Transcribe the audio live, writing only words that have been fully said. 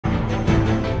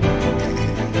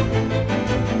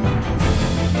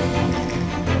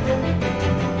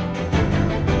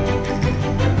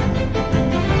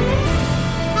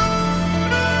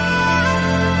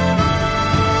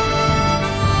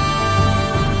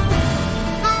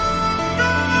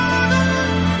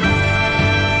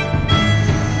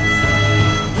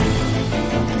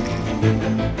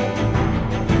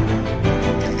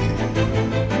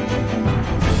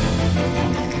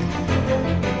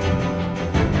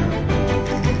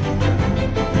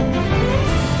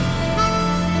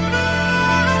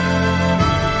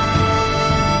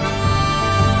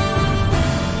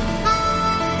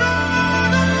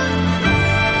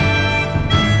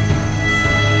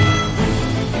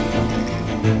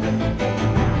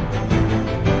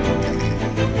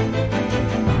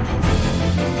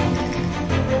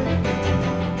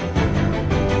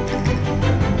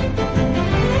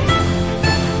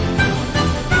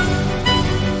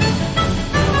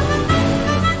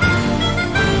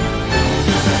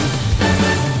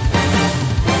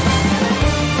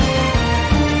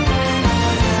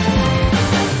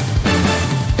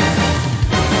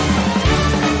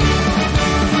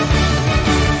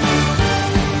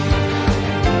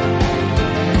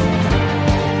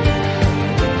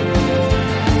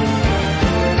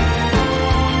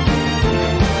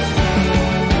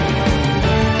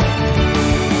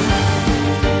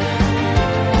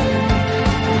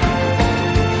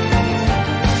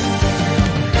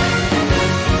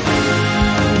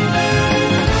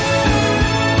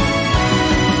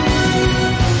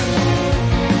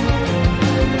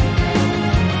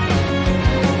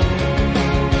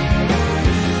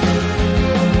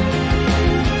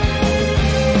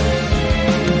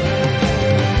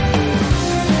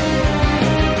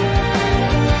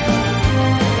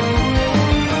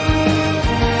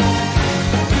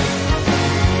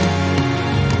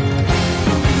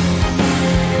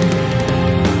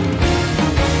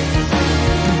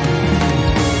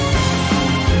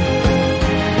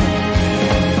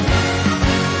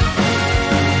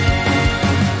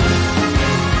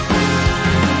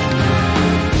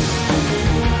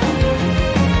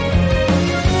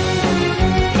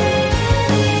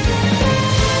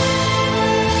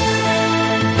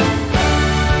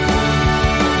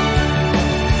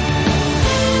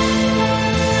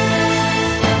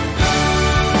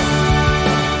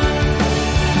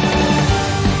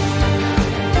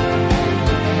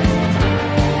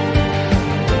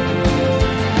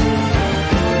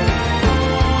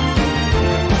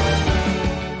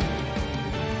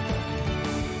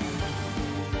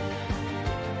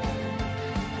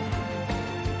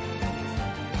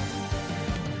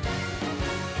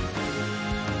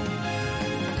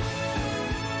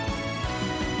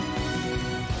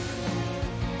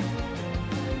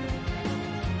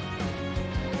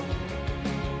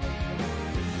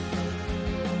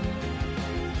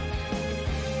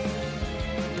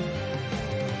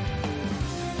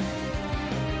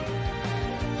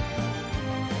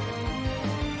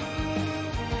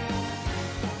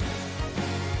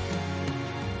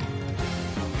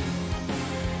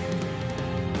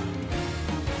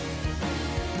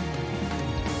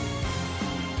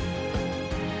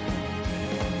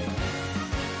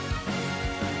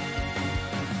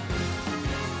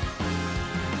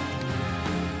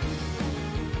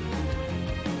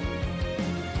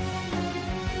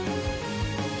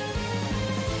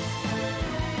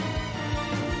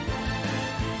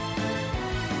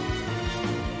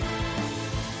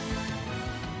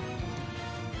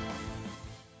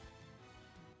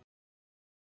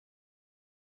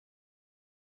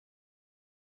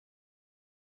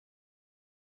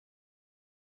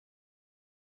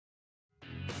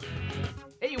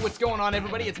Hey, what's going on,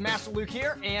 everybody? It's Master Luke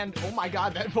here, and oh my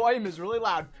god, that volume is really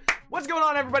loud. What's going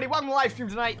on, everybody? Welcome to the live stream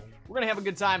tonight. We're gonna have a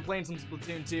good time playing some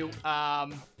Splatoon 2.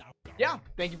 Yeah,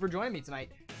 thank you for joining me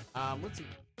tonight. Let's see.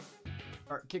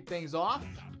 Start, kick things off.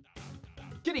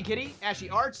 Kitty, Ashy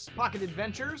Arts, Pocket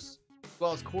Adventures, as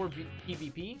well as Core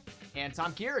PvP, and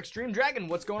Tom Kier, Extreme Dragon.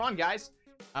 What's going on, guys?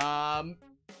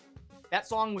 That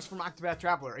song was from Octopath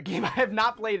Traveler, a game I have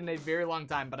not played in a very long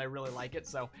time, but I really like it,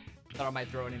 so I thought I might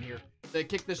throw it in here to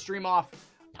kick this stream off.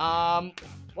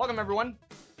 Welcome, everyone.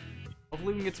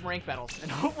 Hopefully we can get some rank battles,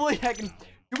 and hopefully I can...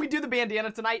 Should we do the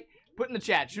bandana tonight? Put in the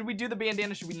chat. Should we do the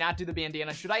bandana? Should we not do the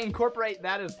bandana? Should I incorporate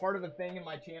that as part of a thing in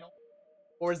my channel?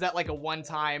 Or is that like a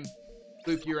one-time,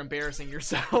 Luke, you're embarrassing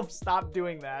yourself, stop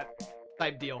doing that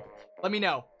type deal? Let me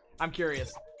know. I'm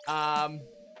curious.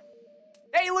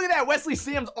 Hey, look at that. Wesley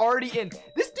Sam's already in.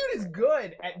 This dude is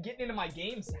good at getting into my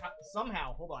games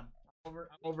somehow. Hold on.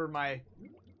 Over my...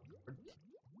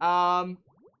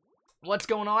 What's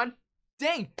going on?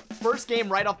 Dang. First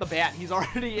game right off the bat. He's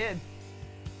already in.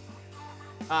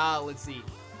 Let's see.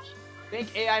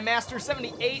 Thank AI Master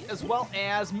 78 as well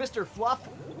as Mr. Fluff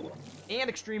and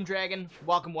Extreme Dragon.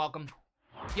 Welcome, welcome.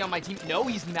 Is he on my team? No,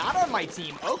 he's not on my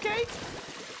team. Okay.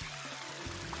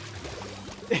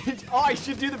 Oh, I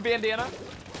should do the bandana.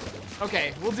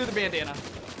 Okay, we'll do the bandana.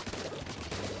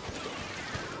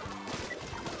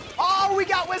 Oh, we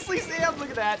got Wesley Sam. Look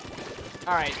at that.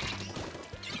 All right.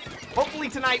 Hopefully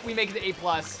tonight we make it to A+.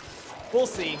 We'll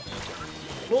see.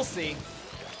 We'll see.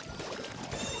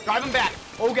 Drive him back.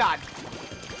 Oh, God.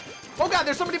 Oh, God,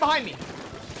 there's somebody behind me.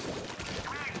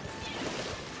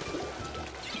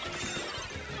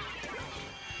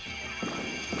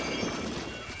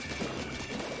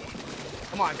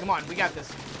 Come on, we got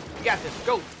this. We got this.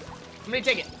 Go. Somebody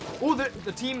take it. Oh,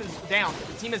 the team is down.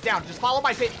 The team is down. Just follow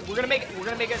my pit. We're gonna make it. We're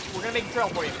gonna make it. We're gonna make a trail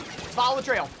for you. Just follow the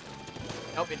trail.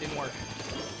 Nope, it didn't work.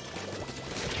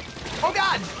 Oh,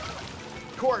 God.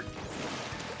 Court.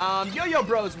 Yo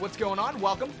Bros, what's going on?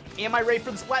 Welcome. Am I ready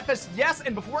for the Splatfest? Yes,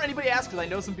 and before anybody asks, because I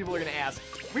know some people are gonna ask,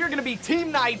 we are gonna be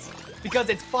Team Knights because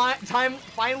it's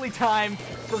finally time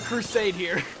for Crusade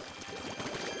here.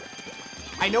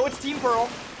 I know it's Team Pearl,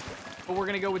 but we're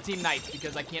gonna go with Team Knights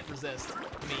because I can't resist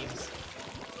memes.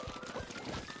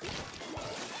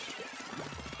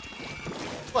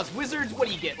 Plus, wizards, what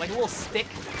do you get? Like a little stick?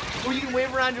 Or you can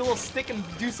wave around your little stick and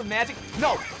do some magic?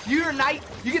 No, you're a knight,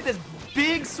 you get this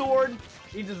big sword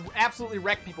you just absolutely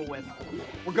wreck people with.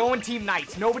 We're going Team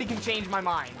Knights. Nobody can change my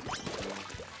mind.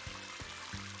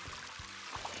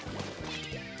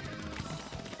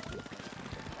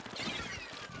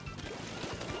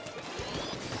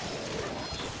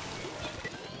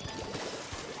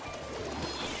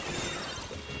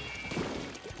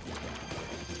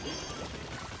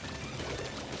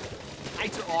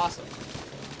 Knights are awesome.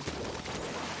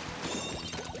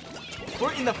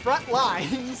 We're in the front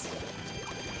lines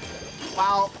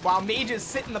while mages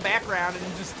sit in the background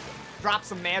and just drop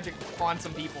some magic on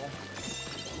some people.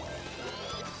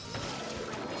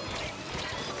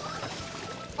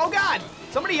 Oh, God!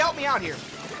 Somebody help me out here.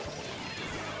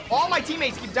 All my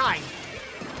teammates keep dying.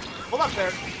 Hold up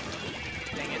there.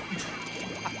 Dang it.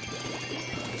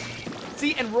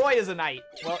 See, and Roy is a knight.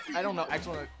 Well, I don't know.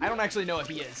 Actually, I don't actually know if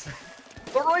he is.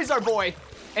 But Roy's our boy,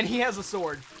 and he has a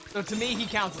sword. So to me, he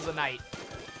counts as a knight.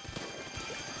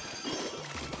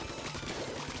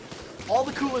 All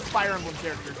the coolest Fire Emblem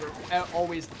characters are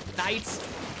always knights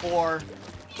or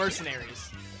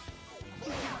mercenaries.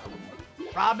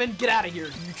 Robin, get out of here,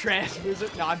 you trash wizard.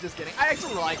 No, I'm just kidding. I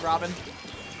actually like Robin.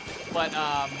 But,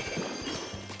 I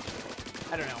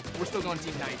don't know. We're still going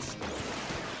Team Knights.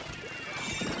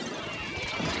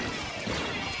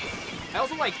 I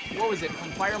also like, what was it,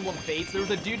 from Fire Emblem Fates? There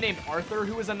was a dude named Arthur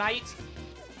who was a knight.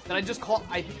 That I just call,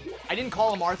 I didn't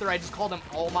call him Arthur, I just called him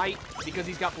All Might because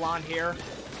he's got blonde hair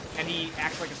and he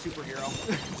acts like a superhero.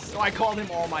 So I called him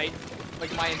All Might,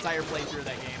 like my entire playthrough of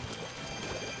that game.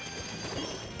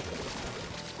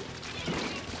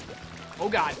 Oh,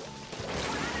 God.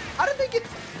 How did they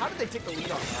take the lead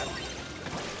on that?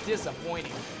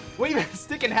 Disappointing. Wait a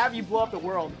stick and have you blow up the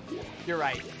world. You're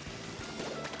right.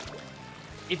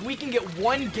 If we can get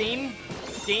one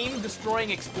game-destroying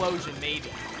explosion,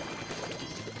 maybe.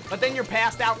 But then you're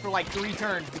passed out for like 3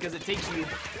 turns because it takes you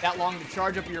that long to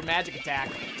charge up your magic attack.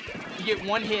 You get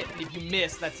one hit, and if you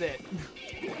miss, that's it.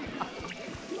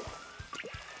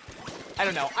 I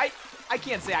don't know. I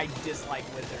can't say I dislike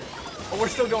Wizard. But we're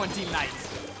still going Team Knights.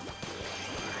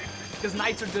 Because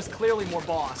Knights are just clearly more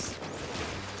boss.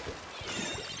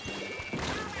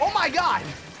 Oh my God!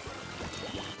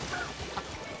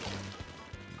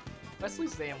 Wesley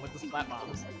Sam with the splat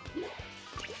bombs.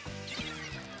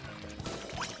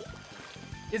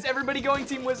 Is everybody going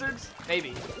Team Wizards?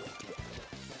 Maybe.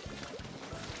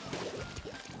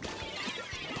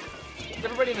 Is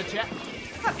everybody in the chat?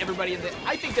 Not everybody in the...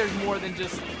 I think there's more than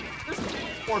just... There's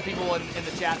 4 people in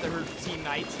the chat that are Team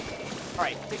Knights.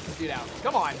 Alright, take this dude out.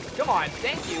 Come on. Come on.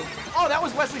 Thank you. Oh, that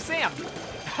was Wesley Sam.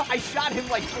 I shot him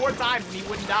like 4 times and he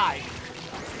wouldn't die.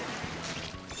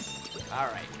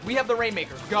 Alright. We have the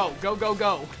Rainmaker. Go. Go, go,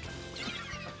 go.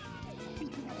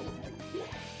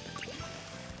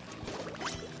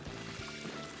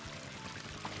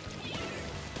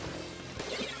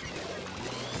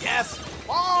 Yes!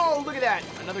 Oh, look at that!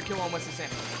 Another kill on Wesley Sam.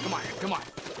 Come on, come on.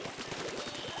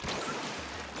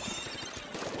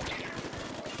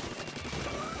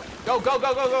 Go, go,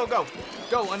 go, go, go, go!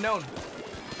 Go, unknown.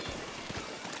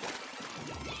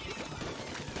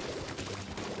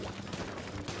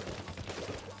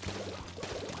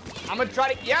 I'm gonna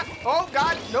try to... Yeah! Oh,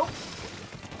 God! Nope!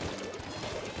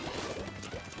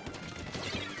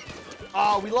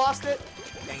 Oh, we lost it.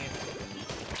 Dang it.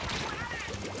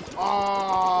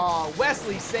 Oh,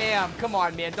 Wesley Sam. Come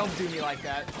on, man. Don't do me like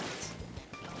that.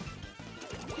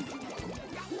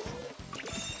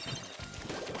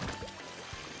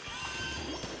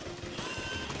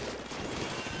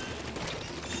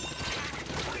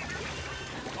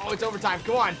 Oh, it's overtime.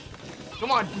 Come on.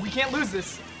 Come on. We can't lose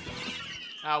this.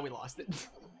 Oh, we lost it.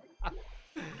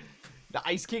 The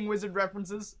Ice King Wizard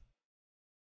references.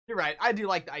 You're right. I do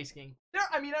like the Ice King.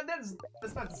 I mean,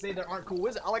 that's not to say there aren't cool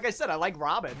wizards. Like I said, I like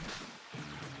Robin.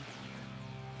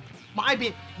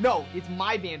 No, it's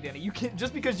my bandana. You can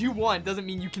just because you won doesn't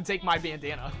mean you can take my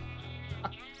bandana.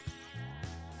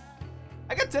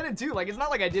 I got 10-2. Like it's not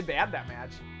like I did bad that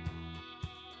match.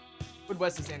 What did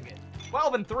Wesley Sam get?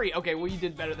 12-3. Okay, well you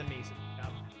did better than me. So, no.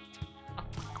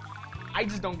 I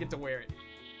just don't get to wear it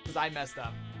because I messed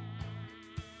up.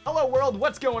 Hello world,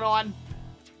 what's going on?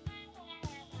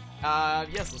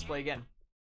 Yes, let's play again.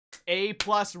 A+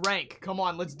 rank. Come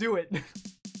on, let's do it.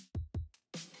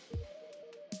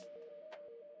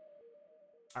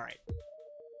 All right.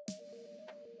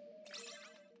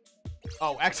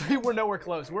 Oh, actually, we're nowhere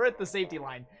close. We're at the safety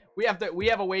line. We have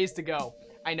a ways to go.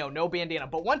 I know, no bandana.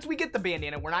 But once we get the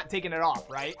bandana, we're not taking it off,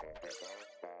 right?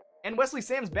 And Wesley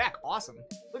Sam's back. Awesome.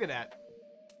 Look at that.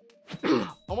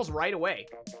 Almost right away.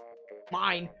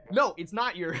 Mine. No, it's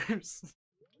not yours.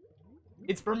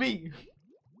 It's for me.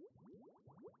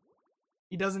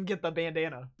 He doesn't get the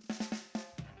bandana.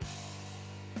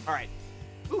 All right.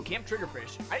 Ooh, Camp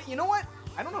Triggerfish. You know what?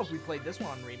 I don't know if we played this one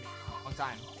on Remake in a long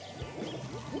time.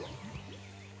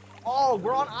 Oh,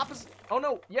 we're on opposite. Oh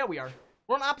no, yeah, we are.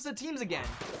 We're on opposite teams again.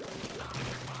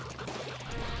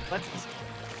 Let's.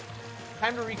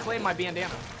 Time to reclaim my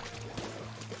bandana.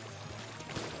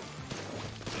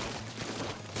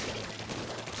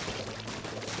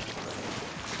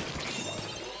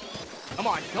 Come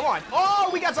on, come on. Oh,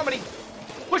 we got somebody.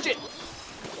 Push it.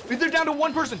 They're down to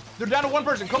 1 person. They're down to 1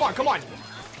 person. Come on, come on.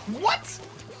 What?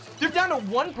 They're down to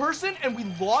 1 person and we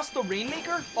lost the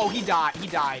Rainmaker? Oh, he died. He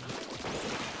died.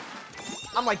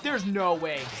 I'm like, there's no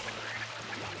way.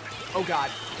 Oh, God.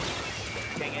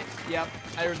 Dang it. Yep.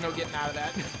 There's no getting out of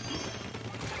that.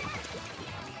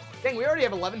 Dang, we already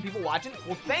have 11 people watching.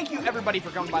 Well, thank you, everybody, for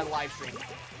coming by the live stream.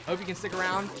 I hope you can stick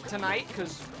around tonight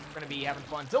because we're going to be having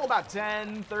fun until about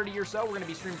 10:30 or so. We're going to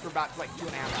be streaming for about, like,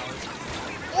 2.5 hours.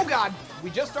 Oh, God. We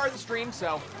just started the stream,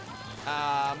 so...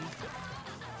 Now,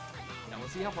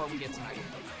 let's see how far we get tonight.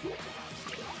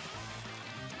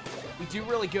 We do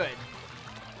really good.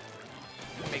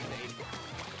 Make the 80.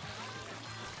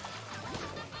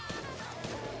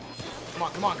 Come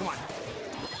on, come on, come on.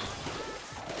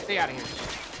 Stay out of here.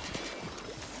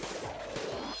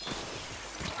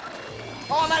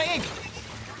 Oh, I'm out of ink!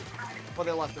 Well,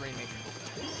 they left the Rainmaker.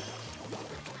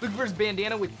 Look for his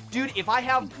bandana with... Dude, if I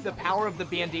have the power of the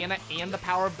bandana and the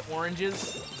power of the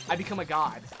oranges, I become a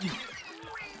god.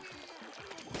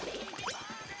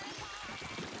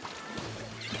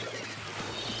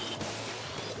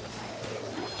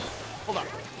 Hold on.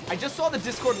 I just saw the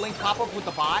Discord link pop up with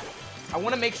the bot. I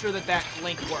want to make sure that that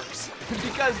link works.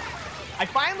 Because I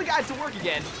finally got it to work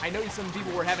again. I know some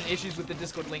people were having issues with the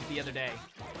Discord link the other day.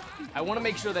 I want to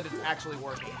make sure that it's actually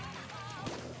working.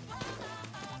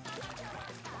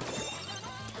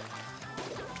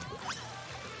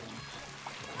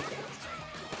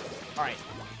 Alright.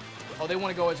 Oh, they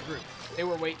want to go as a group. They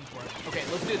were waiting for it. Okay,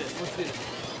 let's do this. Let's do this.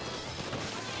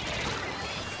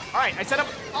 Alright, I set up...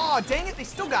 Oh, dang it. They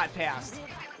still got past.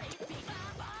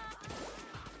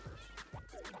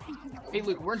 Hey,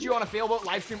 Luke, weren't you on a Failboat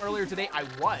live stream earlier today? I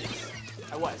was.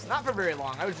 I was. Not for very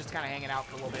long. I was just kind of hanging out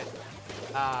for a little bit.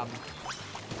 I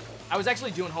was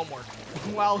actually doing homework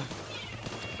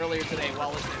earlier today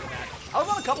while listening to that. I was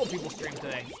on a couple people's stream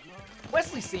today.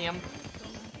 Wesley Sam.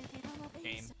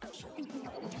 Game.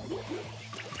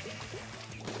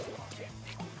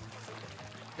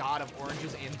 God of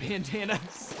oranges and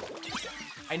bandanas.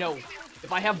 I know.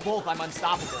 If I have both, I'm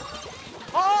unstoppable.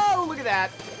 Oh, look at that.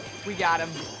 We got him.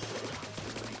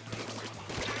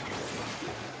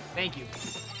 Thank you.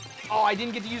 Oh, I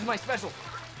didn't get to use my special.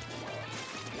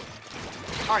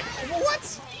 All right. What?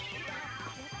 Just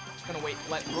gonna wait.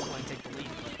 Let Brooklyn take the lead.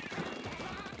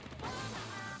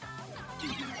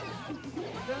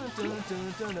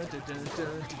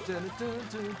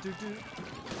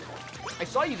 I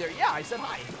saw you there. Yeah, I said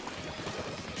hi.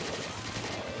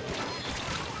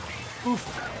 Oof.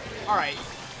 All right,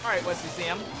 Wesley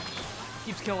Sam.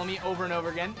 Keeps killing me over and over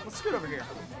again. Let's scoot over here. I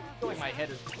feel like my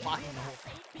head is blocking the whole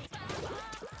thing.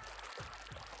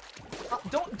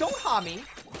 Don't ha me.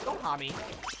 Don't ha me.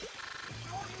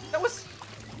 That was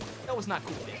not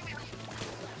cool, man.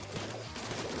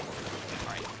 All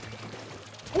right.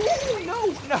 Ooh,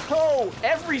 no.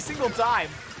 Every single time.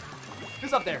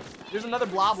 Who's up there? There's another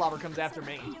blob lobber comes after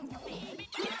me.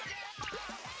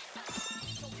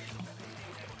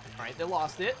 All right, they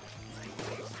lost it.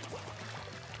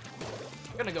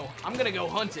 I'm gonna go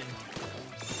hunting.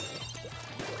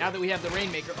 Now that we have the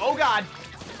Rainmaker. Oh God.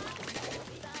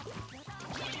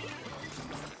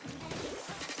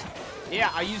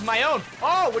 Yeah, I used my own.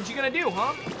 Oh, what you gonna do,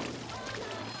 huh?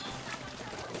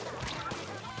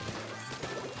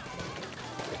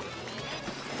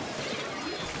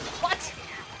 What?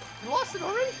 You lost it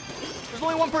already? There's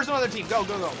only one person on the team. Go,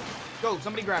 go, go. Go,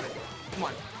 somebody grab it. Come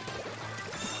on.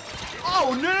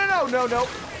 Oh, no.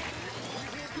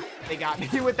 They got me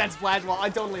with that splash wall. I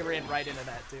totally ran right into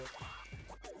that, too.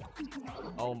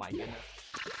 Oh, my goodness.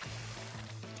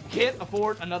 Can't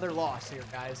afford another loss here,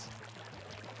 guys.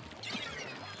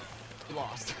 We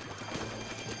lost.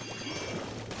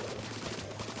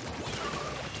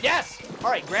 Yes!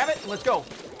 All right, grab it. Let's go.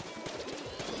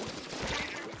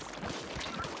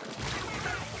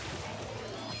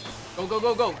 Go, go,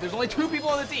 go, go. There's only 2 people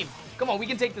on the team. Come on, we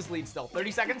can take this lead still.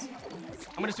 30 seconds.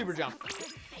 I'm gonna super jump.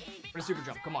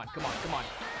 Come on, come on, come on.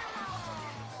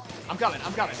 I'm coming.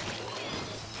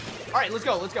 All right, let's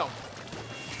go, let's go.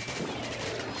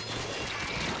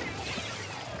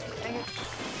 Dang it.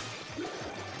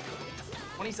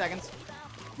 20 seconds.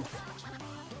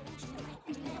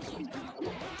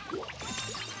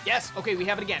 Yes, okay, we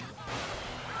have it again.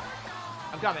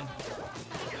 I'm coming.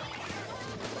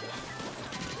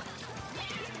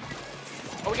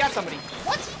 Oh, we got somebody.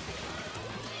 What?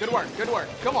 Good work, good work.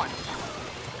 Come on.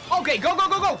 Okay, go, go,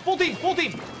 go, go. Full team, full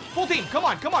team, full team. Come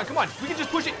on, come on, come on. We can just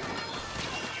push it.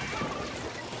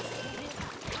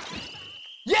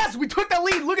 Yes, we took that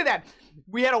lead. Look at that.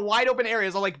 We had a wide open area.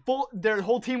 So like their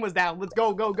whole team was down. Let's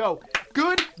go, go, go.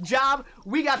 Good job.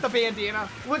 We got the bandana.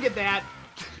 Look at that.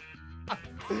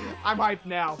 I'm hyped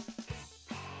now.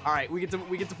 All right, we get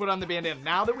to put on the bandana.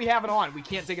 Now that we have it on, we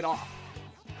can't take it off.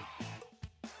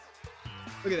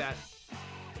 Look at that.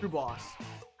 True boss.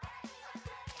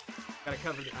 Gotta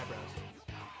cover the eyebrows.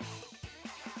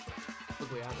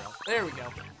 Ugly eyebrows. There we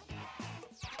go.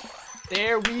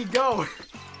 There we go.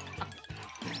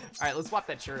 Alright, let's swap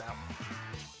that shirt out.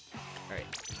 Alright.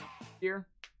 Here.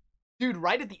 Dude,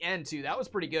 right at the end, too. That was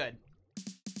pretty good.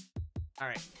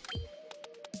 Alright.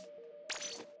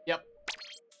 Yep.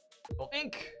 Well,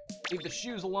 ink. Leave the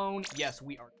shoes alone. Yes,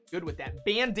 we are good with that.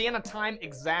 Bandana time.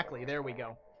 Exactly. There we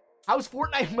go. How's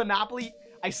Fortnite Monopoly?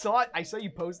 I saw you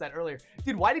post that earlier.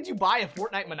 Dude, why did you buy a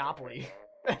Fortnite Monopoly?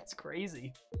 That's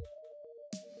crazy.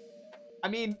 I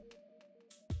mean,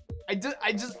 I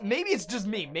just, maybe it's just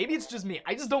me. Maybe it's just me.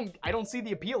 I don't see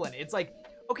the appeal in it. It's like,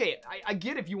 okay, I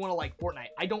get if you want to like Fortnite.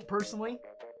 I don't personally.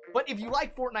 But if you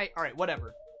like Fortnite, all right,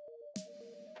 whatever.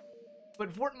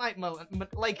 But Fortnite,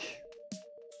 like,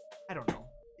 I don't know.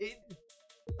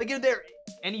 Like, are there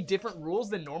any different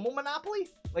rules than normal Monopoly?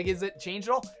 Like, is it changed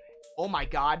at all? Oh my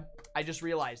God, I just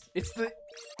realized. It's the...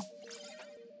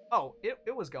 Oh,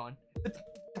 it was gone. The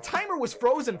timer was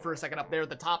frozen for a second up there at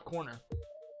the top corner.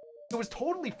 It was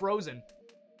totally frozen.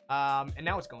 And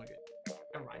now it's going good.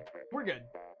 Never mind. We're good.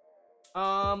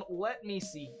 Let me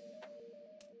see.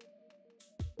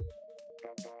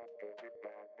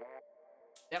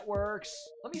 That works.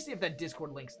 Let me see if that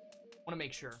Discord links. I want to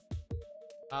make sure.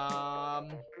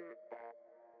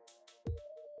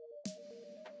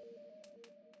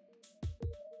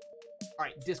 All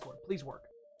right, Discord, please work.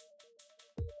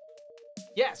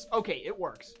 Yes, okay, it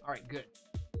works. All right, good.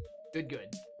 Good, good.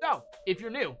 So, if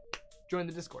you're new, join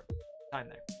the Discord. Time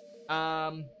there.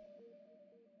 Now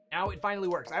it finally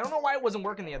works. I don't know why it wasn't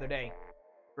working the other day.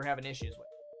 We're having issues with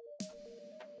it.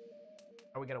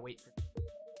 Oh, we gotta wait for...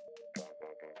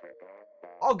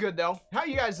 All good, though. How are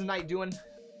you guys tonight doing?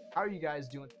 How are you guys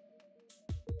doing?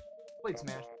 Played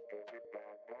Smash.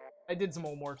 I did some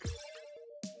homework.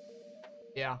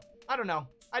 Yeah. I don't know.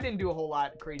 I didn't do a whole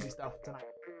lot of crazy stuff tonight.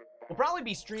 We'll probably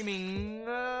be streaming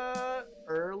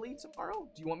early tomorrow.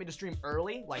 Do you want me to stream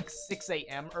early? Like 6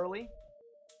 a.m. early?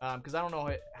 Because I don't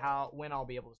know when I'll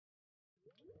be able to.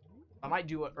 I might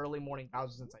do an early morning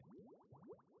pause since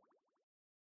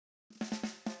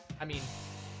I mean,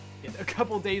 a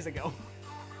couple days ago.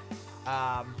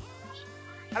 I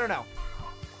don't know.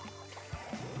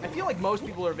 I feel like most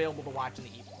people are available to watch in the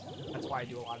evening. That's why I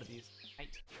do a lot of these at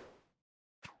night.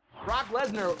 Brock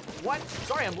Lesnar, what?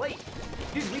 Sorry, I'm late.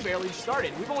 Dude, we barely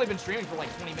started. We've only been streaming for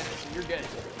like 20 minutes, so you're good.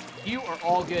 You are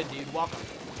all good, dude. Welcome.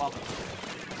 Welcome.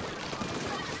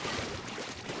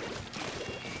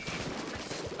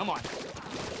 Come on.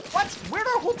 What? Where'd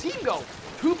our whole team go?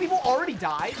 2 people already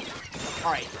died?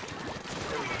 Alright.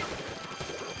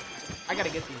 I gotta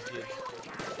get these dudes.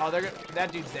 Oh,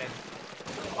 that dude's dead.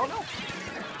 Oh, no.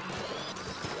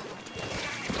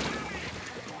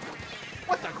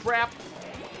 What the crap?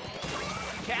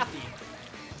 Kathy.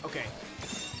 Okay.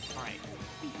 Alright.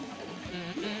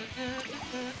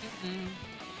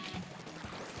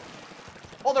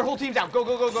 Oh, their whole team's out. Go,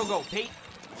 go, go, go, go. Pate,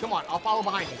 come on. I'll follow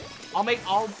behind you. I'll make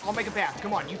a path.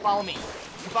 Come on, you follow me.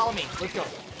 You follow me. Let's go.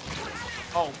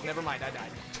 Oh, never mind. I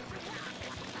died.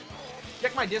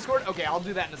 Check my Discord? Okay, I'll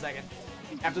do that in a second.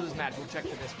 After this match, we'll check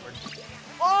the Discord.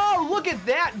 Oh, look at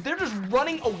that. They're just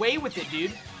running away with it,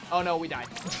 dude. Oh, no, we died.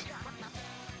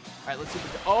 All right, let's see.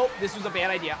 Oh, this was a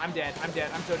bad idea. I'm dead. I'm dead.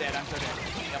 I'm so dead. I'm so dead.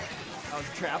 Yep. That was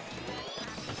a trap.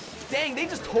 Dang, they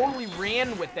just totally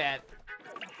ran with that.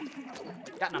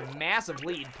 Gotten a massive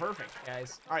lead. Perfect,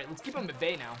 guys. All right, let's keep them at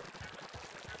bay now.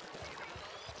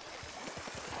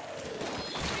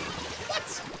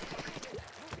 What?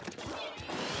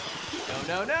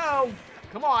 No, no, no.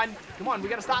 Come on. Come on, we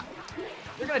gotta stop.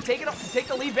 They're gonna take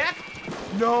the lead back?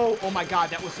 No. Oh my god,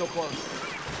 that was so close.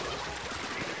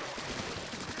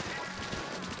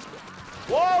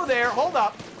 Whoa there, hold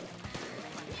up.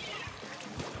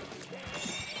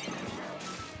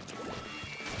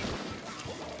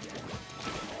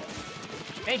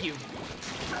 Thank you.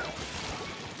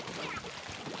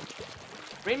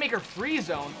 Rainmaker free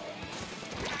zone.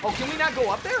 Oh, can we not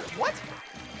go up there? What?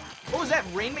 What was that?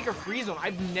 Rainmaker free zone?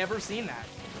 I've never seen that.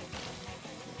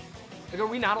 Like, are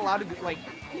we not allowed to, like,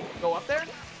 go up there?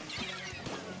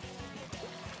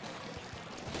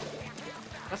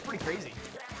 That's pretty crazy.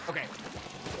 Okay.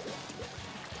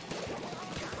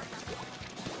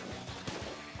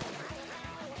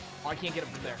 Oh, I can't get up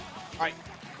from there. All right.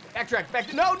 Backtrack,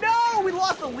 back. No, no! We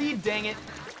lost the lead, dang it.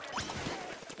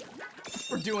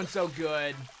 We're doing so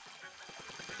good.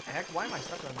 Heck, why am I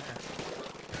stuck on there?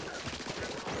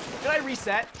 Should I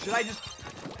reset? Should I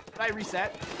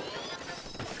reset?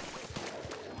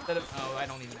 Instead of, oh, I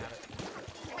don't even have it.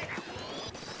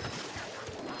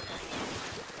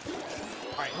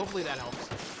 All right, hopefully that helps.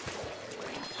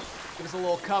 Give us a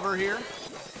little cover here.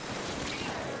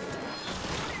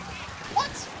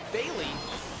 What? Bailey?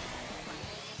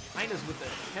 Behind us with the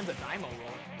Kenza Daimo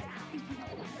roll.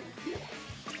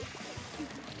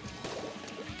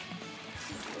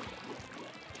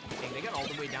 Dang, they got all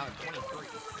the way down to 23.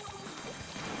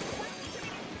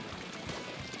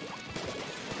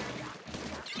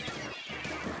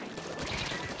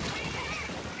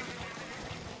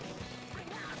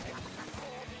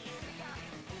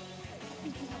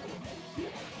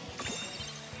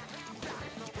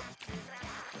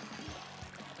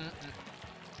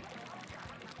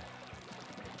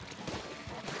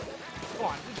 Come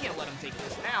on, we can't let him take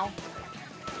this now.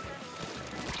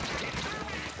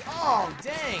 Oh,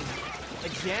 dang.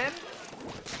 Again?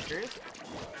 Serious?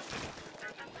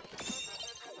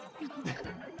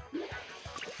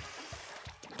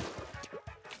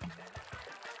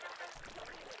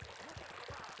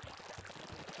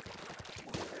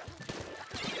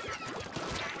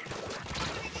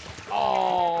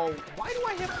 Oh, why do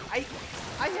I have...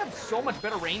 I have so much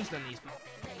better range than these people.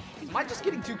 Am I just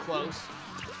getting too close?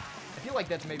 I feel like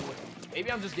that's maybe what...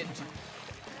 Maybe I'm just getting too...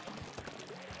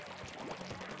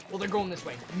 Well, they're going this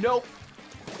way. Nope.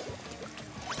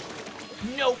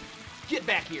 Nope. Get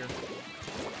back here.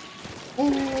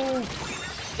 Ooh.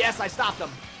 Yes, I stopped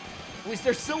them. At least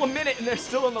there's still a minute and they're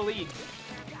still in the lead.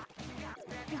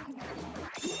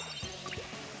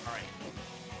 All right.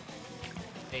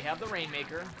 They have the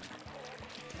Rainmaker.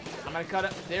 I'm gonna cut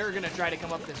it. They're gonna try to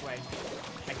come up this way.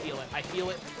 I feel it. I feel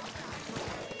it.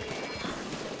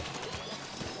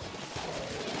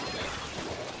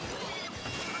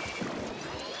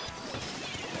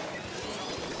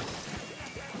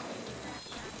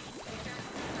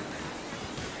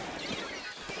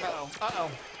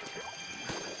 Uh-oh.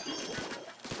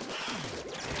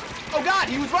 Oh god,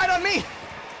 he was right on me!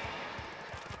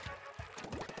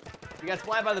 We got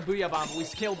splatted by the Booyah Bomb, but we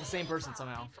killed the same person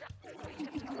somehow.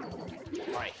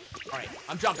 Alright, alright.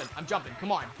 I'm jumping,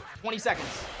 come on. 20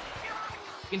 seconds.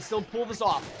 We can still pull this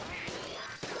off.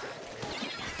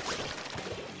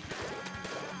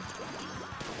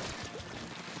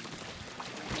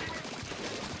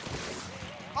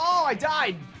 Oh, I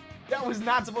died! That was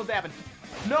not supposed to happen.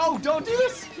 No, don't do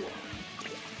this!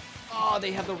 Oh,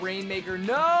 they have the Rainmaker.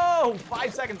 No!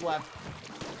 5 seconds left.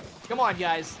 Come on,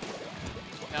 guys.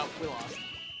 No, we lost.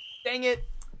 Dang it.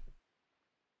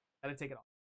 Gotta take it off.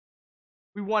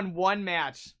 We won 1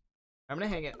 match. I'm gonna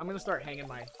hang it. I'm gonna start hanging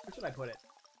my... Where should I put it?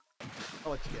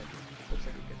 Oh, it's good. Looks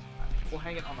like a good spot. We'll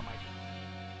hang it on the mic.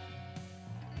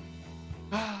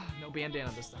 No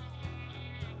bandana this time.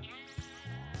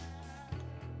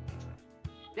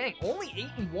 Dang, only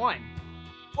 8-1.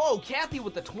 Whoa, Kathy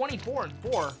with the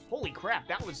 24-4. Holy crap,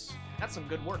 that's some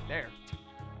good work there.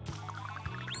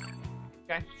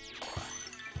 Okay.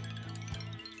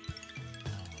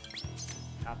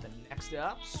 Got the next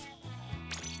ups.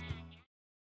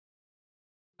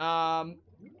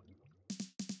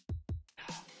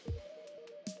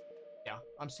 Yeah,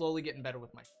 I'm slowly getting better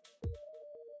with my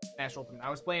Smash Ultimate. I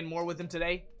was playing more with him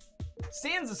today.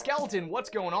 Sans the Skeleton, what's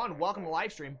going on? Welcome to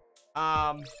live stream.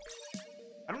 I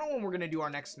don't know when we're gonna do our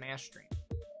next Smash stream.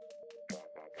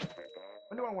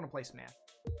 When do I want to play Smash?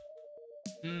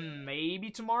 Maybe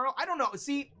tomorrow? I don't know.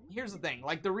 See, here's the thing.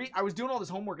 Like, I was doing all this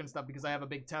homework and stuff because I have a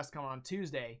big test coming on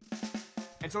Tuesday.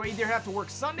 And so I either have to work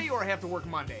Sunday or I have to work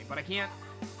Monday. But I can't,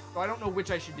 so I don't know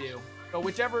which I should do. So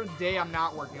whichever day I'm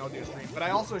not working, I'll do a stream. But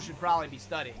I also should probably be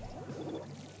studying.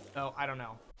 So, I don't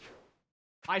know.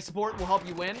 My support will help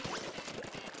you win.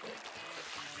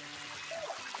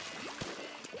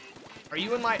 Are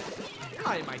you in my... You're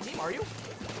not in my team, are you?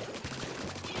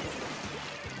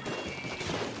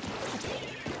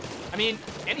 I mean,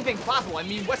 anything's possible. I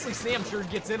mean, Wesley Sam sure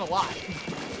gets in a lot.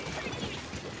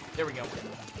 There we go.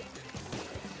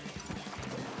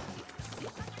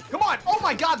 Come on! Oh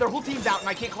my god, their whole team's out and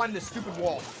I can't climb this stupid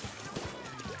wall.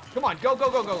 Come on, go, go,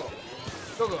 go, go, go.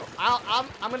 Go, go. I'm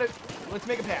gonna... Let's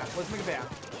make a pass. Let's make a pass.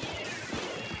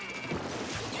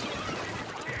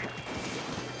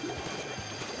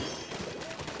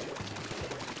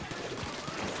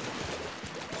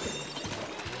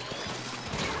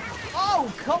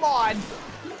 Oh, come on.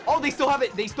 Oh, they still have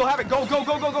it. They still have it. Go, go,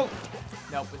 go, go, go.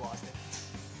 Nope, we lost it.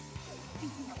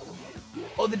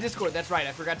 Oh, the Discord. That's right.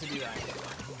 I forgot to do that.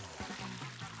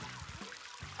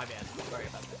 My bad. Sorry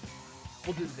about that.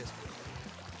 We'll do the Discord.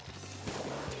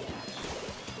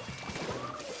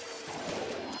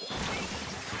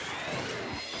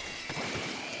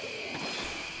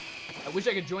 I wish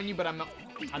I could join you, but I'm not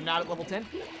at level 10.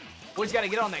 Always got to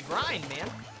get on that grind, man.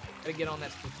 Got to get on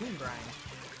that Splatoon grind.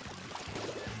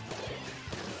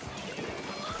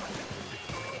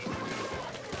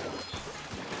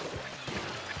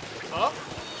 Up.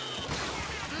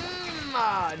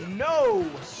 No,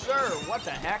 sir. What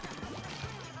the heck?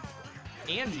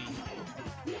 Angie.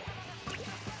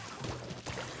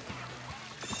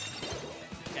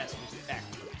 Yes, we're back.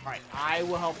 All right, I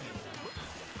will help you.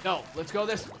 No, let's go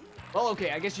this. Well,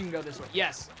 okay, I guess you can go this way.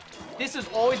 Yes. This is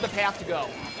always the path to go.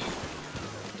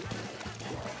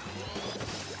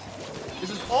 This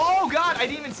is... Oh, God, I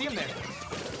didn't even see him there.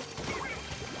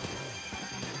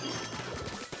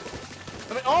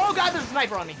 I mean, oh, God, there's a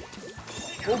sniper on me.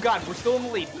 Oh, God, we're still in the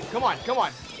lead. Come on, come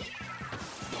on.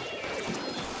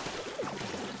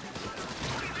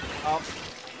 Oh.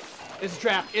 It's a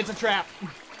trap. It's a trap.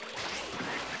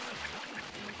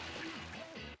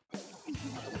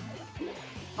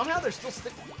 Somehow they're still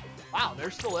wow, they're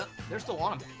still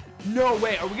on him. No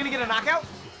way. Are we gonna get a knockout?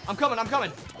 I'm coming. I'm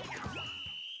coming.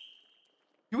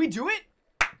 Do we do it?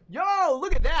 Yo,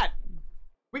 look at that.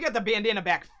 We got the bandana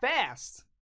back fast.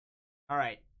 All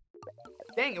right.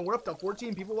 Dang, and we're up to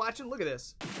 14 people watching. Look at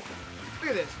this. Look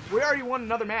at this. We already won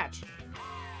another match.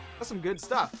 That's some good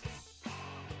stuff.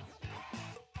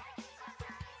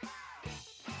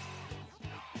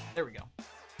 There we go.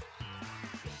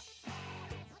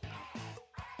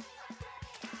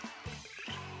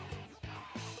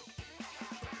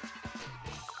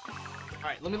 All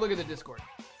right, let me look at the Discord.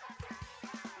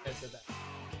 I said that.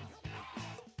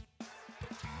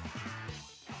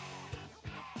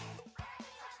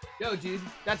 Yo, dude,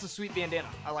 that's a sweet bandana.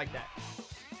 I like that.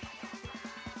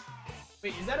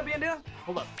 Wait, is that a bandana?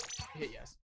 Hold up. Hit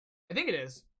yes. I think it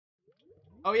is.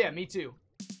 Oh yeah, me too.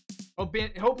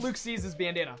 Hope Luke sees this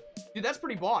bandana. Dude, that's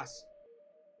pretty boss.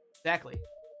 Exactly.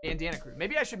 Bandana crew.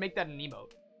 Maybe I should make that an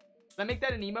emote. Should I make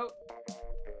that an emote?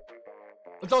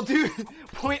 Let's all do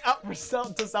point up for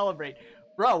to celebrate.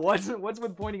 Bro, what's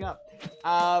with pointing up?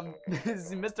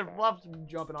 This is Mr. Fluff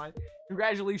jumping on.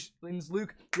 Congratulations,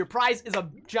 Luke. Your prize is a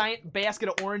giant basket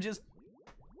of oranges.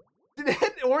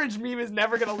 That orange meme is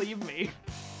never gonna leave me.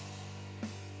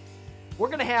 We're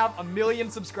gonna have 1 million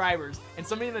subscribers, and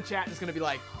somebody in the chat is gonna be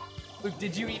like, Luke,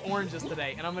 did you eat oranges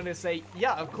today? And I'm gonna say,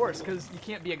 yeah, of course, because you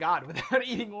can't be a god without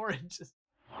eating oranges.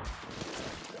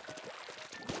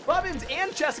 Bubbins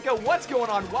and Jessica, what's going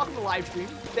on? Welcome to the live stream.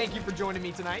 Thank you for joining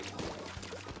me tonight.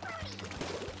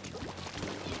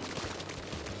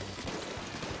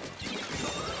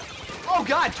 Oh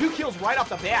god, 2 kills right off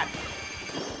the bat.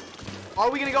 Are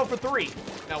we gonna go for 3?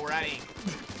 No, we're at 8.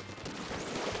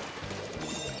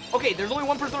 Okay, there's only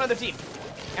one person on the team,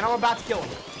 and I'm about to kill him.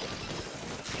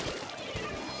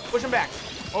 Push him back.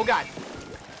 Oh god.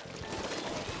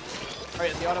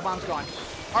 Alright, the auto bomb's gone.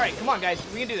 Alright, come on guys,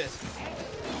 we can do this.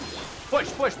 Push,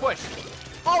 push, push.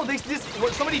 Oh,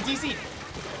 somebody DC'd.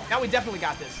 Now we definitely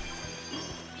got this.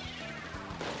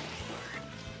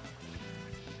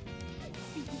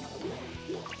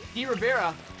 D.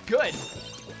 Rivera, good.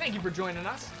 Thank you for joining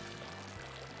us.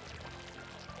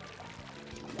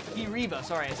 D. Riva,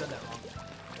 sorry, I said that wrong.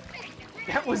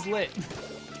 That was lit.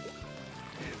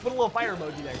 Put a little fire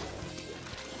emoji there.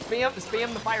 Spam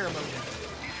the fire emoji.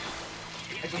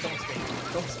 Actually, don't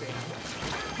spam. Don't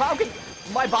spam. How can...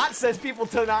 My bot says people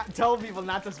to not tell people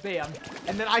not to spam,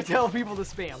 and then I tell people to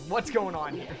spam. What's going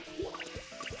on here?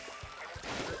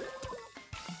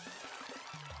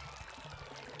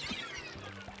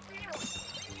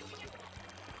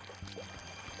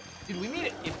 Dude, we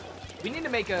need to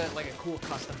make a cool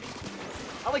custom made.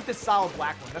 I like this solid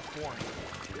black one. That's boring.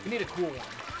 We need a cool one.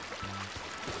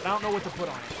 But I don't know what to put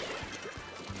on it.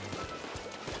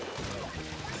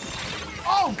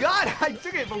 Oh god, I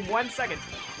took it for 1 second.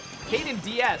 Caden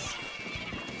DS.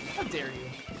 How dare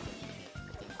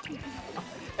you?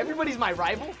 Everybody's my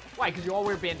rival? Why? Because you all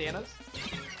wear bandanas?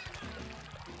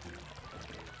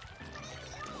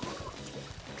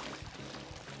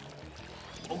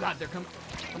 Oh god, they're coming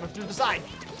through the side.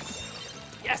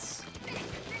 Yes!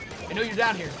 I know you're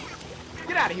down here.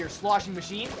 Get out of here, sloshing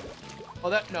machine. Oh,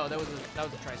 that was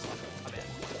a tri-slosh. My bad.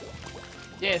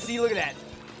 Yeah, see, look at that.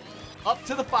 Up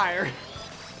to the fire.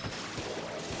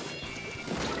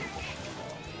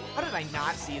 How did I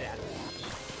not see that?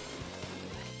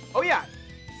 Oh yeah,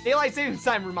 daylight savings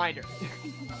time reminder.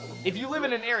 If you live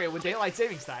in an area with daylight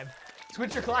savings time,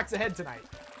 switch your clocks ahead tonight.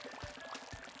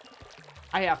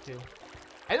 I have to.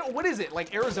 I don't. What is it?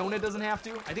 Like Arizona doesn't have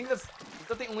to? I think is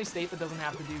that the only state that doesn't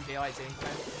have to do daylight savings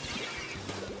time.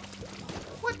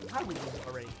 What? How do we do it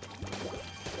already?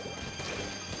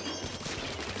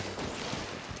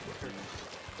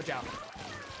 Watch out.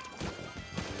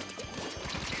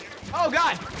 Oh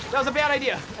god, that was a bad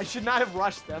idea. I should not have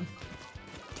rushed them.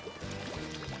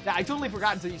 Yeah, I totally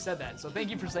forgot until you said that, so thank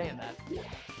you for saying that.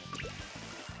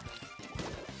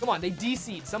 Come on, they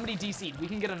DC'd. Somebody DC'd. We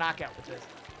can get a knockout with this.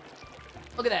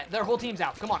 Look at that. Their whole team's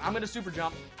out. Come on, I'm gonna super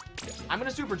jump. I'm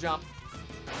gonna super jump.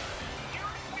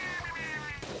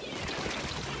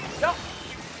 No.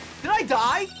 Did I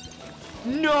die?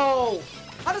 No.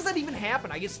 How does that even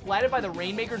happen? I get splatted by the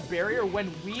Rainmaker's barrier when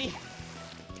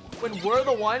we're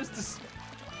the ones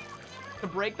to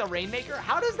break the Rainmaker?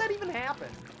 How does that even happen?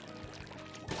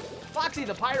 Foxy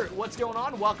the Pirate, what's going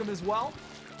on? Welcome as well.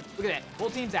 Look at that.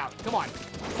 Whole team's out. Come on.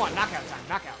 Come on, knockout time.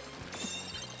 Knockout.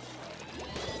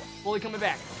 Fully coming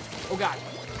back. Oh god.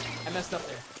 I messed up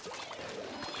there.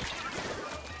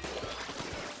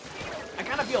 I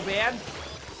kind of feel bad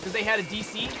because they had a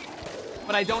DC,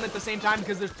 but I don't at the same time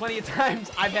because there's plenty of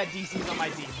times I've had DCs on my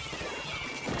team.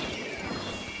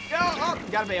 Oh,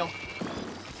 gotta bail.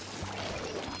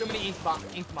 So many ink bombs.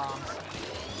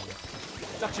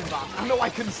 Suction bombs. I don't know why I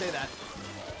couldn't say that.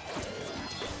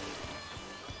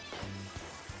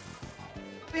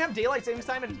 They have daylight savings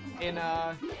time in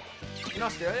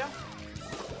Australia?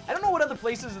 I don't know what other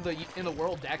places in the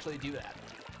world actually do that.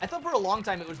 I thought for a long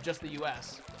time it was just the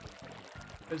US.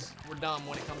 Because we're dumb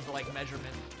when it comes to like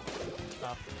measurement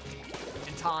stuff.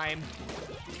 And time.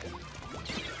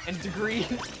 And degree.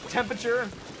 Temperature.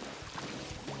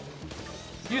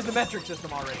 Use the metric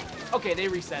system already. Okay, they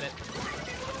reset it.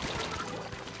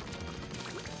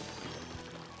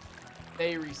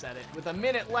 They reset it. With a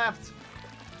minute left.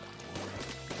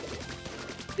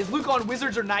 Is Luke on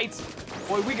Wizards or Knights?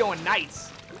 Boy, we going Knights.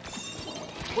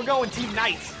 We're going Team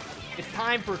Knights. It's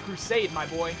time for a crusade, my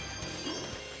boy.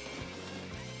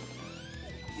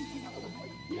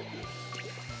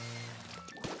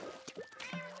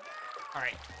 All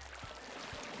right.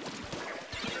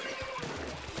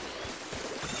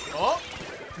 Oh,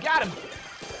 got him.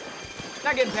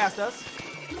 Not getting past us.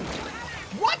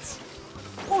 What?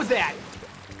 What was that?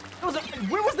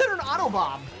 Where was there an auto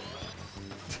bomb?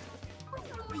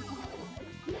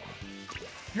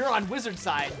 You're on wizard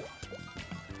side.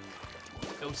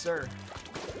 No, sir.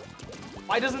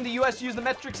 Why doesn't the US use the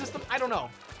metric system? I don't know.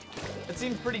 It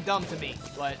seems pretty dumb to me,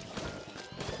 but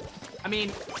I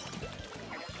mean,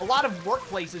 a lot of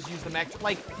workplaces use the metric.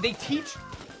 Like they teach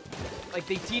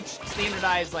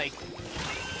standardized like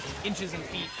inches and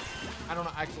feet. I don't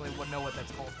know actually know what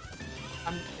that's called.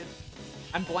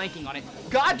 I'm blanking on it.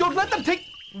 God, don't let them take.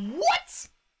 What?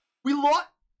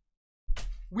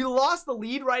 We lost the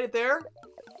lead right at there,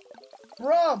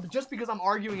 bruh. Just because I'm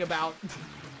arguing about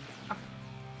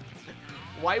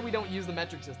why we don't use the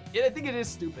metric system. I think it is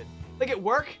stupid. Like at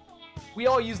work, we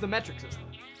all use the metric system,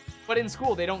 but in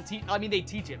school they don't teach. I mean, they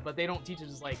teach it, but they don't teach it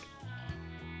as like.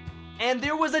 And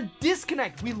there was a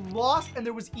disconnect. We lost, and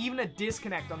there was even a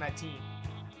disconnect on that team.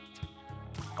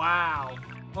 Wow.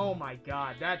 Oh my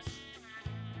God. That's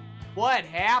what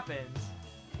happened.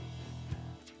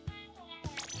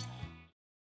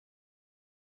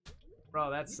 Bro,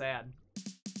 that's sad.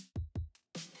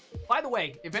 By the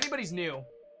way, if anybody's new,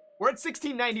 we're at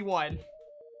 1691.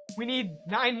 We need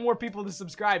 9 more people to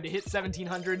subscribe to hit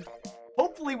 1700.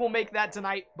 Hopefully we'll make that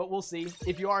tonight, but we'll see.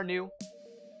 If you are new,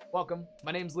 welcome.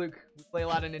 My name's Luke. We play a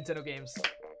lot of Nintendo games.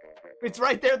 It's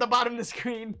right there at the bottom of the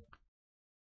screen.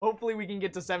 Hopefully we can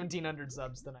get to 1700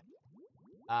 subs tonight.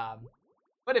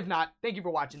 But if not, thank you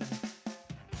for watching.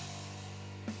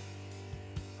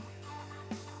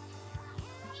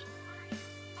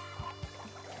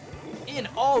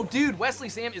 Oh, dude, Wesley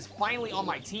Sam is finally on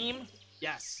my team.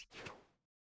 Yes.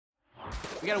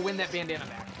 We gotta win that bandana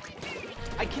back.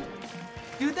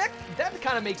 Dude, that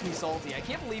kind of makes me salty. I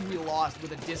can't believe we lost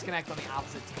with a disconnect on the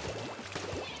opposite team.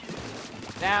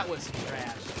 That was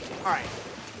trash. All right.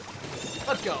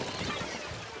 Let's go.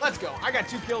 Let's go. I got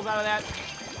 2 kills out of that.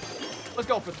 Let's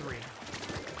go for 3.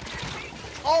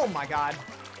 Oh my God.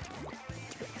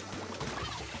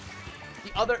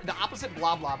 The opposite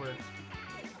blob lobber.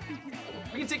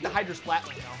 We can take the Hydra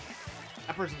Splatling though.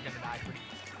 That person's gonna die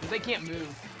because they can't move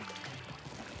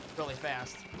really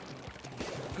fast.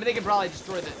 I mean, they can probably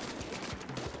destroy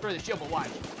the shield, but watch.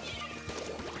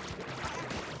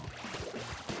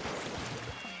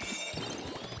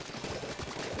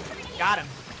 Got him.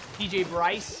 TJ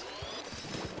Bryce.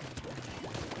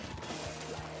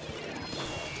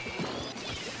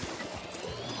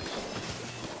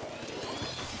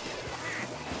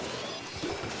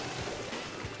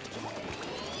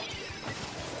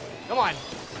 Come on.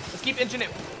 Let's keep inching it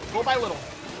little by little.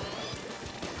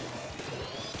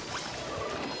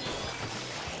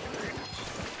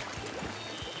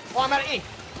 Oh, I'm out of ink.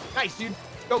 Nice, dude.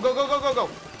 Go, go, go, go, go, go.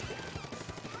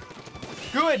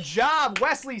 Good job,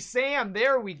 Wesley Sam.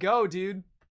 There we go, dude.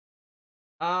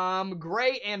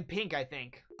 Gray and pink, I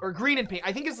think. Or green and pink.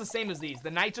 I think it's the same as these.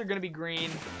 The knights are going to be green.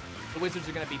 The wizards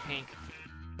are going to be pink.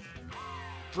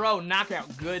 Bro,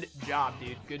 knockout. Good job,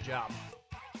 dude. Good job.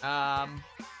 Yeah,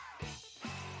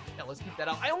 let's keep that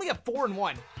up. I only have 4 and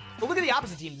 1. But look at the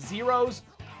opposite team. 0s,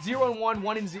 0 and 1,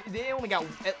 1 and 0. They only got,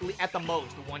 at the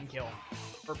most, 1 kill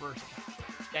per person.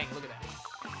 Dang, look at that.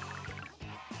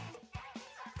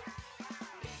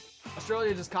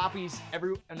 Australia just copies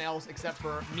everyone else except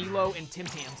for Milo and Tim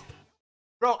Tams.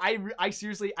 Bro, I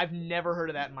seriously, I've never heard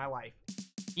of that in my life.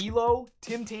 Milo,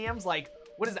 Tim Tams, like,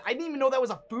 what is that? I didn't even know that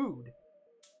was a food.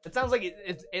 It sounds like,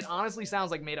 it honestly sounds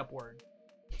like made up word.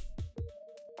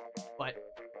 But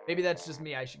maybe that's just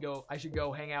me. I should go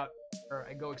hang out, or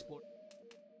I go explore.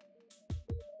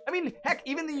 I mean, heck,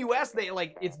 even the US,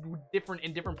 it's different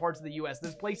in different parts of the US.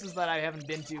 There's places that I haven't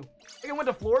been to. Like I went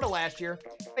to Florida last year.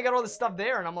 They got all this stuff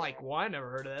there, and I'm like, well, I never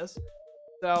heard of this.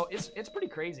 So it's pretty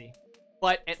crazy.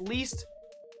 But at least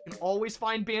you can always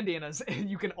find bandanas, and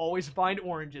you can always find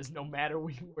oranges, no matter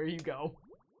where you go.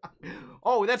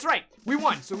 Oh, that's right. We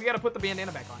won, so we got to put the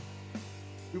bandana back on.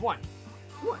 We won.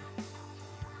 We won.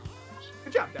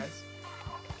 Good job, guys.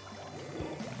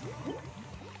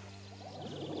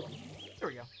 There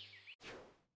we go.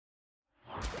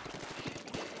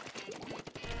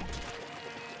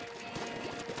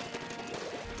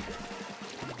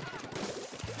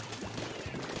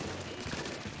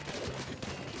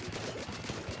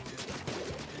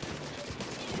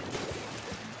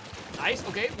 Nice.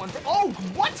 Okay, one for. Oh,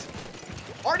 what?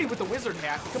 Already with the wizard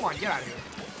hat. Come on, get out of here.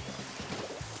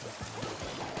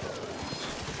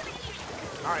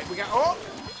 All right, we got. Oh!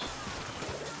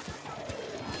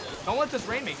 Don't let this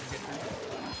Rainmaker get through.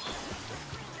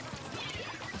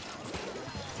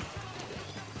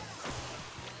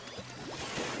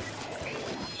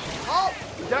 Oh!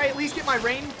 Did I at least get my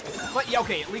rain Yeah,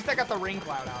 okay, at least I got the rain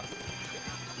cloud out.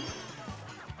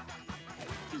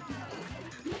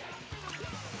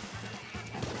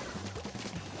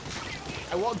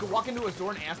 I walk into a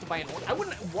store and ask to buy an orange. I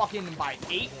wouldn't walk in and buy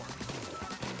 8 oranges.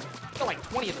 I got like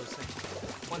 20 of those things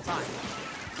one time.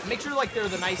 Make sure like they're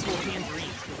the nice little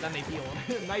tangerines, because then they peel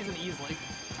nice and easily.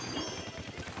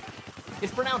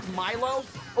 It's pronounced Milo.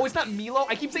 Oh, it's not Milo.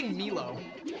 I keep saying Milo.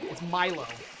 It's Milo.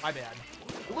 My bad.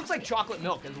 It looks like chocolate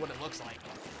milk is what it looks like.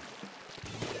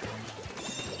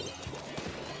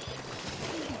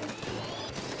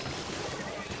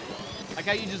 Like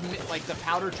how you just, like the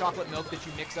powdered chocolate milk that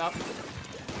you mix up.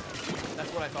 That's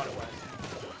what I thought it was.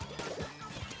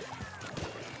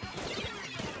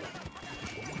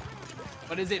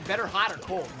 But is it better hot or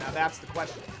cold? Now that's the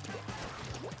question.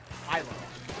 Milo.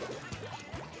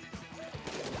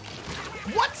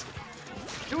 What?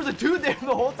 There was a dude there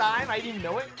the whole time? I didn't even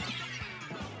know it.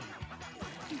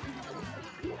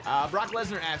 Brock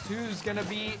Lesnar asks, who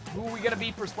are we gonna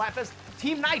be for Splatfest?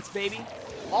 Team Knights, baby.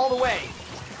 All the way.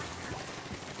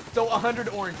 So 100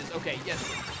 oranges. Okay, yes.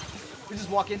 We just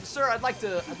walk in. Sir, I'd like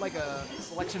a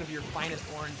selection of your finest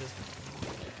oranges.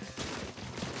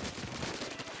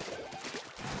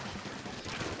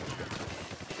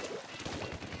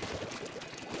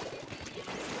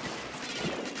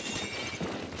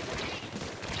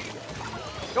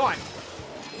 Go on.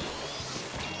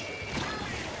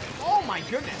 Oh my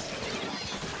goodness.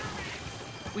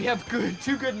 We have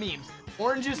two good memes.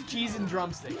 Oranges, cheese, and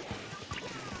drumstick.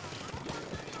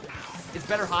 It's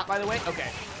better hot, by the way?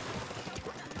 Okay.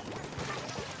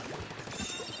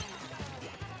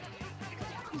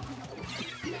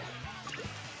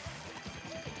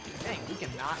 Dang, we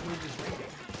cannot move this ring.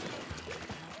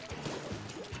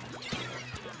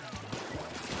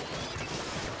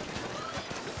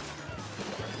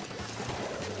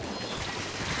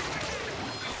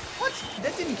 What?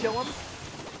 That didn't kill him.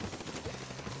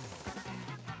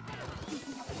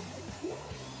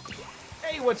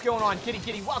 Hey, what's going on, Kitty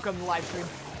Kitty? Welcome to the live stream.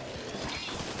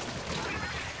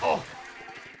 Oh.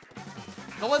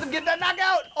 Don't let them get that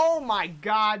knockout. Oh my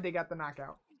god, they got the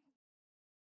knockout.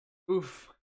 Oof.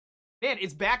 Man,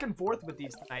 it's back and forth with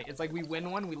these tonight. It's like we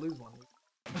win one, we lose one.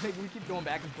 Like we keep going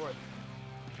back and forth.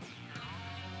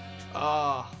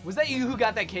 Was that you who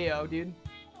got that KO, dude?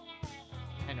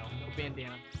 I know, no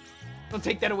bandana. Don't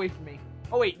take that away from me.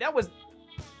 Oh wait, it was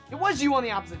you on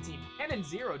the opposite team.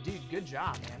 10-0, dude, good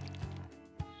job, man.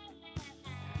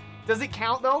 Does it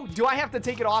count though? Do I have to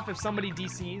take it off if somebody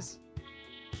DCs?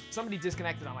 Somebody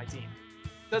disconnected on my team.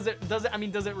 Does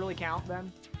it really count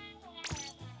then?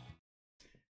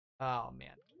 Oh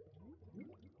man.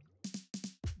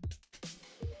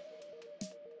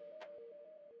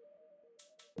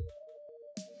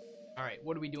 All right,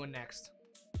 what are we doing next?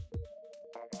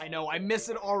 I know, I miss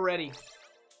it already.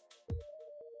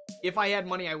 If I had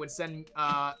money, I would send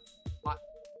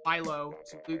Milo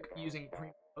to Luke using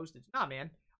premium postage. Nah,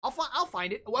 man. I'll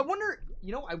find it. Oh, I wonder,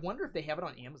 I wonder if they have it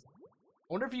on Amazon. I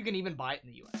wonder if you can even buy it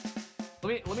in the US.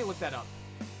 Let me look that up.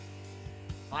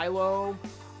 Milo.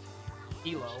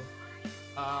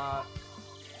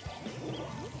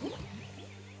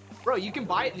 Bro, you can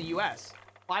buy it in the US.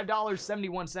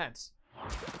 $5.71.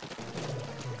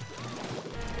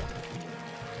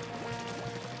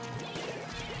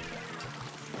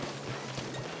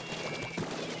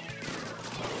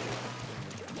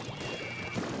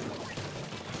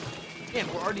 Man,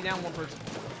 we're already down one person.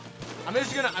 I'm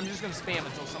just gonna spam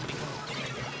until somebody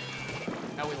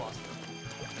comes. Now we lost.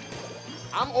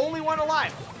 I'm only one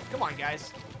alive. Come on,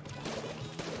 guys.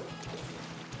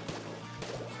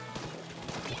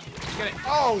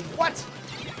 Oh, what?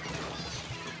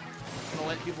 I'm gonna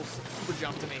let people super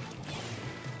jump to me.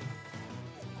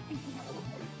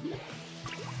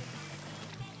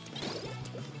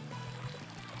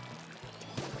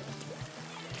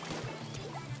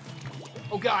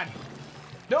 Oh God.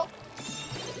 Nope.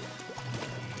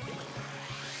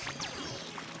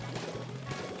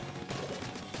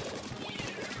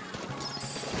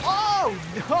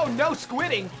 Oh, no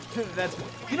squidding. That's,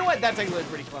 you know what? That's actually a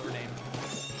pretty clever name.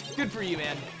 Good for you,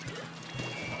 man.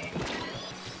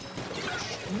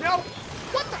 No.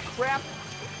 What the crap?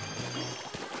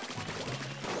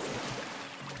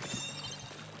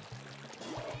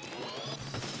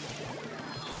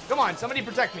 Come on, somebody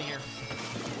protect me here.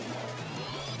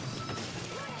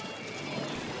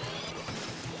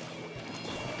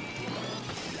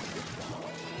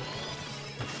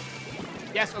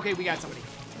 Yes, okay, we got somebody.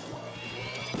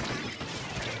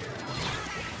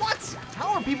 What?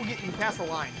 How are people getting past the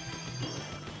line?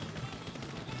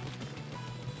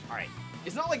 Alright.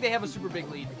 It's not like they have a super big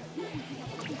lead.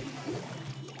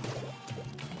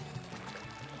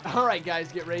 All right,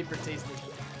 guys, get ready for tasting.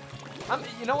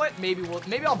 You know what? Maybe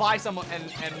I'll buy some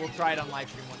and we'll try it on live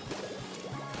stream one day.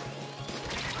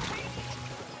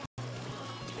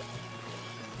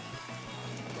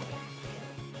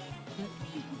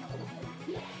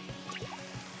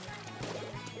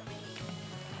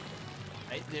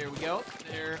 Right, there we go.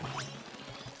 There.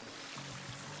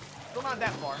 Still not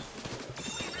that far.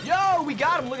 Yo, we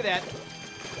got him. Look at that.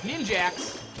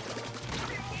 Ninjax.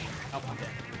 Oh, I'm dead.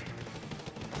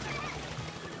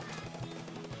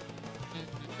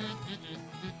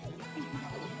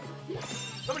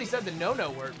 Somebody said the no-no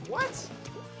word. What?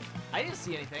 I didn't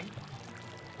see anything.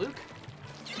 Luke?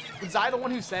 Was I the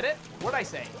one who said it? What'd I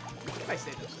say? What did I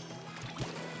say this?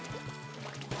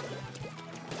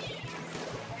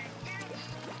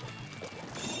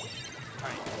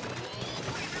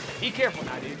 Alright. Be careful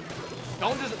now, dude.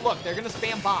 Don't just... Look, they're gonna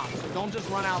spam bombs. So don't just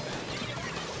run out there.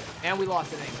 And we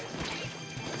lost it anyways.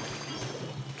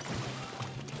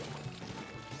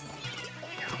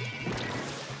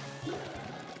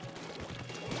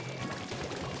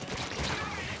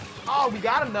 Oh, we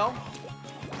got him, though.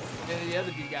 And the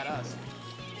other dude got us.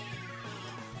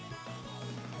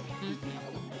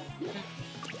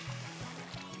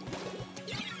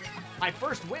 My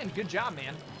first win. Good job,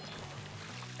 man.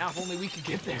 Now, if only we could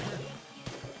get there.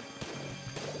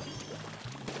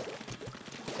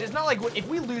 It's not like if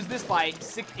we lose this by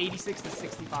 86 to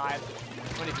 65,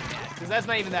 what if it's bad? Because that's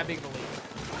not even that big of a lead.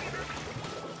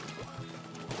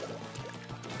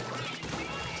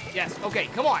 Yes. Okay.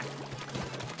 Come on.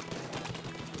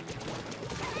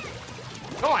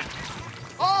 Come on.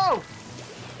 Oh!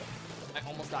 I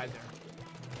almost died there.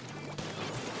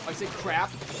 I said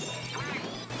crap.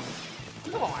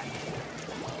 Come on.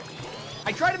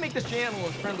 I try to make this channel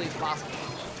as friendly as possible.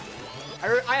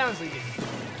 I honestly do.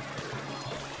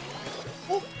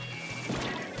 Oh.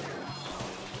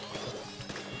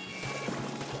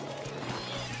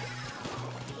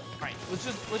 Alright, let's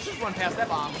just run past that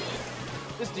bomb.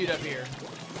 This dude up here.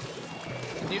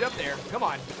 This dude up there. Come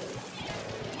on.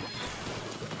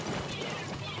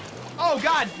 Oh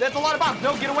god, that's a lot of bombs.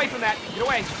 No, get away from that. Get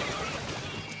away.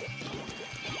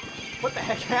 What the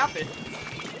heck happened?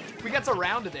 We got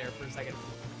surrounded there for a second.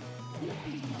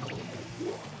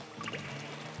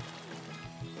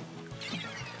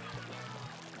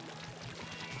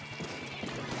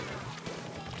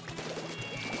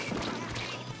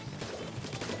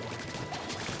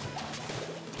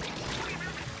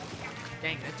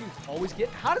 Dang, that dude's always get.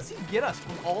 How does he get us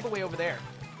from all the way over there?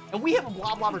 And we have a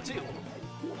blob lobber too.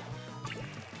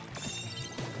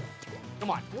 Come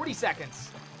on, 40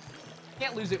 seconds.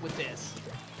 Can't lose it with this.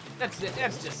 That's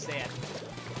just sad.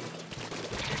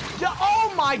 Yeah,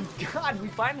 oh my god, we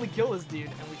finally kill this dude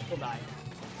and we still die.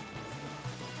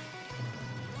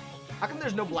 How come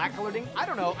there's no black coloring? I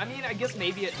don't know. I mean, I guess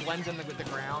maybe it blends in with the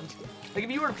ground. Like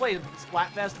if you were to play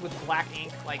Splatfest with black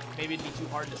ink, like maybe it'd be too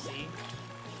hard to see.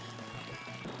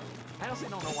 I honestly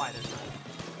don't know why there's not.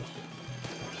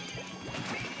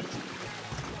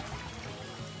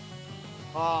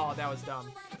 Oh, that was dumb.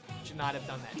 Should not have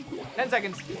done that. 10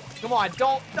 seconds. Come on,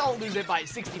 don't lose it by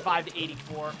 65 to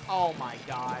 84. Oh my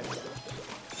god.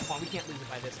 Come on, we can't lose it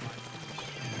by this much.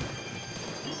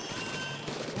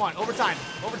 Come on, overtime.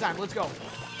 Overtime, let's go.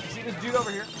 You see this dude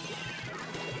over here?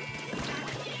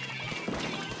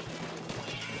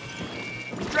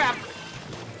 Trap.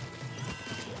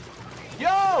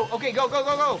 Yo! Okay, go, go,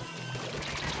 go, go.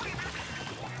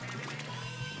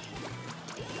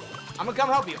 I'm gonna come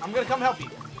help you. I'm gonna come help you.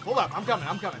 Hold up, I'm coming,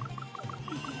 I'm coming.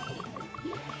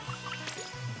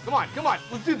 Come on, come on,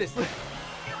 let's do this.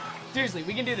 Seriously,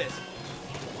 we can do this.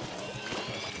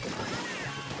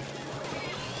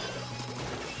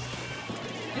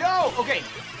 Yo, okay.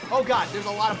 Oh god, there's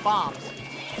a lot of bombs.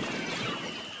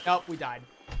 Nope, we died.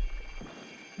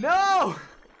 No!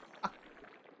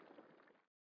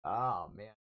 Oh,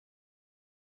 man.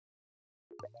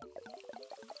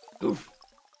 Oof.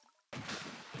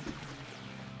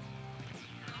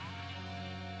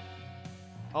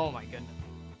 Oh my goodness.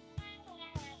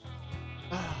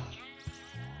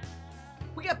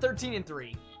 We got 13 and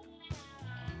 3.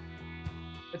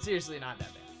 It's seriously not that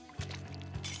bad.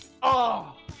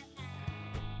 Oh!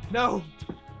 No!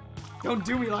 Don't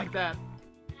do me like that.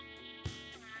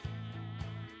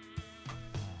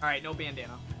 Alright, no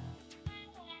bandana.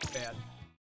 Bad.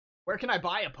 Where can I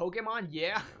buy a Pokemon?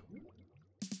 Yeah.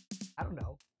 I don't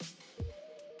know.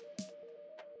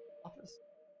 Office.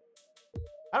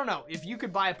 I don't know. If you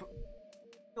could buy a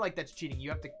I feel like that's cheating. You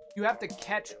have to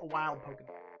catch a wild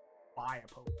Pokemon. Buy a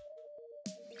Pokemon.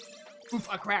 Oof,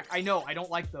 a crack. I know. I don't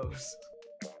like those.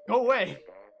 Go away.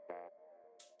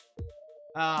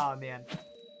 Oh, man.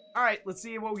 All right, let's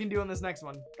see what we can do on this next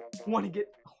one. Want to get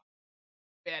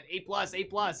bad A+, A+.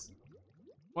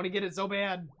 Want to get it so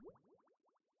bad.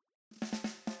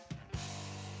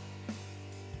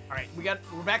 All right,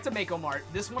 we're back to Mako Mart.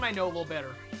 This one I know a little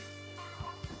better.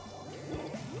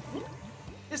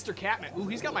 Mr. Catman. Ooh,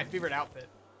 he's got my favorite outfit.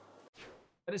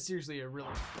 That is seriously a really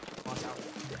awesome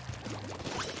outfit.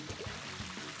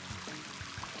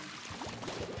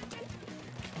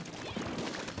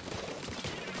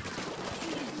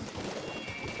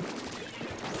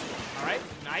 All right,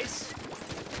 nice.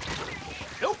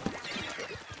 Nope.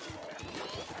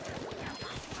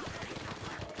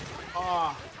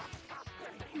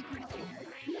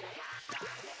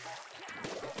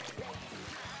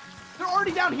 They're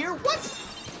already down here? What?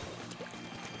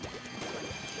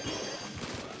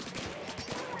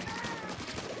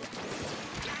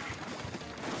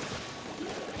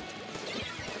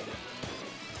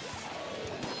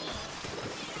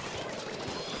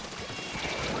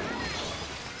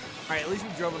 Alright, at least we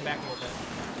drove him back a little bit.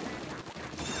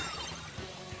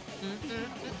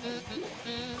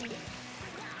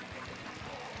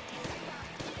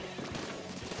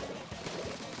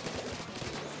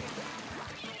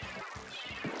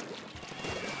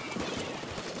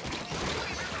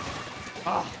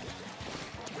 Oh.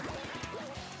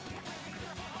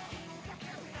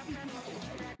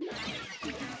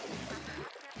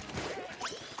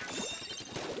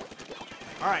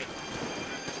 All right.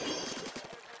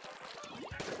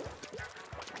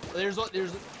 Look,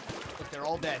 they're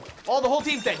all dead. Oh, the whole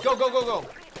team's dead. Go, go, go, go.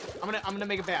 I'm gonna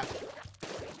make it bad.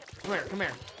 Come here, come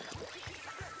here.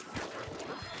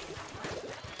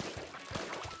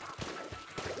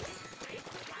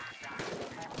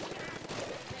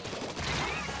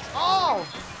 Oh!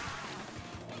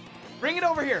 Bring it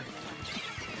over here.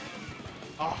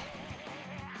 Oh.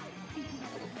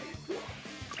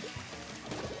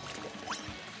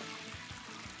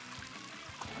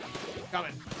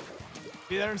 Coming.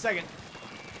 Be there in a second.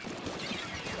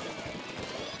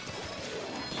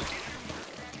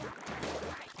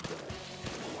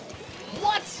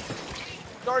 What?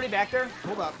 It's already back there?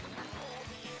 Hold up.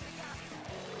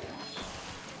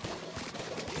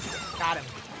 Got him.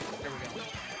 There we go.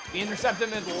 We intercept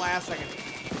him at the last second.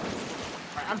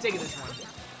 Alright, I'm taking this one.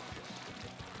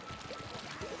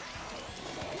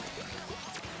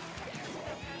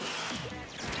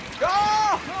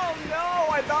 Oh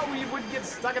no! I thought we would get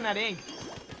stuck in that ink.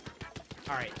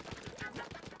 Alright.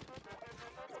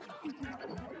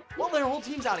 Well, their whole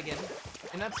team's out again.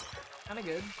 And that's kind of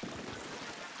good.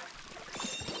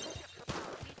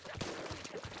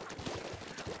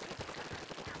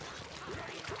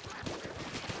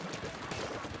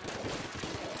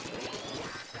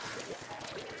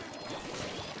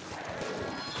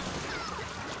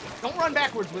 Don't run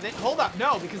backwards with it. Hold up.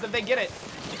 No, because if they get it...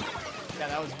 Yeah,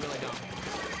 that was really dumb.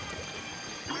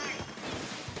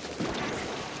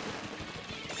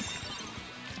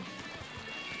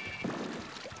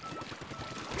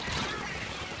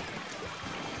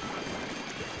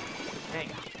 Dang.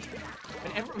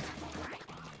 And every...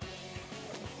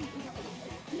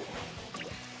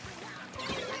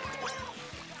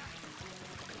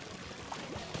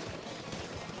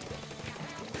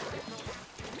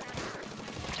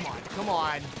 Come on, come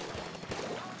on.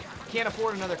 Can't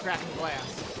afford another crack in the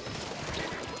glass.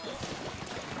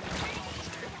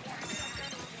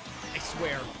 I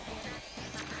swear.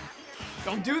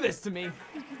 Don't do this to me.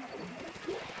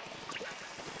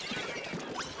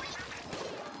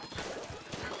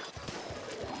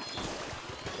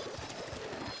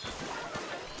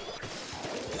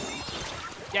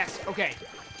 Yes, okay.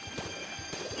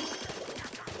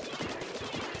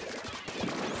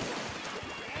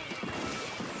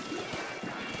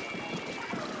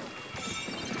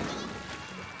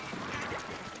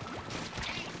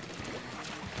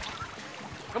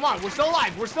 Come on, we're still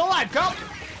alive. We're still alive. Come.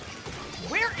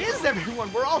 Where is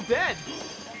everyone? We're all dead.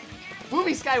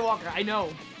 Movie Skywalker, I know.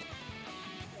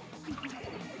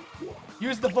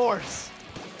 Use the Force.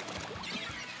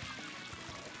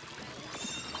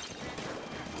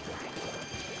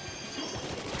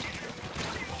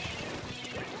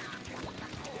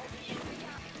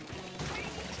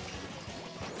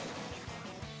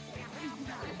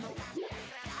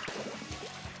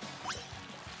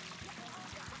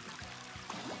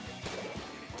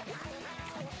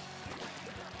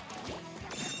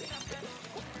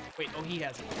 Wait, oh, he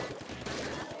has it.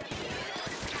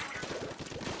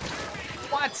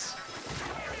 What?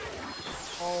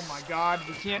 Oh my god,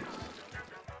 we can't...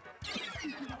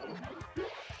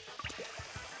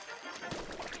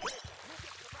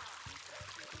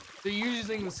 They're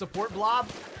using the support blob?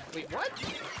 Wait, what?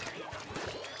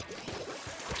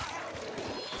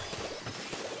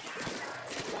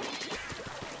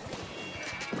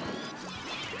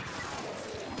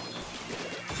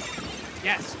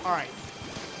 Yes. All right.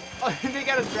 Oh, they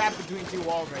got us trapped between two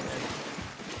walls right there.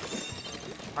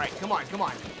 All right, come on, come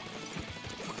on.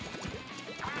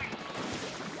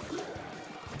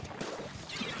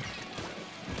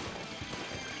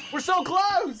 We're so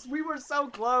close. We were so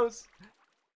close.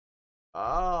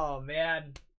 Oh,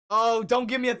 man. Oh, don't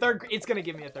give me a third. It's going to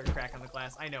give me a third crack on the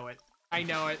glass. I know it. I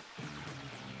know it.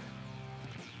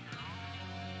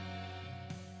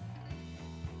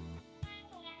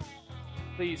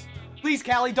 Please. Please,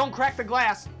 Callie, don't crack the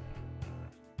glass.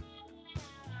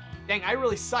 Dang, I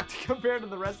really sucked compared to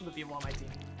the rest of the people on my team.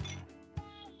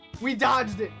 We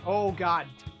dodged it. Oh, God.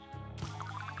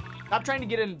 Stop trying to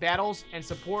get in battles and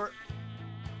support.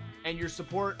 And your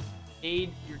support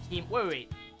aid your team.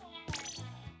 Wait.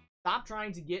 Stop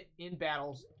trying to get in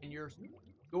battles and you're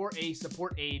a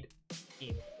support aid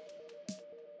team.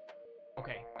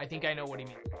 Okay, I think I know what he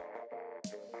means.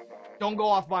 Don't go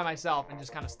off by myself and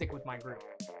just kind of stick with my group.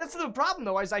 That's the problem,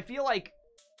 though, is I feel like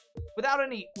without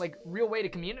any, like, real way to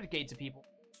communicate to people.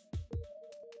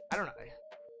 I don't know.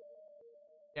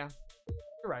 Yeah,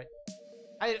 you're right.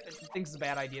 I think it's a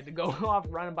bad idea to go off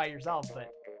running by yourself, but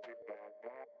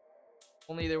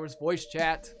only there was voice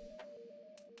chat.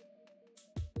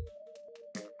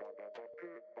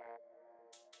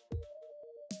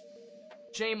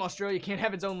 Shame Australia can't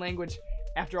have its own language.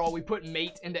 After all, we put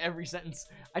mate into every sentence.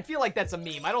 I feel like that's a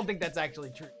meme. I don't think that's actually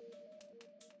true.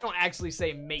 You don't actually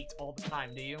say mate all the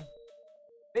time, do you?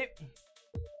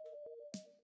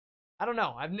 I don't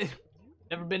know. I've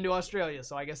never been to Australia,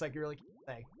 so I guess I can really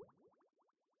say.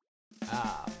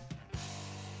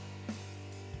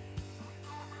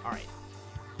 Alright.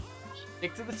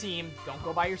 Stick to the team. Don't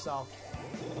go by yourself.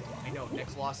 I know,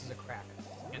 next loss is a crack.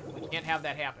 We can't have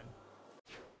that happen.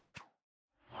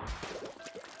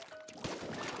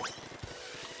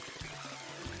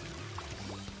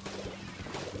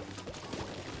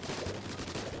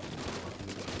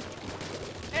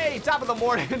 Hey, top of the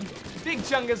morning. Big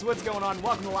Chungus, what's going on?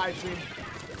 Welcome to the live stream.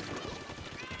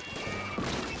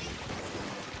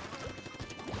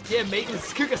 Yeah, mate,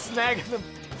 let's cook a snag of them.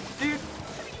 Dude,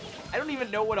 I don't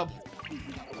even know what a...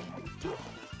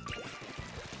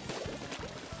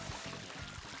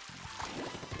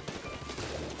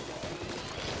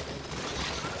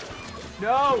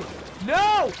 No!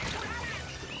 No!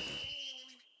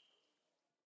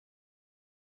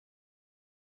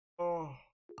 Oh.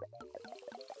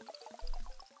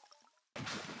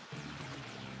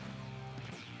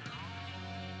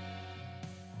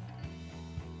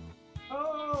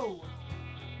 Oh!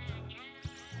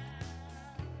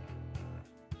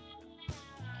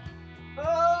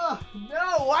 Oh,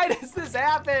 no! Why does this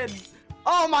happen?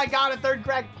 Oh my god, a third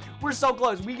crack. We're so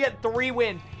close. We get 3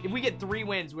 wins. If we get 3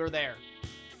 wins, we're there.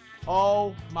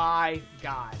 Oh my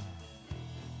god.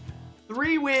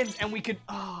 3 wins and we could...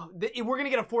 Oh, we're going to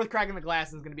get a 4th crack in the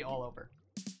glass and it's going to be all over.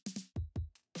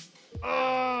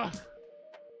 Oh,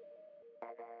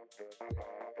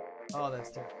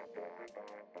 that's terrible.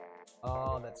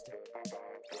 Oh, that's terrible.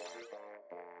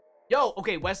 Yo,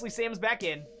 okay, Wesley Sam's back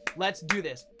in. Let's do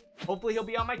this. Hopefully he'll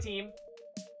be on my team.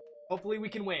 Hopefully we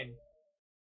can win.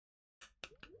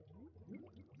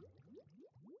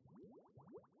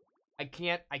 I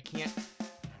can't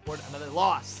afford another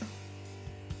loss.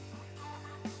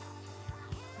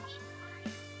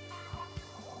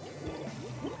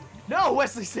 No,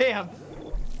 Wesley Sam.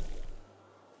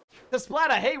 The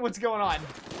Splata, hey, what's going on?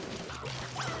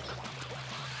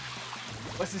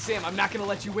 Wesley Sam, I'm not gonna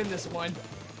let you win this one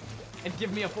and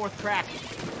give me a 4th crack.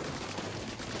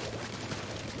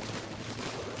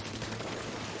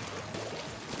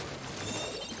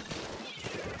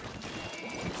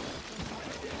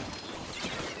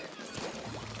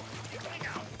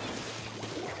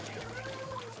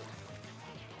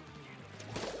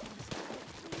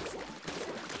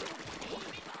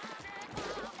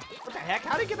 What the heck?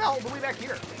 How did it get all the way back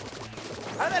here?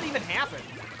 How did that even happen?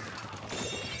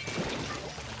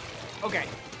 Okay.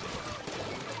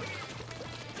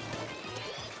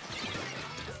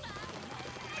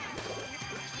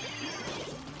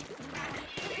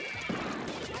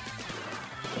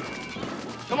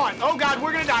 Come on. Oh god,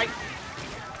 we're gonna die.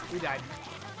 We died.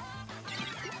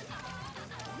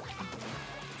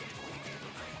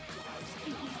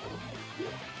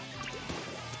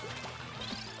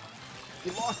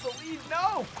 We lost the lead.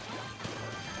 No.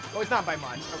 Oh, it's not by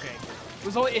much. Okay. It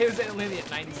was only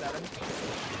at 97.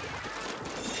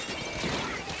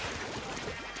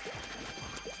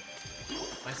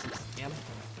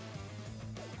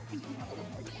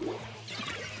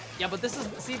 Yeah, but this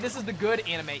is the good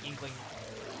anime inkling.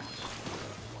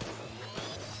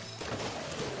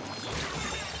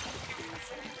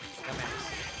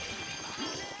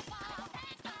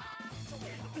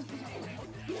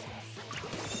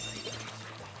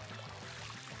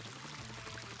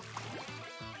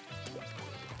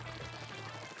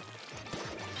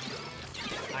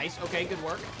 Nice. Okay, good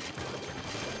work.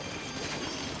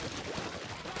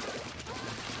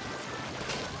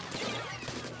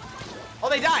 Oh,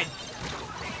 they died.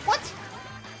 What?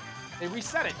 They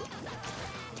reset it.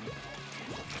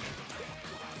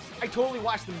 I totally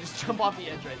watched them just jump off the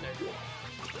edge right there.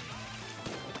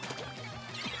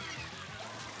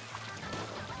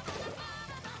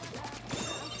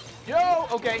 Yo,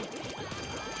 okay.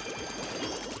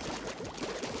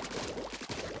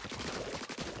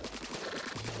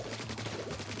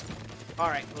 All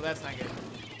right, well, that's not good.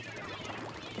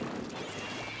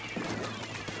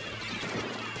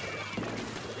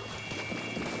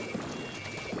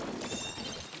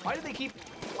 Why did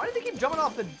they keep jumping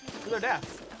off to their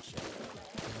deaths?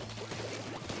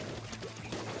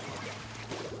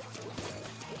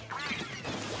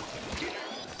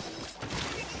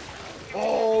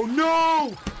 Oh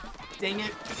no! Dang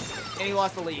it. And he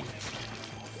lost the lead.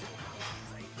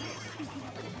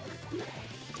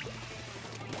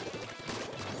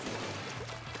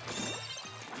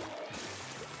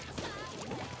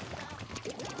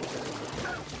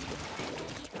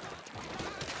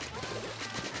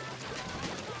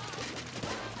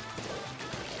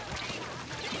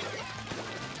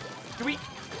 Do we?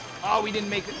 Oh, we didn't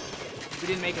make it. We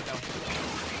didn't make it though.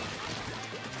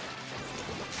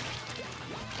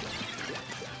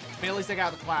 I mean, at least I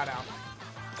got the cloud out.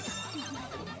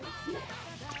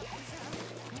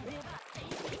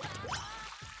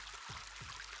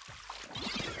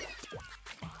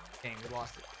 Dang, we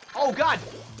lost it. Oh, God!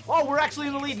 Oh, we're actually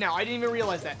in the lead now. I didn't even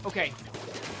realize that. Okay.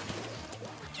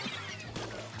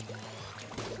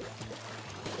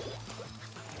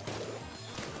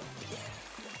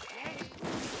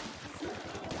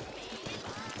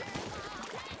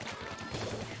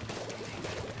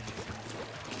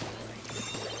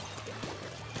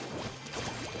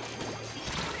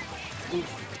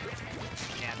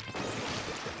 Oof. Man.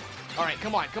 All right,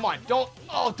 come on, come on. Don't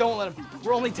let him.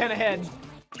 We're only 10 ahead.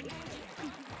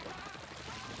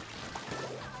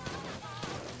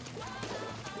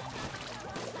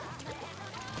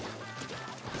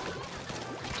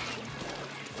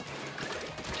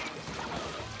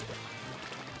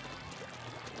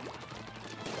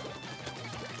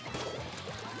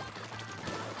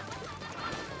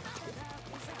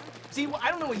 See,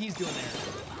 I don't know what he's doing there.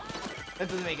 That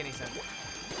doesn't make any sense.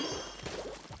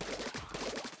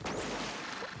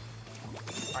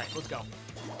 Alright, let's go.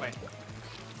 Wait.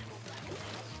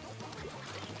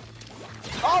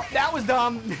 Oh, that was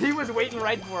dumb. He was waiting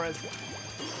right for us.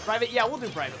 Private? Yeah, we'll do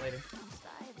private later.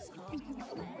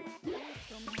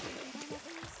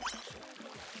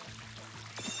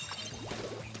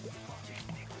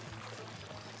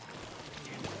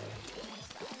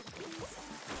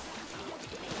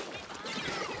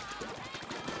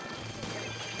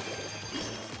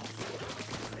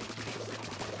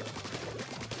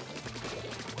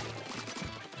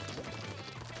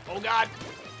 Oh God!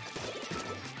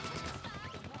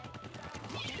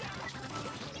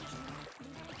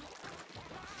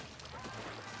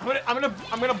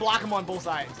 I'm gonna block him on both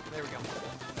sides. There we go.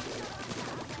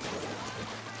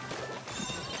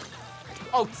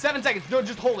 Oh, 7 seconds. No,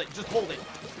 just hold it. Just hold it.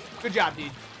 Good job,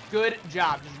 dude. Good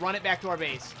job. Just run it back to our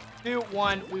base. 2,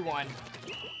 1. We won.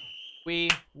 We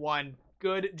won.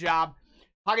 Good job.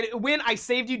 Pocket win. I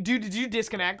saved you, dude. Did you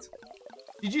disconnect?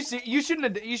 Did you see? You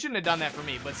shouldn't have done that for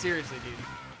me. But seriously, dude.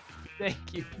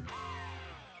 Thank you.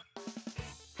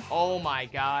 Oh my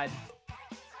God.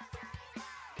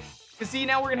 Cause see,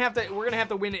 now we're gonna have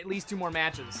to win at least 2 more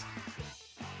matches.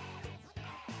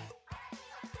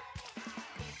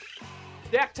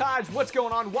 Dak Taj, what's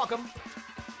going on? Welcome.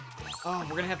 Oh,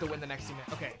 we're gonna have to win the next 2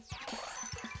 minutes. Okay.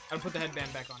 Gotta put the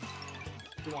headband back on.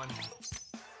 2-1.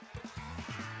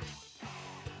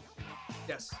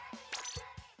 Yes.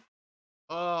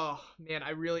 Oh man,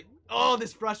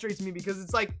 this frustrates me because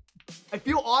it's like I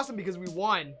feel awesome because we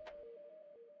won,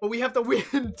 but we have to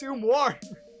win 2 more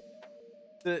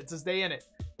to stay in it.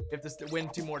 We have to win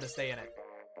 2 more to stay in it.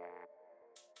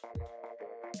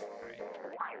 Right.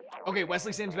 Okay,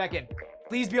 Wesley Sims back in.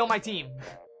 Please be on my team.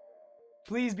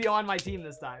 Please be on my team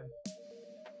this time.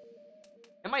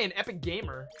 Am I an epic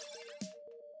gamer?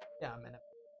 Yeah, I'm an epic.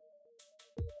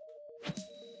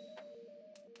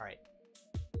 All right.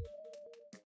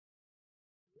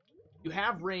 You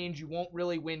have range, you won't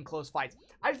really win close fights.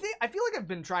 I feel like I've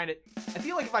been trying to... I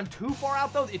feel like if I'm too far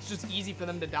out, though, it's just easy for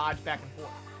them to dodge back and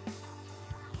forth.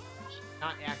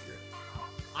 Not accurate.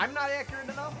 I'm not accurate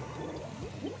enough?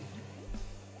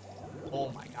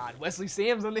 Oh my God. Wesley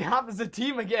Sam's on the opposite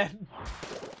team again.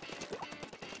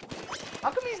 How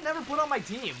come he's never put on my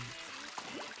team?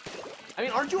 I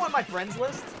mean, aren't you on my friends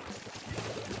list?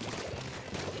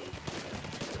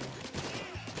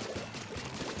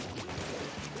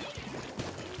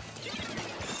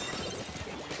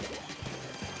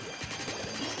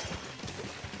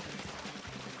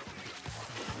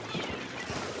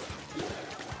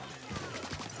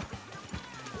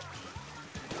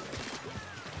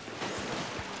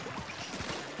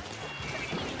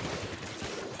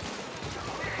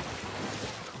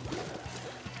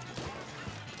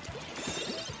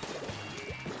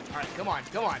 Come on,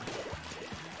 come on.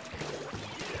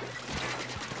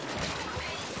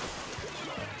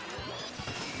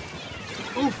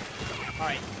 Oof. All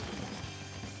right.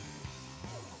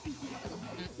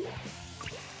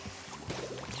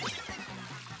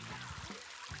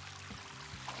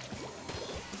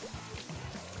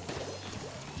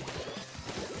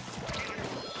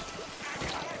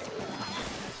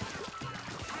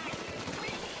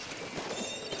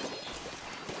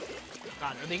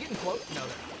 God, are they getting close? No, they're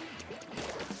not.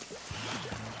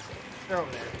 They're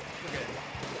over there. We're good.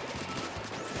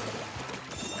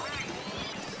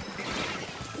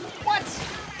 What?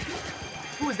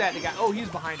 Who was that? The guy? Oh, he was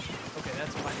behind me. Okay,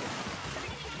 that's fine.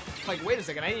 Like, wait a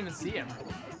second. I didn't even see him.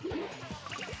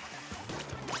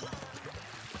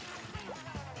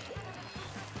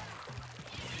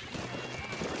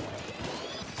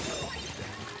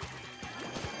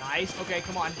 Nice. Okay,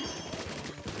 come on.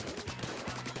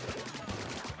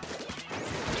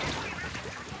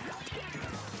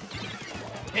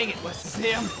 Dang it, West is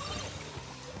him.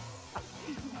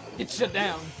 Get shut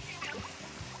down.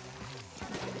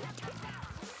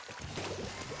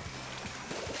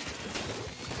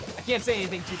 I can't say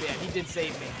anything too bad. He did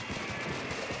save me.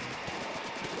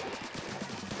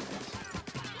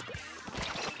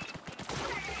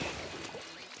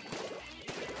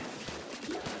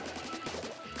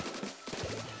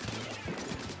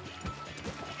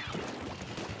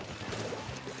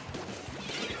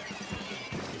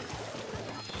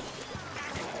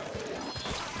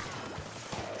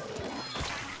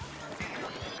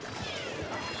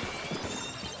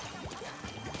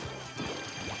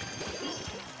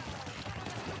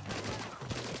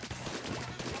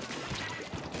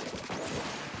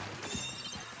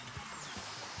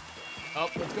 Oh,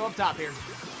 let's go up top here.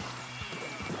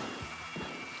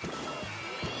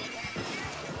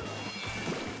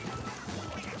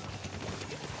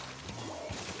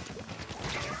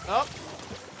 Oh.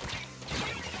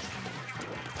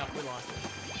 No, we lost it.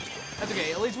 That's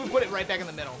okay. At least we put it right back in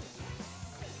the middle.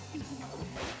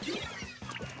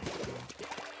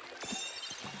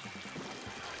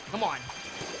 Come on.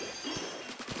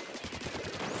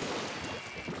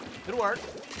 Good work.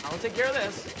 I'll take care of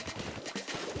this.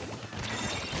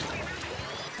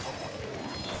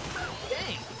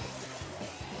 Dang.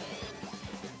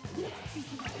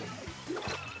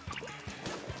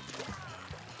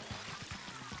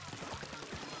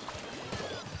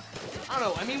 I don't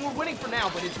know. I mean, we're winning for now,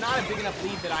 but it's not a big enough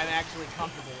lead that I'm actually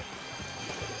comfortable with.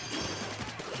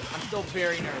 I'm still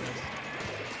very nervous.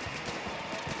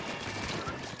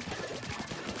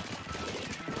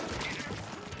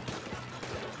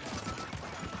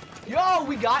 Yo,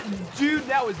 we got him. Dude,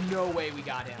 that was no way we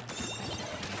got him.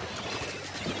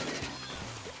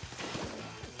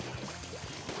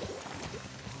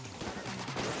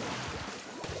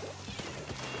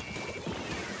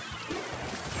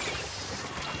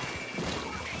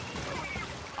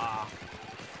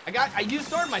 I used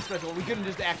storm my special. We couldn't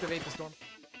just activate the storm.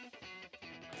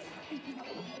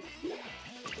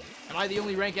 Am I the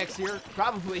only rank X here?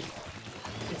 Probably.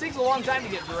 It takes a long time to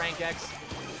get to rank X.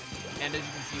 And as you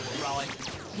can see,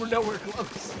 we're nowhere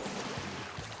close.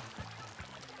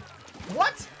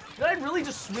 What? Did I really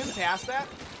just swim past that?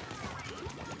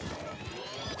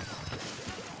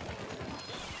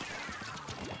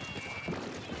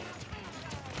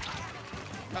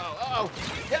 Uh-oh.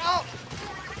 Get out!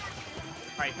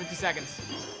 Alright, 50 seconds.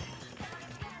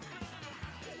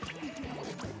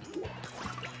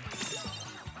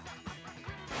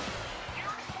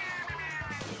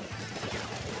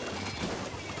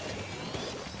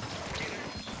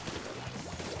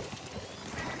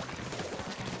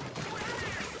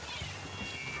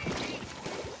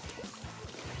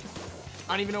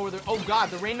 I don't even know where they're... Oh,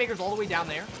 God, the Rainmaker's all the way down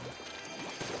there.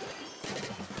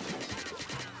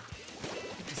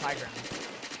 It's high ground.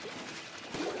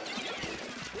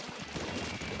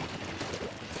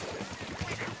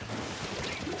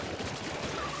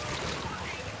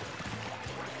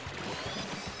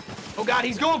 Oh, God,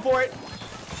 he's going for it.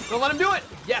 Don't let him do it.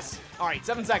 Yes. All right,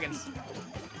 7 seconds.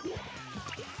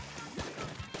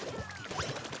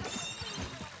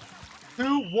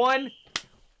 Two, one.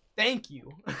 Thank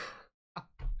you.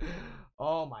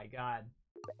 Oh my God.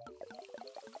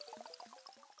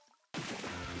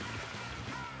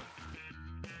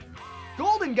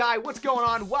 Golden Guy, what's going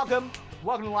on? Welcome to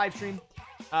the live stream.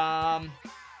 11-3,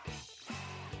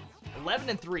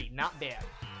 not bad.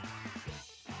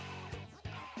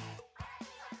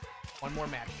 One more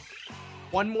match.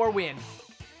 One more win.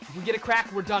 If we get a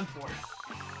crack, we're done for.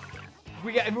 If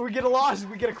we get a loss, if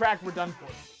we get a crack, we're done for.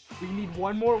 We need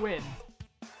one more win.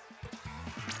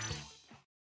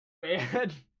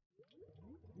 Man.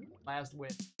 Last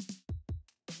win.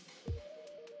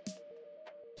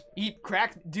 Eat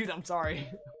crack. Dude, I'm sorry.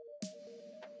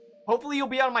 Hopefully you'll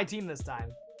be on my team this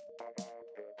time.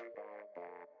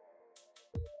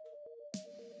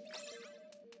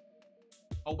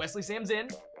 Oh, Wesley Sam's in.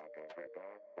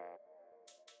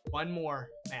 One more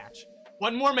match.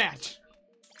 One more match.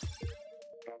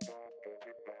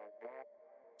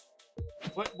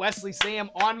 Put Wesley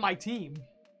Sam on my team.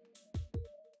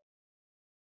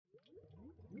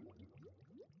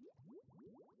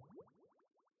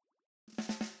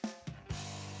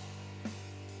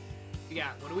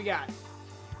 What do we got?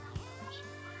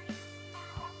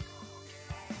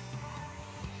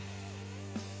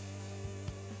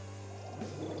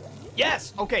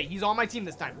 Yes! Okay, he's on my team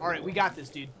this time. All right, we got this,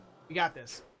 dude. We got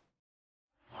this.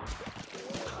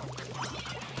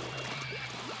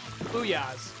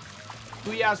 Booyahs.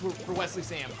 Booyahs for Wesley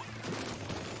Sam.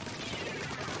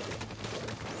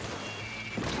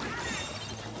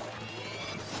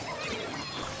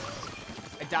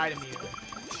 I died immediately.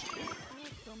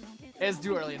 It's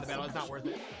too early in the battle. It's not worth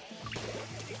it.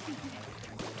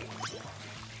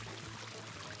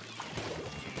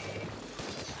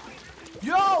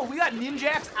 Yo, we got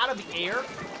Ninjax out of the air.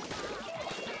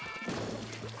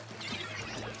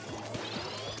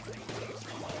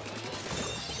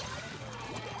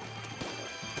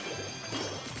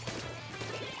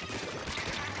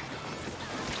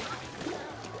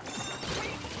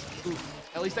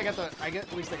 Oof. At least I got the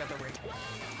ring.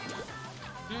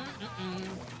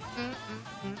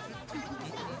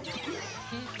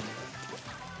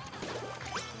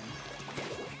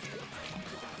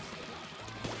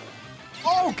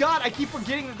 Oh god, I keep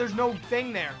forgetting that there's no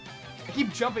thing there. I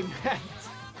keep jumping back.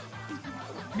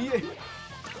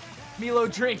 Milo,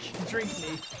 drink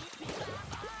me.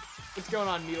 What's going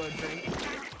on, Milo, drink?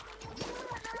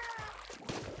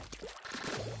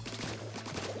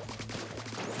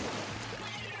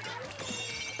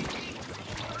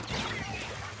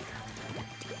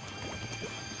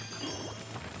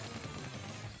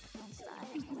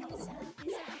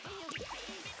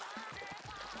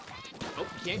 Oh,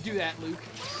 can't do that, Luke.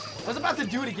 I was about to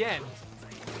do it again.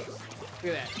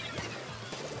 Look at that.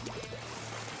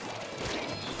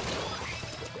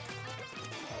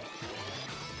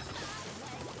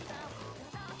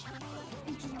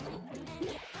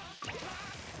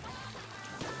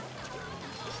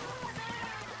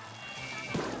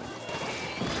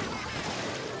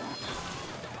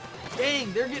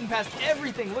 Dang, they're getting past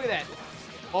everything. Look at that.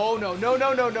 Oh, no, no,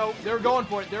 no, no, no. They're going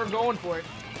for it. They're going for it.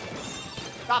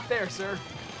 Stop there, sir.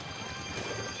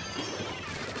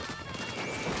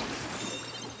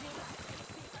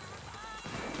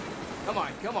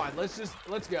 Come on.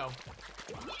 Let's go.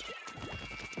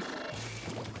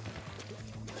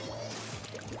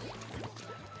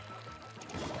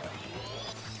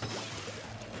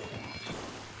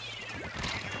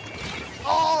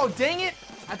 Oh, dang it.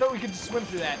 I thought we could just swim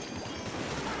through that.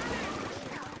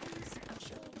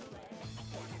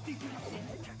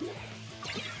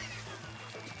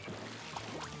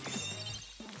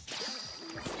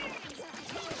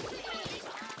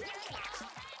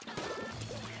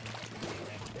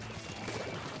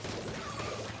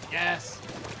 Yes.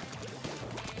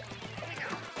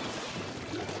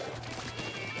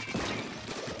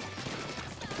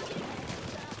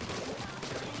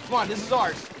 Come on, this is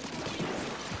ours.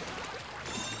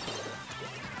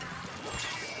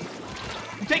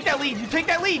 You take that lead. You take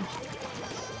that lead.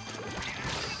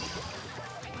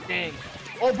 Dang.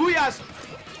 Oh, booyahs.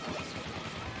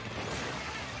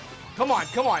 Come on,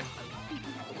 come on.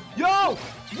 Yo!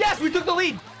 Yes, we took the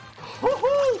lead.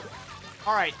 Woohoo!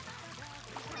 All right.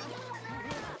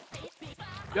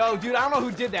 Yo, dude, I don't know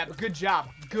who did that, but good job.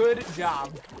 Good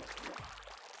job.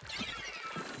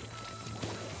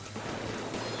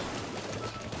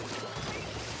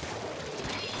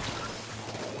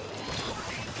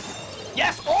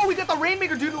 Yes! Oh, we got the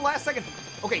Rainmaker dude in the last second.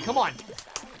 Okay, come on.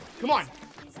 Come on.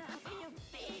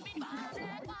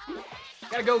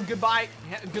 Gotta go. Goodbye.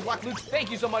 Good luck, Luke. Thank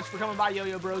you so much for coming by,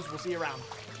 Yo-Yo Bros. We'll see you around.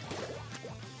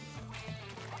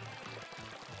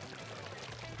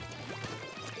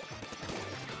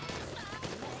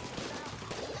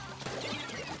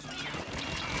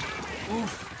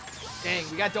 Oof. Dang,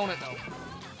 we got Donut, though.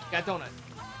 We got Donut.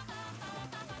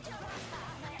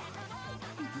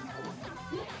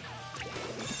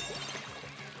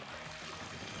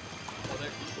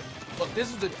 Look, this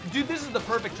is the... Dude, this is the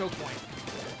perfect choke point.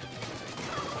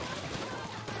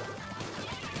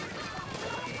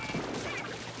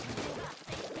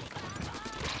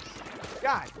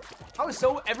 God, how is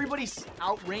so... Everybody's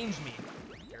outranged me.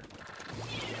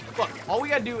 Look, all we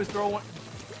gotta do is throw one...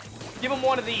 Give them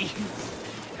one of these,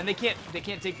 and they can't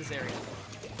take this area.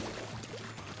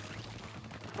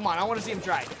 Come on, I want to see him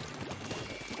try.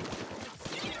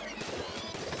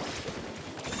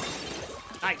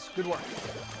 Nice, good work.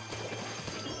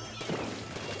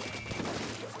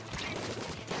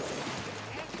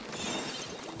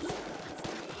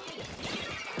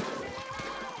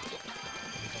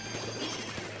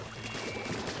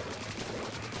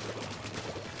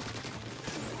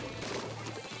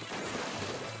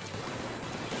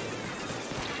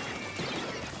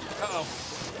 Uh-oh.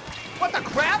 What the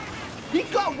crap? He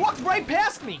walked right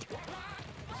past me.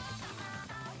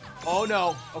 Oh,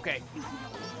 no. Okay.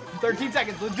 13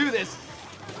 seconds. Let's do this.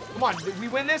 Come on. Did we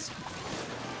win this?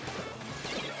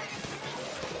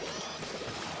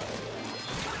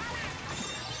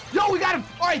 Yo, we got him.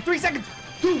 All right, 3 seconds.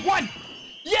 2, 1.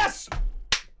 Yes!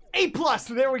 A+.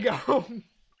 There we go.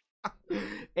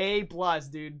 A+,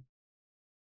 dude.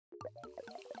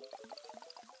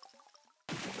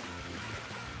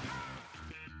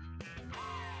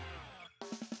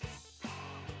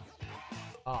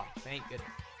 Oh, thank goodness.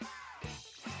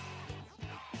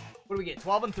 What do we get?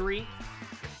 12 and 3.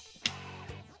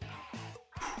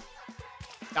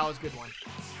 That was a good one.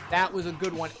 That was a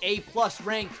good one. A+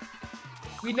 rank.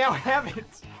 We now have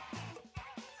it.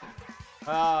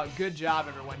 Good job,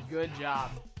 everyone. Good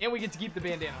job. And we get to keep the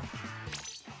bandana.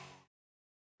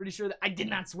 Pretty sure that I did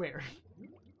not swear.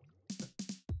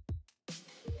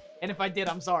 And if I did,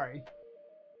 I'm sorry.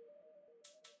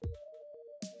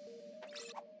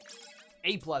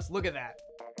 A+, look at that.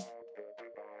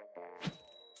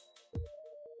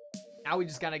 Now we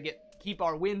just gotta keep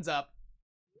our wins up.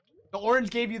 The orange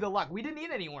gave you the luck. We didn't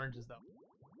eat any oranges, though.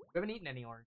 We haven't eaten any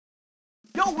orange.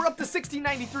 Yo, we're up to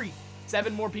 1693.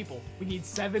 7 more people. We need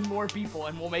 7 more people,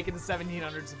 and we'll make it to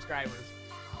 1,700 subscribers.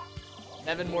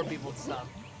 7 more people to sub.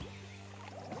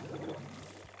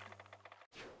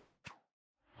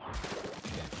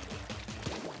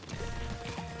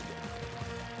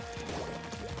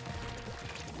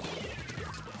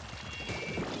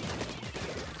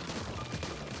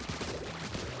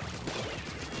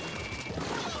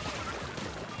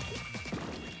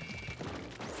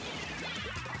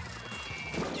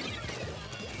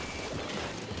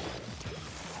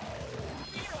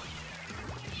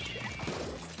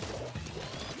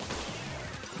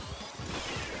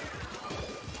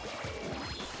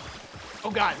 Oh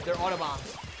god, they're auto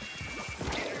bombs.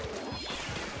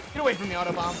 Get away from me,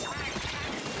 auto bombs.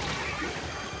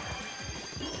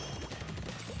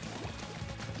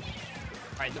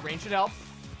 Alright, the range should help.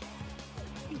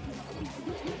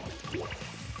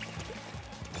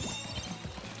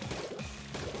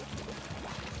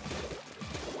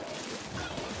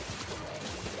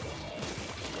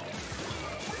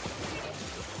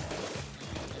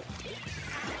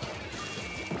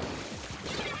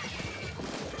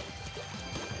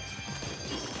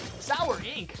 Sour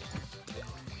ink.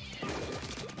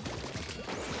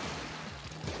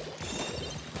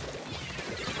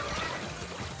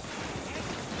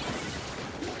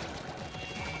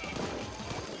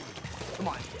 Come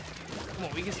on. Come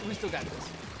on, we still got this.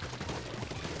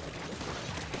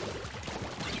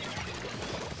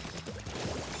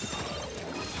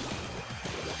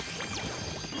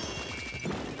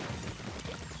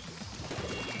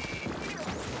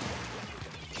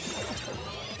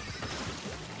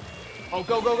 Oh,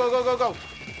 go, go, go, go, go, go.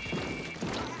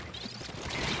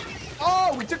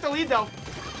 Oh, we took the lead, though.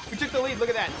 We took the lead. Look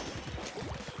at that.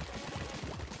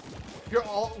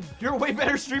 You're a way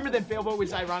better streamer than Failboat, which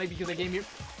is ironic because I came here.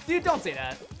 Dude, don't say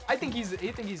that. I think he's a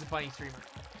funny streamer.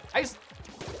 I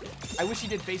wish he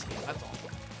did face cam, that's all.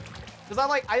 Because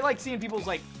I like seeing people's,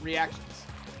 like, reactions.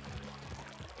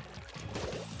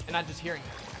 And not just hearing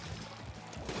them.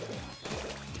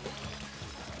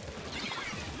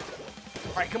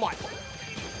 Alright, come on.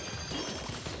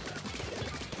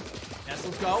 Yes,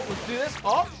 let's go. Let's do this.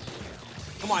 Oh!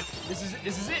 Come on. This is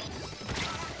it.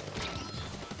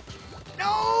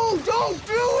 No! Don't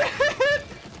do it!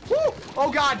 Woo!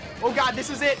 Oh god. Oh god, this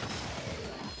is it.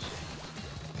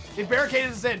 They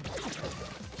barricaded us in.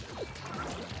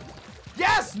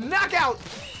 Yes! Knockout!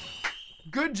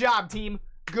 Good job, team.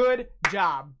 Good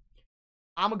job.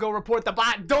 I'm gonna go report the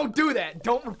bot. Don't do that.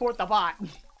 Don't report the bot.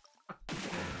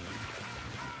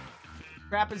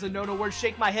 Crap is a no-no word.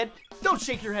 Shake my head. Don't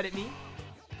shake your head at me.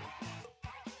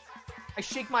 I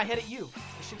shake my head at you.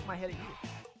 I shake my head at you.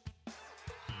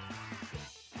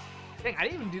 Dang, I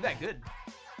didn't even do that good.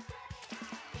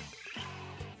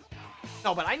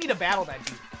 No, but I need to battle that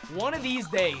dude. One of these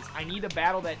days, I need to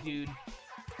battle that dude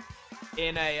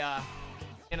in a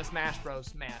Smash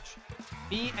Bros. Match.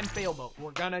 Me and Failboat.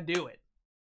 We're gonna do it.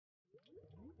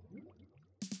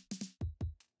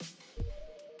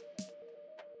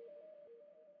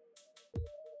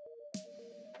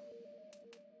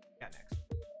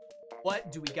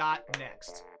 What do we got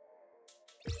next?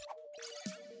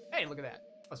 Hey, look at that.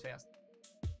 That was fast.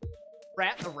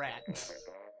 Rat the rat.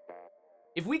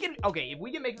 If we can, okay, if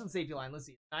we can make it to the safety line, let's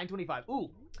see. 9:25. Ooh,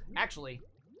 actually,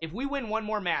 if we win one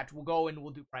more match, we'll go and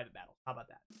we'll do private battles. How about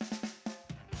that?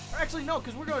 Or actually, no,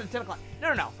 because we're going to 10 o'clock.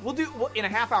 No. In a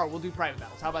half hour, we'll do private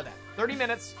battles. How about that? 30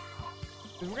 minutes.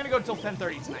 Because we're going to go until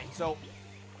 10:30 tonight. So,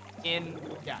 in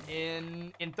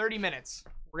 30 minutes,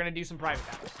 we're going to do some private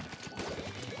battles.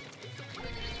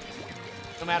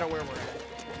 No matter where we're at.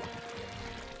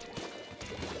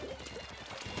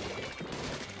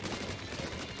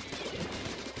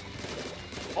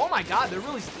 Oh my god, they're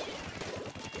really...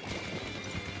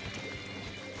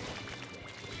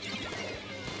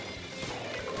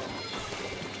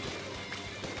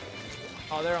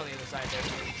 Oh, they're on the other side there.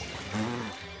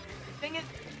 Dang it.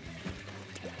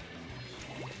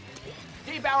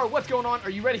 Hey, Bauer, what's going on? Are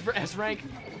you ready for S rank?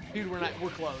 Dude, we're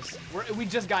close. We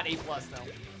just got A+ though.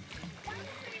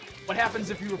 What happens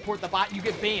if you report the bot? You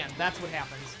get banned. That's what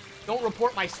happens. Don't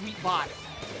report my sweet bot.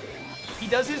 He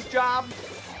does his job.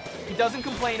 He doesn't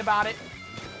complain about it.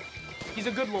 He's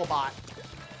a good little bot.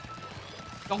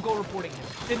 Don't go reporting him.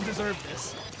 Didn't deserve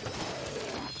this.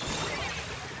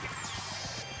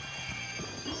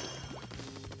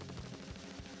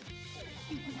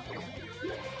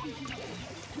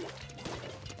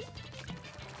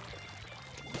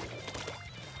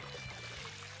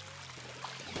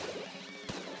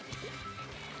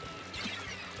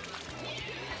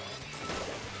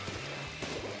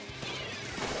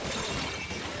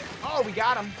 Oh, we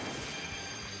got him.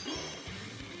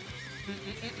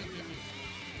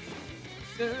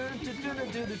 I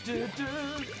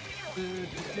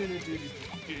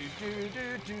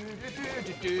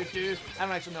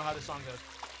don't actually know how this song goes.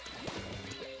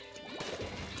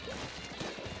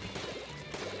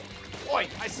 Oi,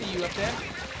 I see you up there.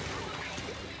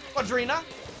 Quadrina.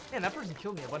 Man, that person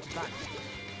killed me a bunch of times.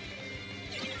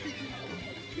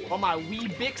 Oh, my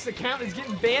Weebix account is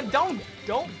getting banned. Don't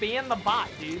ban the bot,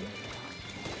 dude.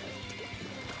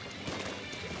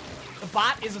 The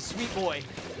bot is a sweet boy.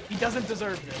 He doesn't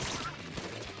deserve this.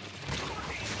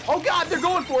 Oh god, they're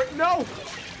going for it. No!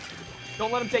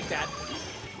 Don't let him take that.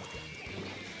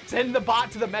 Send the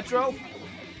bot to the metro.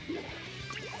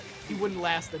 He wouldn't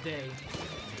last a day.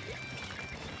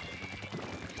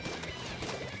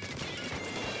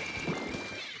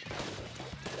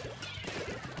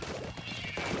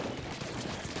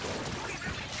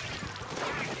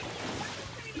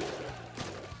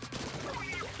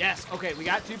 Yes, okay, we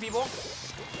got 2 people.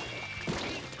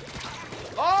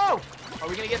 Oh! Are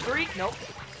we gonna get 3? Nope.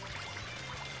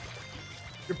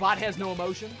 Your bot has no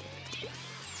emotion.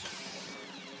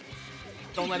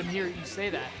 Don't let him hear you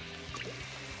say that.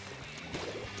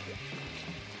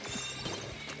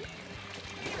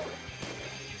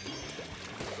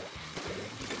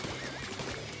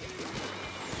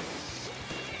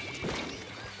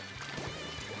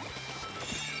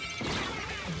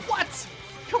 What?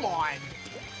 Come on.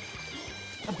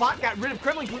 The bot got rid of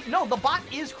Kremlin Crew. No, the bot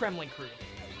is Kremlin Crew.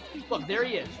 Look, there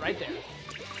he is, right there.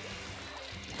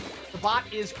 The bot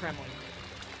is Kremlin.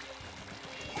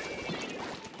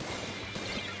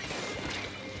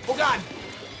 Oh god!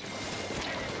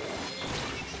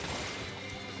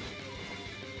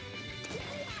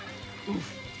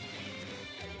 Oof.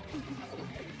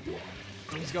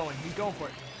 He's going for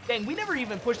it. Dang, we never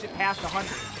even pushed it past 100.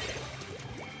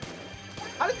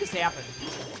 How did this happen?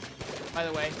 By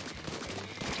the way.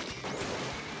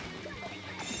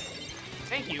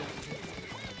 Thank you.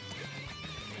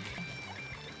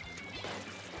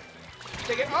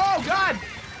 Take it. Oh, God!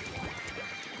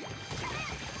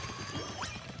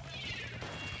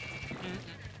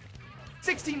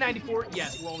 $16.94.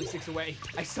 Yes, we're only 6 away.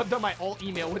 I subbed on my alt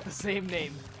email with the same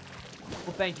name.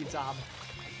 Well, thank you, Tom.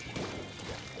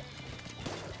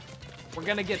 We're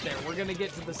gonna get there. We're gonna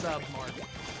get to the sub mark.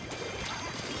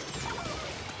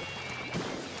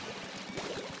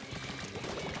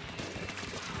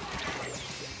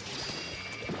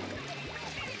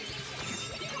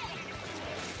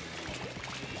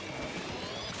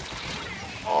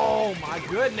 Oh my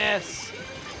goodness.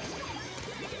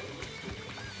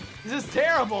 This is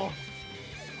terrible.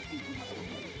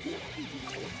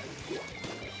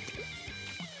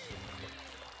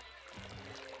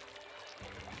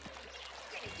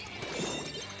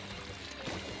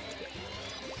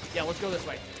 Yeah, let's go this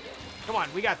way. Come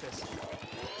on, we got this.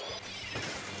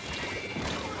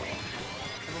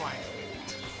 Never mind.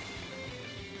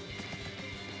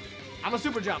 I'm a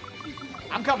super jump.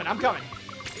 I'm coming, I'm coming.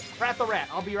 Rat the rat,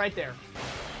 I'll be right there.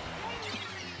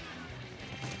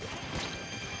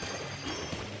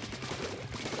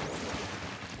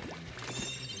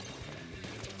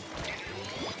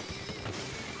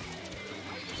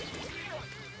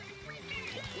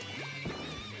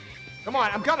 Come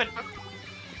on, I'm coming.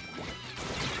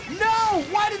 No!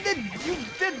 Why did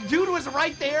the dude was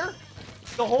right there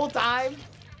the whole time?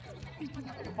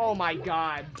 Oh my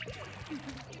god.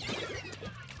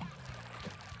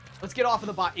 Let's get off of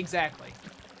the bot. Exactly.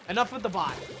 Enough with the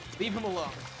bot. Leave him alone.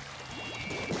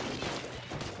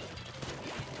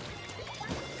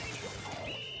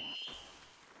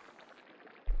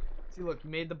 See, look, you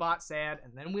made the bot sad,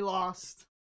 and then we lost.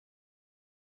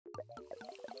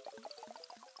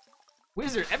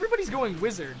 Wizard. Everybody's going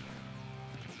wizard.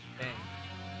 Dang.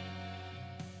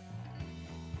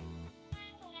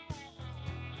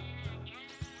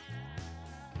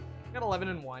 Got 11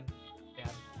 and 1. Yeah.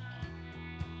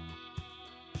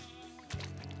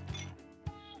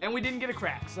 And we didn't get a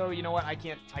crack, so you know what? I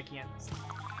can't. All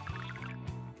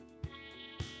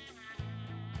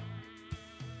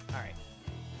right.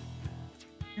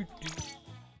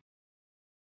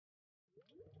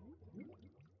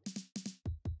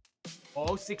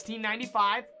 Oh,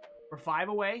 1695. We're 5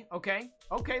 away. Okay.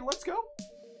 Okay, let's go.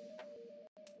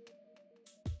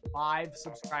 5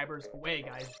 subscribers away,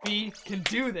 guys. We can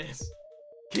do this.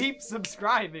 Keep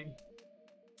subscribing.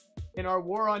 In our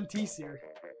war on T-Seer.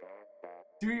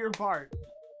 Do your part.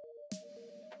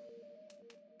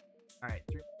 Alright.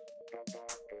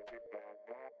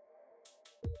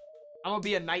 I'm gonna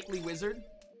be a knightly wizard.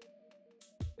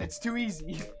 That's too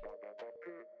easy.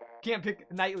 Can't pick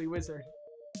a knightly wizard.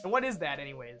 And what is that,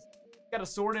 anyways? Got a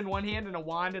sword in one hand and a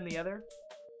wand in the other.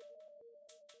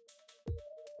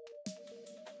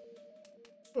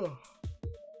 Ugh.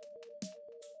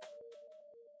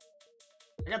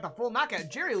 I got the full knockout.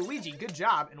 Jerry Luigi, good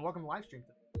job, and welcome to live stream.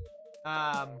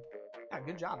 Yeah,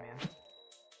 good job, man.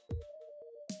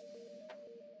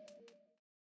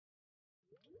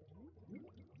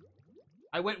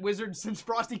 I went wizard since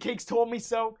Frosty Cakes told me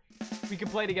so. We can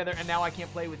play together, and now I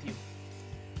can't play with you.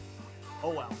 Oh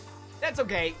well. That's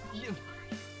okay.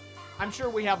 I'm sure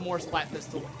we have more Splatfest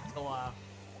till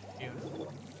June.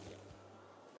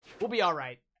 We'll be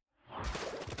alright.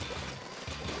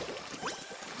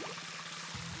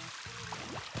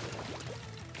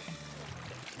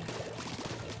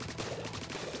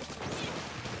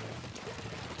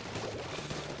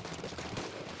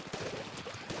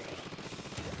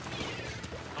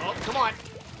 Oh, come on.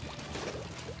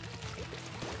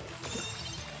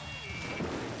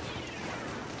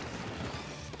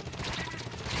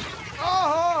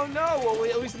 Oh, no. Well, we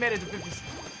at least made it to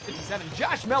 57.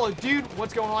 Josh Mello, dude,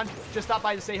 what's going on? Just stopped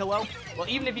by to say hello. Well,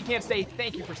 even if you can't say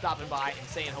thank you for stopping by and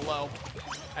saying hello,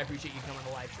 I appreciate you coming to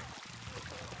the live stream.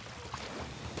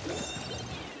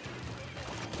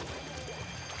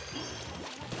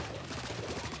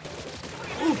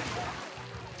 Oof.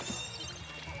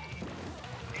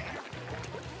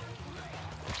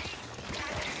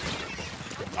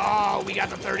 Oh, we got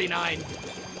the 39.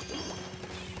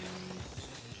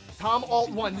 Tom Alt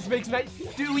 1. This makes nice.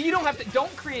 Dude, you don't have to.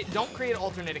 Don't create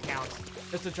alternate accounts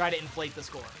just to try to inflate the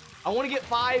score. I want to get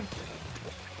 5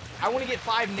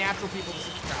 natural people to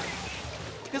subscribe.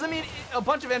 Because I mean, a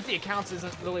bunch of empty accounts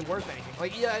isn't really worth anything.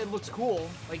 Like, yeah, it looks cool.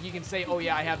 Like you can say, oh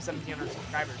yeah, I have 1,700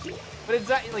 subscribers, but it's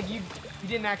not like you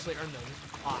didn't actually earn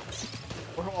those bots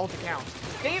or alt accounts.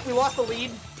 Dang it, we lost the lead.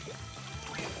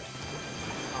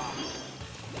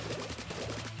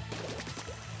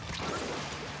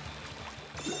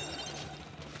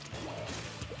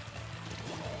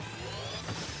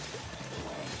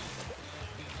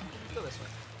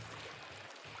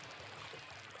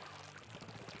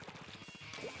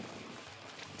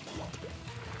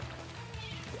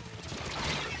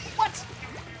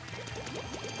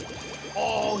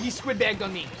 Squid bagged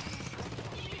on me.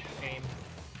 Game.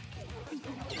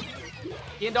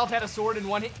 Gandalf had a sword in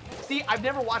one hit. See, I've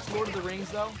never watched Lord of the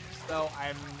Rings though, so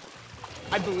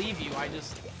I believe you. I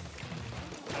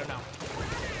don't know.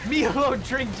 Milo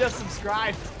Drink just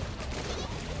subscribed.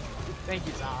 Thank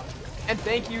you, Tom. And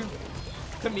thank you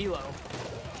to Milo.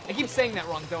 I keep saying that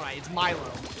wrong, don't I? It's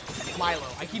Milo. It's Milo.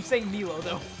 I keep saying Milo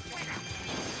though.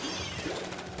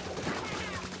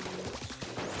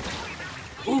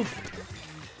 Oof.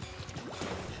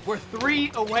 We're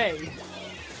 3 away.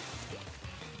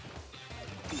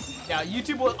 Yeah,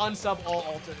 YouTube will unsub all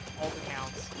alt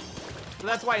accounts. So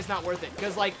that's why it's not worth it.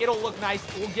 Because, like, it'll look nice.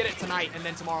 We'll get it tonight, and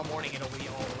then tomorrow morning it'll be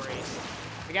all erased.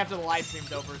 Like, after the live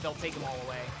stream's over, they'll take them all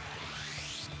away.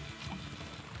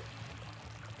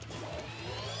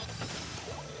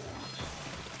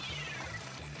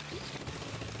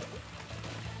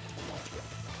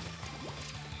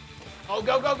 Oh,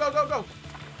 go, go, go, go, go!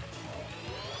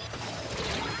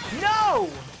 No!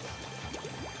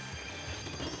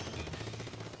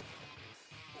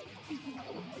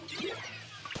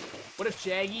 What if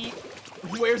Shaggy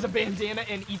wears a bandana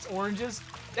and eats oranges,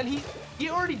 then he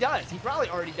already does. He probably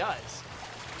already does.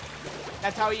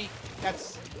 That's how he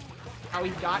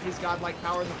got his godlike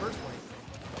power in the first place.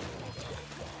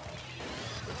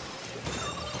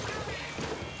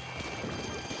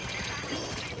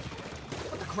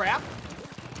 What the crap?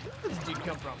 Where did this dude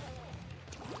come from?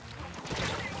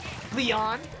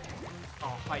 Leon?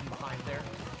 Oh, hiding behind there.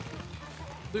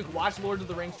 Luke, watch Lord of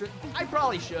the Rings strip. I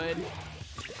probably should.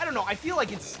 I don't know. I feel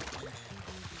like it's...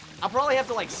 I'll probably have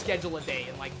to, like, schedule a day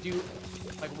and, like,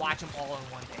 watch them all in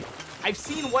one day. I've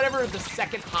seen whatever the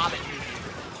second Hobbit movie.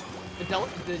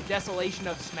 The Desolation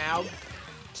of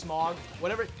Smaug,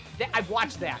 whatever. I've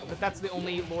watched that, but that's the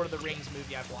only Lord of the Rings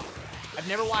movie I've watched. I've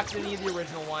never watched any of the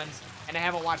original ones, and I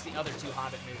haven't watched the other 2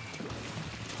 Hobbit movies.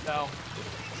 So...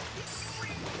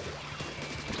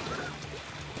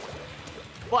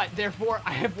 But, therefore,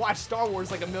 I have watched Star Wars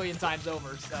like a million times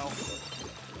over, so...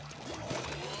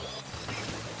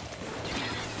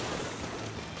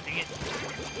 Dang it.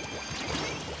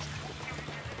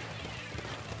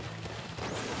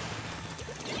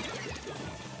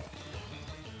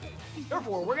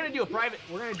 Therefore, we're gonna do private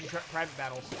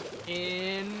battles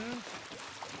in...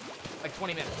 like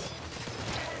 20 minutes.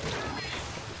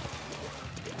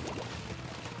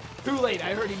 Too late,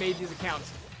 I already made these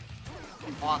accounts.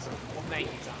 Awesome. Well, thank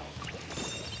you, Tom.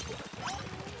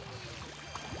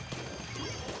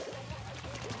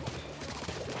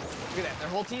 Look at that. Their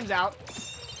whole team's out.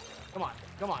 Come on.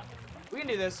 Come on. We can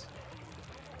do this.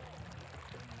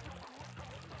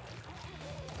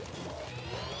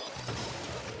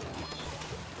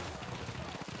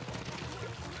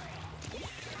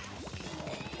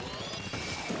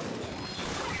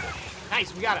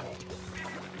 Nice. We got him.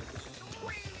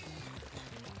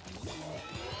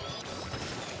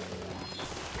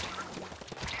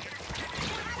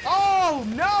 Oh,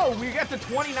 no! We got to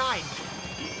 29.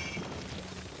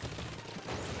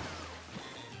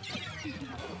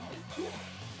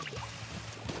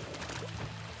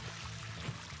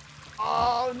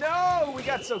 Oh, no! We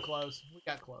got so close. We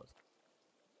got close.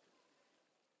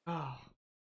 Oh.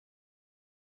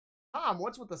 Tom,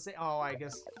 what's with the... Oh, I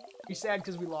guess. Be sad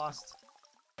because we lost.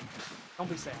 Don't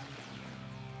be sad.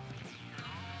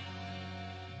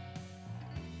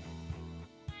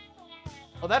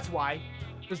 Oh, that's why.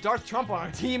 Because Darth Trump on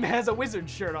our team has a wizard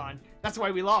shirt on. That's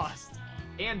why we lost.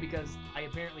 And because I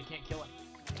apparently can't kill him.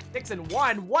 6 and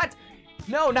 1. What?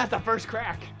 No, not the first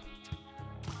crack.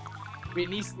 We at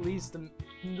least need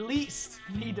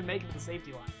to make it to the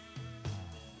safety line.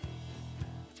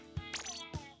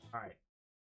 Alright.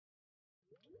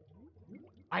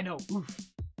 I know. Oof.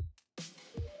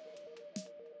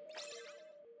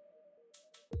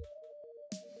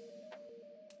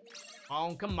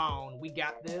 Oh, come on. We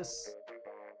got this.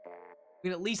 We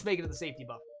can at least make it to the safety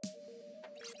buff.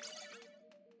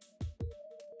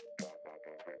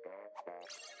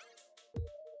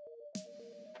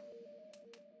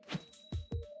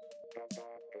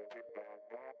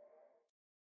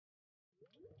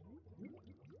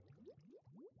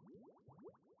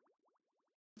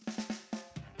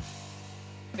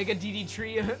 Make a DD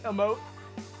tree emote.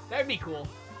 That'd be cool.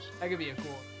 That could be a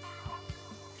cool.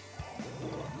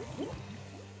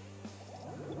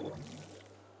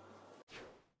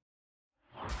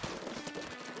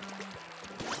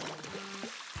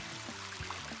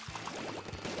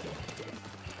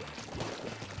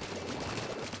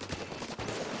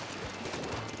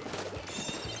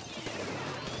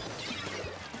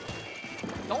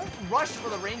 Don't rush for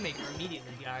the Rainmaker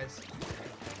immediately, guys.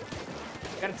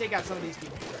 Gotta take out some of these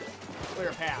people first. Clear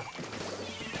a path.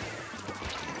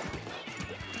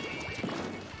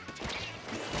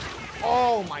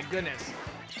 Oh my goodness.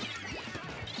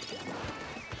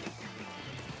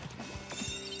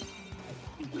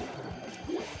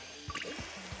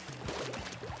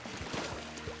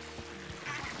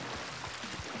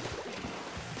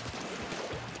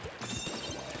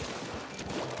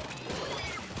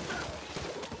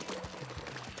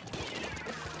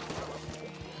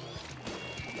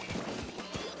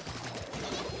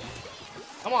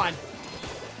 Come on.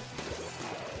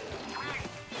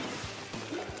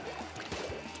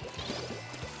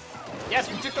 Yes,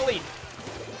 we took the lead.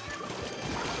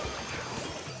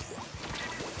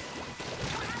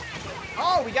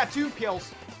 Oh, we got 2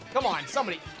 kills. Come on,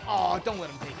 somebody. Oh, don't let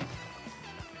him take it.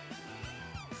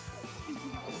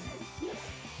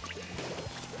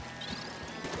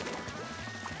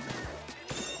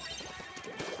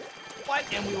 What?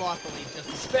 And we lost the lead just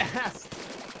as fast.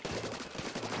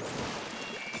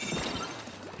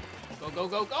 Go, go,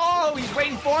 go. Oh, he's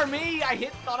waiting for me.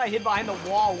 Thought I hid behind the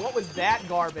wall. What was that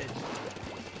garbage?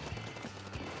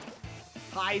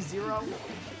 High 0.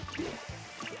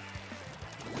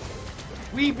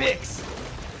 Weebix!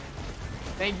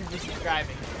 Thank you for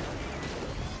subscribing.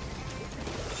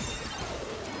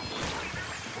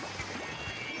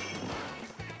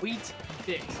 Wheat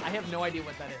Bix. I have no idea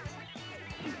what that is.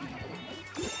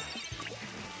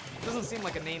 Doesn't seem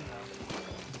like a name, though.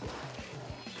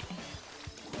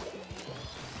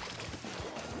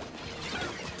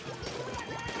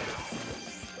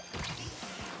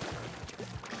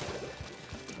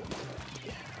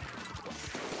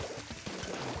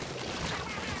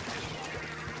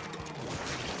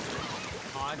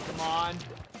 Come on.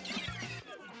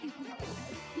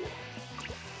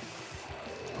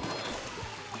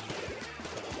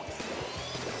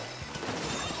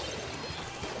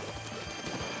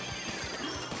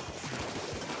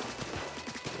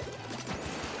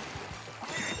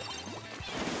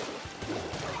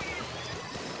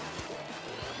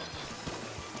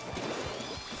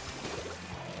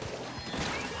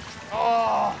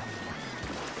 Oh!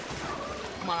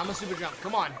 Come on, I'm a super jump.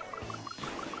 Come on.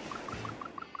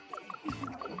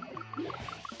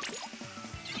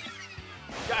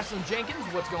 Jocelyn Jenkins,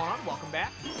 what's going on? Welcome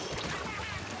back.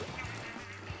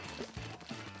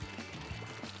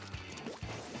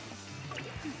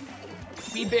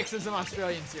 Bix is an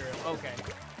Australian cereal. Okay.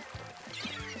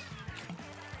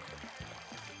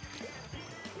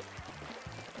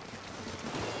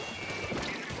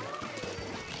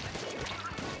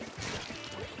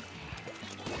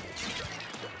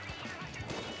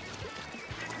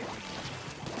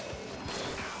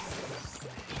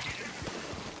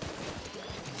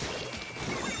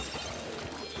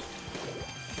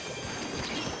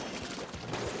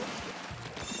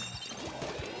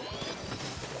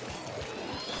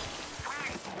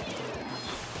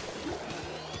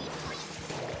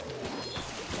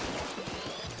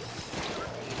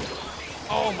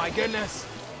 Oh my goodness!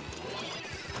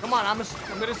 Come on, I'm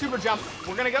gonna super jump.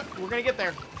 We're gonna get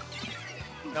there.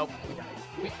 Nope, we died.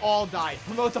 We all died.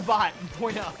 Promote the bot and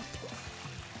point up.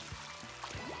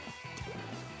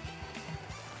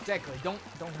 Exactly. Don't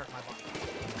hurt my bot.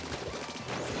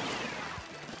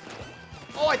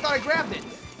 Oh, I thought I grabbed it.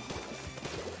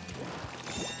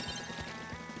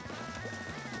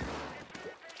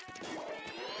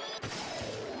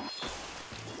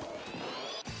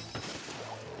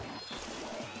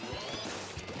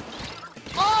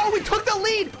 We took the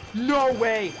lead! No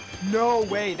way! No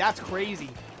way! That's crazy.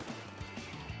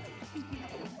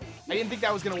 I didn't think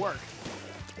that was gonna work.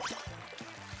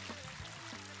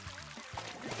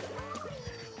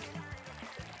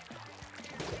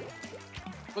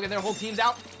 Look at their whole team's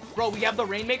out. Bro, we have the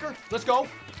Rainmaker. Let's go.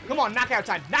 Come on, knockout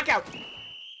time. Knockout!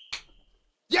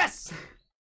 Yes!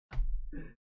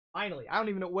 Finally. I don't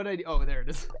even know what I did. Oh, there it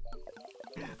is.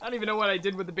 I don't even know what I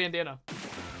did with the bandana.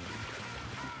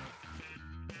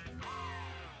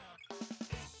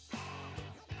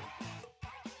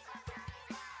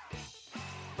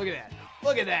 Look at that.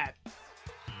 Look at that.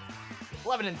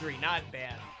 11-3. Not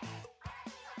bad.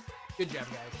 Good job,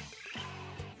 guys.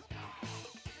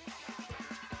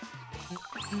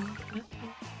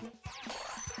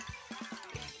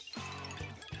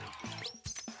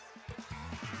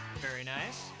 Very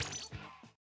nice.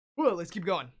 Well, let's keep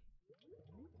going.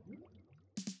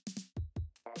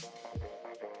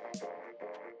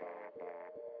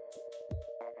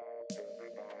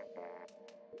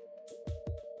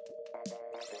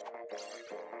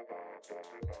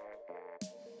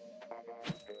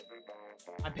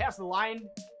 I passed the line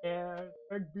and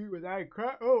I beat with that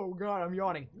crap. Oh god, I'm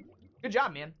yawning. Good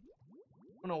job, man.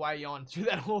 I don't know why I yawned through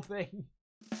that whole thing.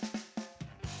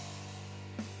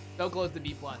 So close to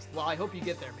B+. Well, I hope you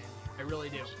get there, man. I really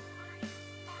do.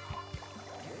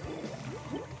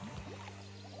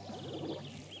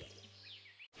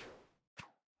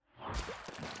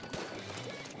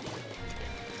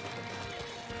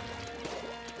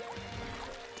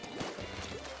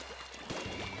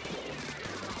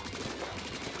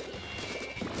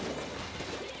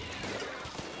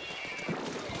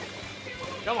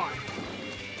 Come on.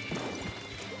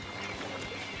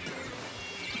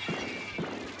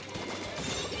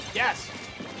 Yes.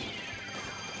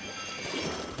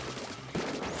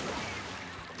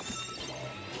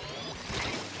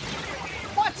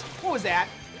 What? What was that?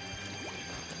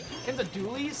 In the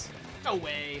dualies? No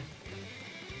way.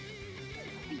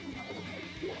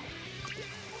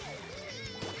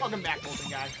 Welcome back,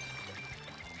 Bolton guy.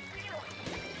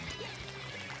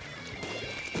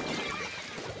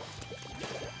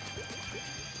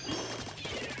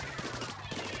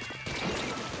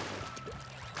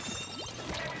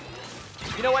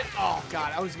 You know what? Oh,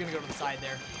 God. I was going to go to the side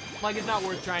there. Like, it's not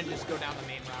worth trying to just go down the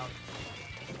main route.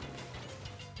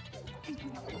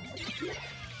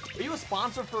 Are you a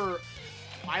sponsor for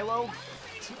Milo?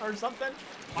 or something.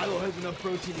 Milo has enough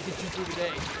protein to get you through the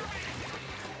day.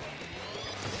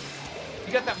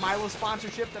 You got that Milo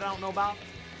sponsorship that I don't know about?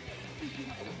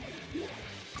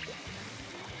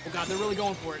 Oh god, they're really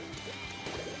going for it.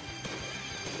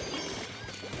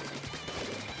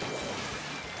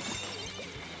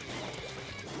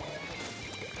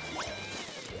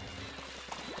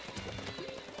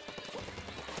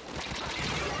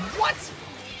 What?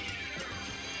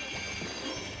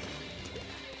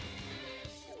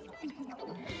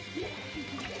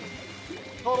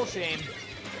 Total shame.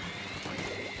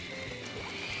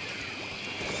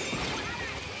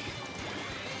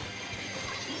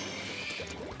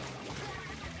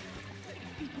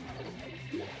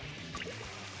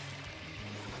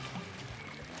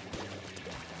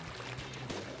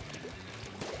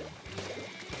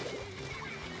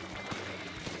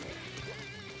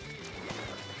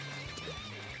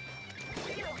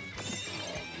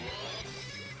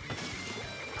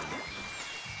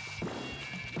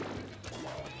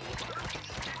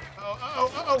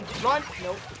 Oh, run!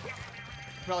 Nope.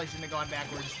 Probably shouldn't have gone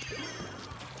backwards.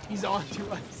 He's on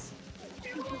to us.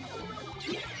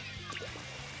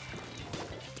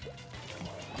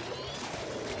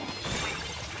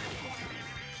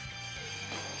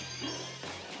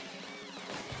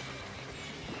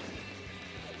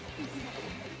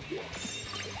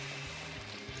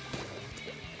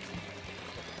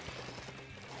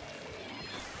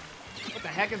 What the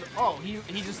heck is... Oh,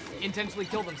 he just intentionally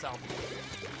killed himself.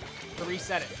 To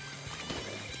reset it.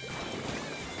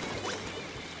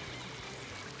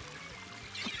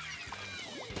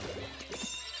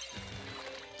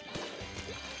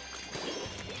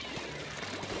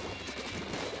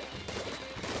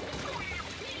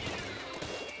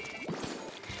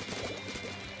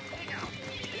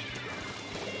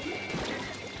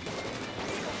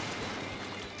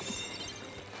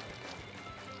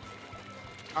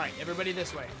 All right, everybody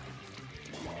this way.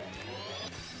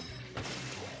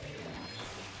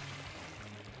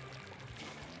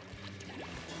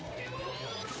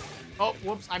 Oh,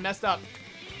 whoops, I messed up.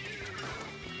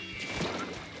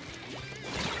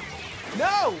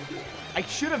 No! I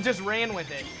should have just ran with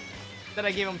it. Then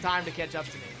I gave him time to catch up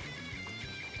to me.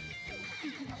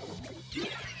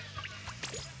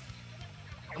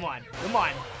 Come on, come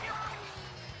on.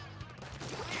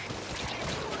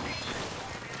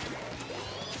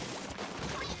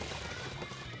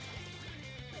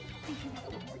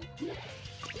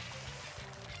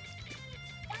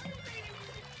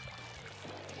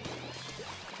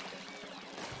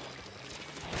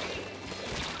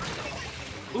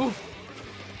 Oof.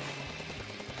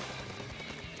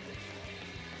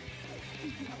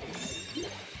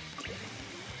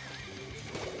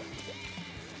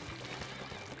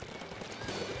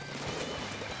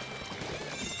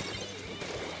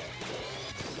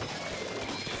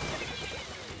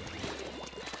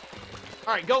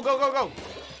 All right, go, go, go, go.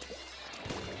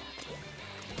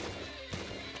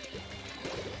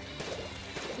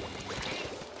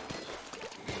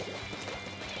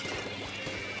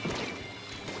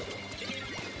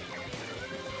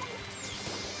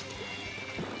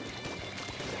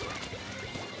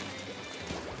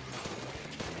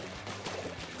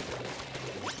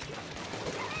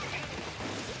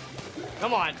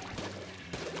 Come on.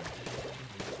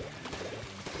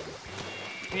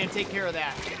 We need to take care of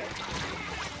that.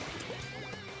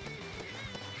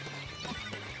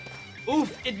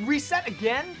 Oof, it reset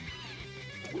again?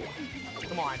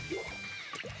 Come on.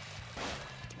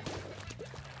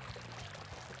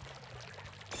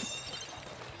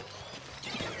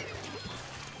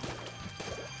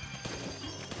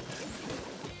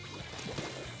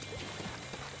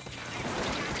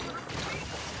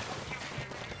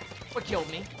 What killed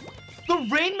me? The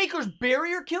Rainmaker's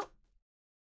barrier killed?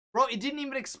 Bro, it didn't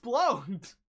even explode.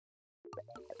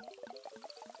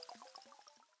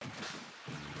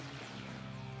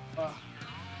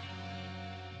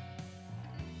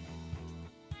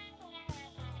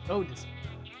 Oh, this.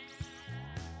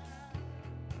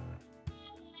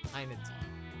 I'm it.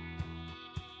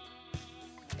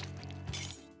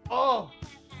 Oh!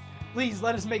 Please,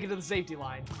 let us make it to the safety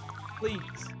line. Please.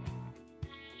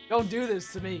 Don't do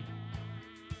this to me.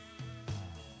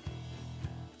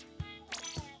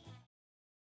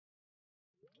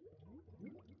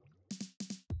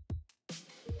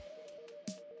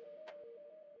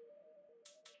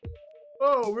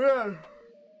 Oh, man.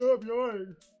 I'm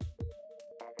yawning.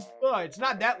 Oh, it's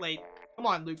not that late. Come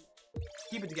on, Luke.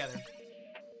 Keep it together.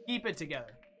 Keep it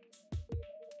together.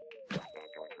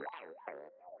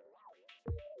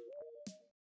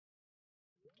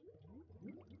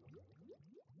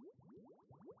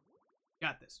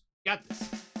 Got this. Got this.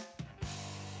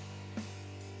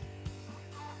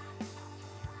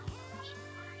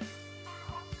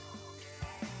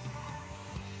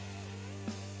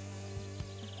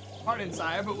 Pardon,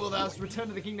 sire, but will thou return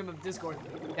to the kingdom of Discord?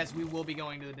 Yes, we will be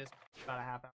going to the Discord about a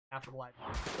half hour after the live.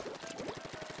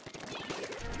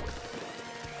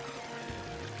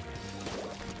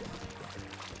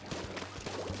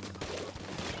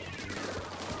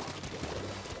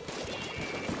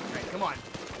 Alright, come on.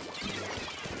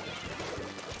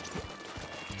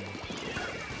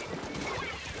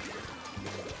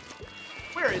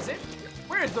 Where is it?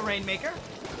 Where is the Rainmaker?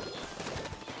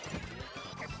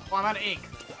 Oh, I'm out of ink.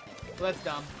 Well, that's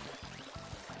dumb.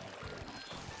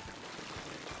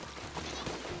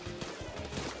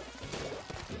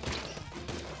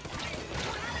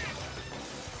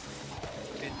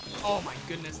 Oh my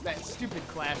goodness, that stupid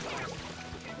clash.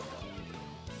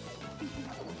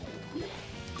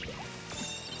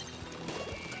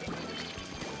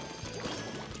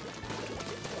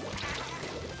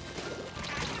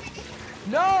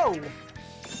 No!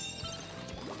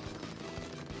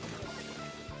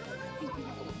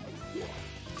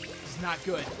 This is not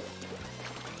good.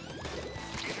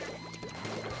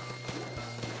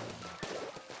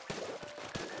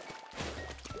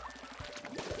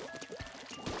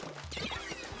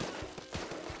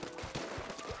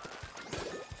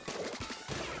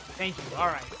 Thank you. All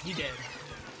right, he did.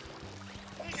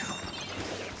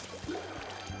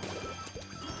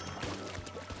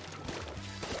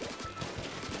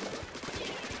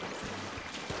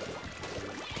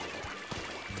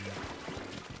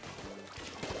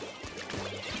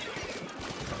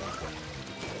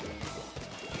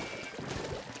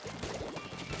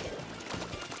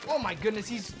 Oh my goodness,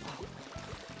 he's...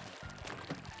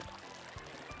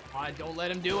 Oh, don't let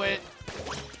him do it.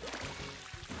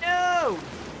 No!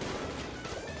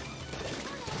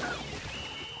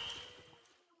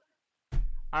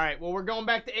 Alright, well, we're going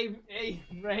back to A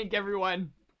rank,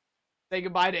 everyone. Say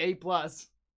goodbye to A+.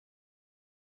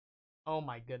 Oh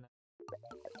my goodness.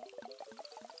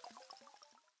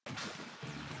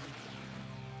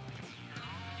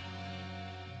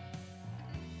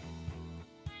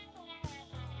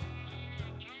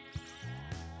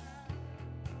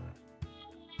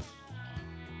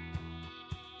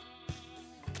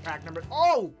 Track number...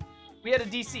 Oh! We had a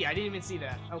DC. I didn't even see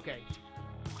that. Okay.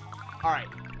 Alright.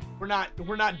 We're not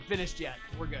finished yet.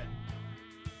 We're good.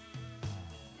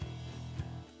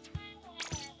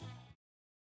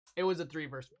 It was a 3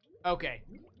 verse. Okay.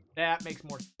 That makes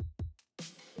more sense.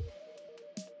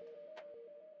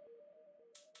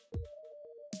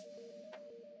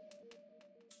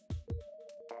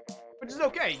 Which is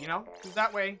okay, you know? Because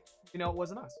that way, you know, it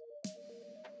wasn't us.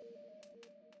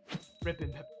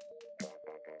 Rippin'.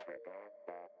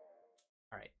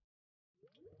 Alright.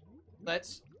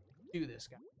 Let's do this,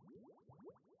 guy.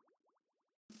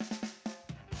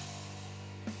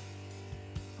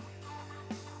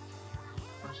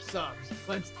 Subs.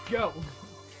 Let's go.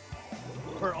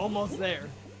 We're almost there.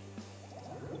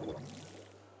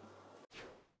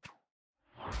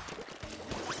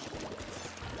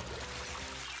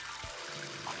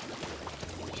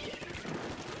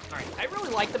 Alright, I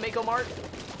really like the Mako Mart.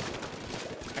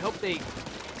 I hope they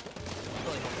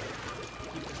really hope they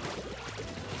keep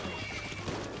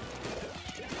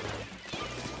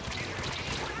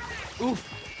this. Oof.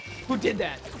 Who did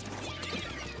that?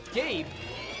 Gabe.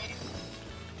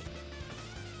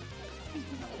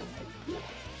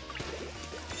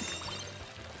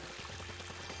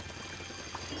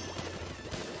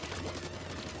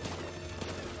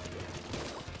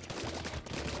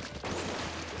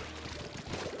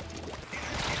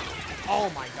 Oh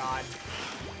my god.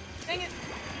 Dang it.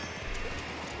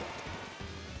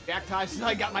 Jack Tyson,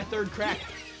 I got my 3rd crack.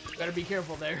 Better be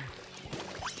careful there.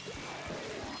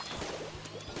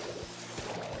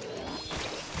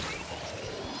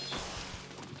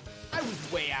 I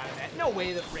was way out of that. No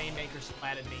way that Rainmaker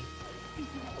splatted me.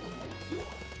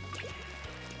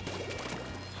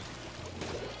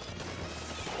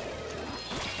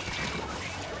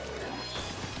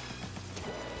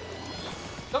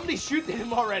 Somebody shoot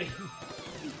him already.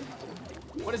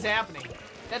 What is happening?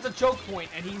 That's a choke point,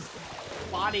 and he's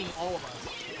spotting all of us.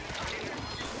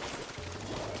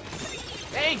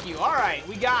 Thank you. All right,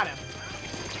 we got him.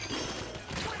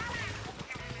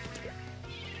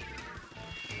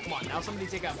 Come on, now somebody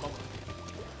take out both.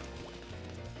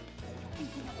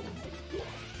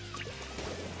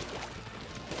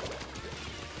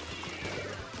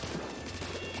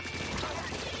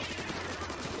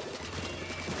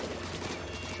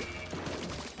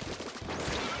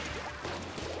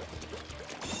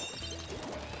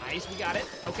 Nice, we got it.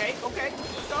 Okay, okay,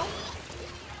 let's go.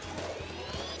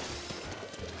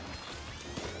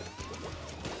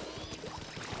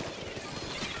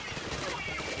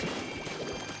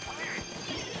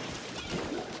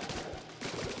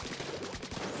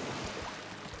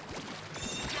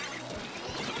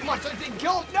 on, so they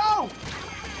kill him. No!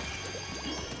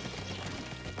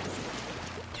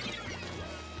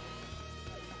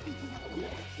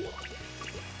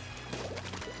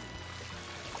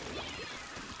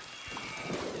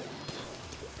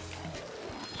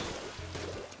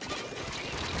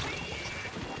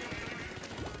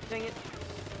 Dang it.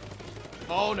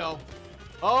 Oh no.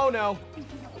 Oh no.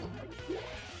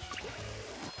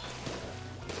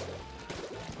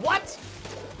 What?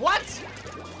 What?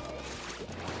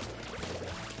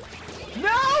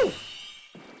 No!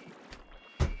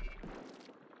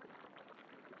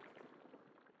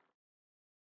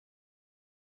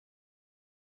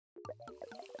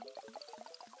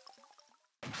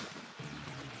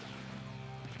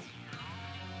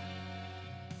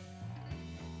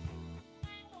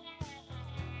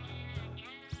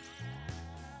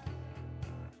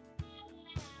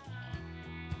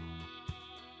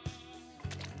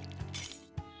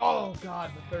 Oh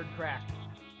god, the third crack.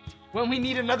 When we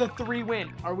need another 3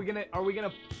 win, are we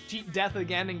gonna cheat death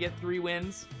again and get 3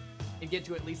 wins and get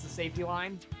to at least the safety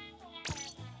line?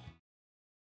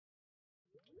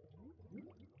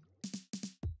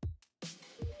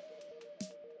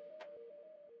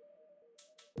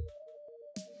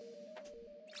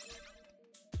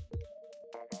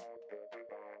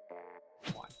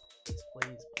 Come on, please,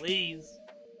 please, please.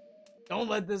 Don't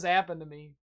let this happen to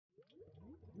me.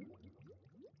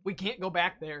 We can't go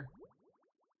back there.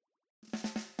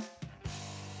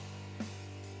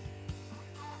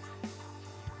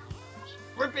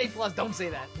 Rip A+, don't say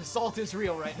that. The salt is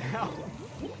real right now.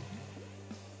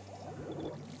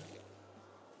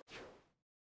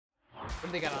 What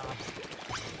do they got on us?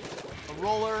 A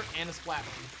roller and a splat.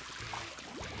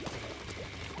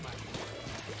 Come on.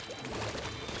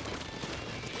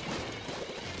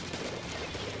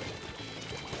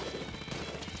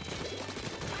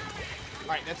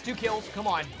 Alright, that's 2 kills. Come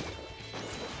on.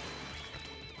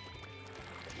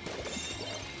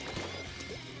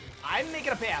 I'm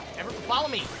making a path. Follow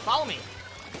me. Follow me.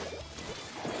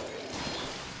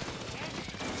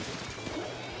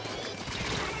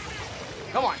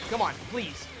 Come on. Come on.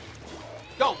 Please.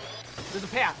 Go. There's a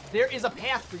path. There is a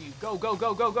path for you. Go, go,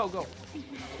 go, go, go, go.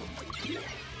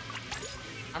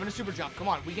 I'm gonna super jump. Come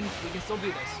on. We can still do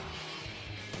this.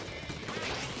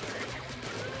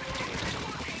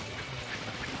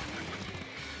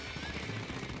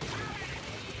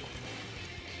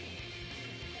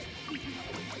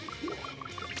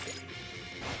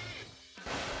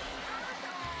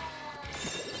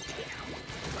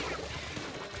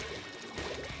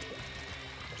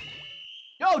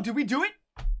 Yo, did we do it?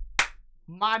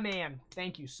 My man,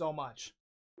 thank you so much.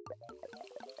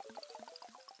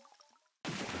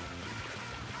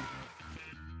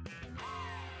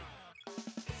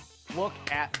 Look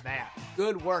at that.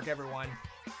 Good work, everyone.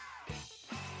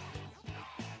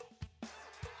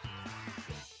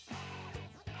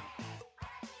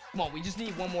 Come on, we just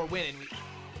need 1 more win, and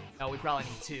no, we probably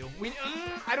need 2.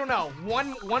 I don't know.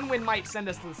 One win might send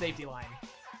us to the safety line.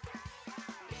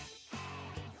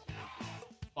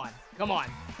 Come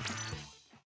on.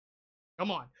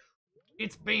 Come on.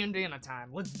 It's bandana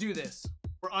time. Let's do this.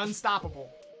 We're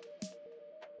unstoppable.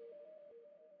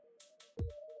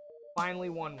 Finally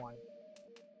won one.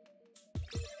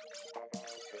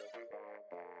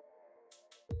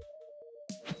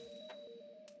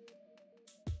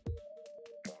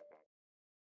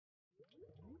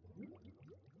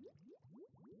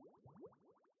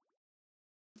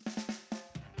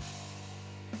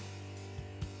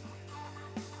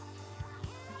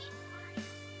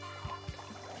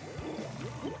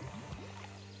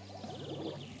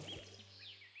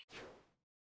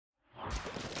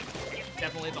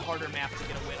 Definitely the harder map to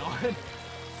get a win on.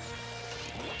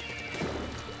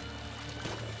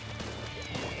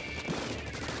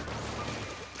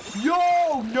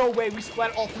 Yo! No way, we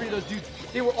splat all 3 of those dudes.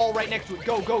 They were all right next to it.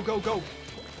 Go, go, go, go.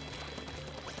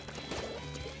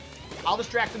 I'll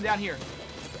distract them down here.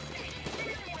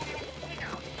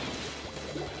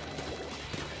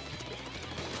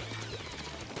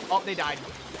 Oh, they died.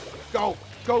 Go,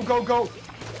 go, go, go.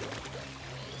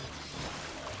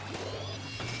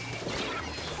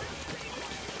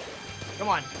 Come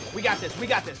on, we got this, we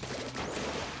got this.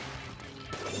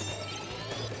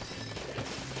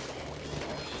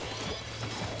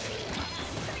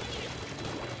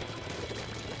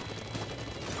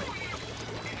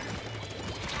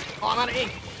 Oh, I'm out of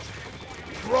ink.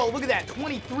 Bro, look at that,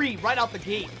 23 right out the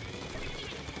gate.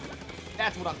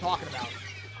 That's what I'm talking about.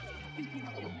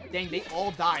 Dang, they all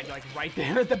died, like, right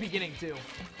there at the beginning, too.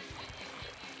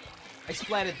 I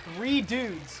splatted 3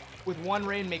 dudes with 1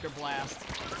 Rainmaker Blast.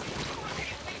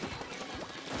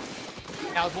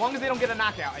 Now, as long as they don't get a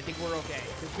knockout, I think we're okay.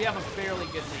 Because we have a fairly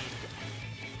good lead.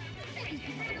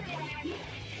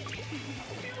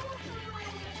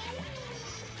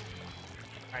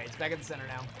 Alright, it's back at the center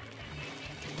now.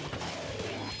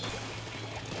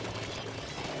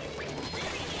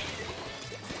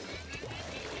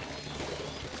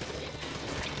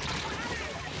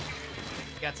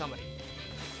 Got somebody.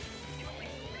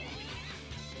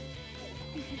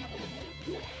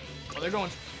 Oh, they're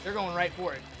going right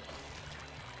for it.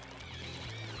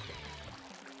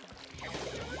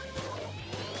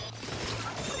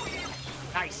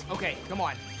 Nice. Okay, come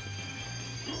on.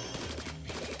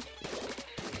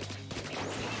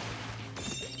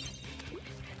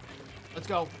 Let's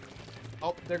go.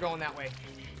 Oh, they're going that way.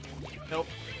 Nope.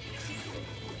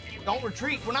 Don't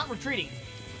retreat. We're not retreating.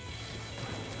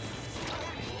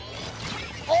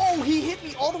 Oh, he hit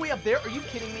me all the way up there. Are you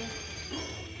kidding me?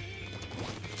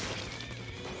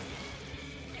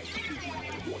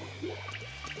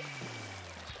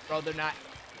 Bro, they're not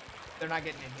getting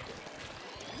in here.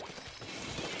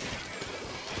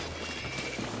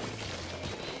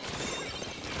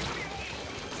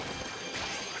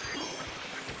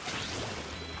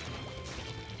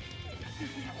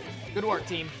 Good work,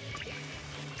 team.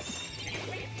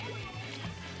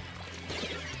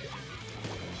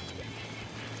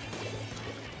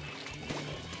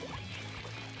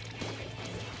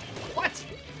 What?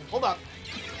 Hold up.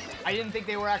 I didn't think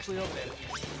they were actually over there.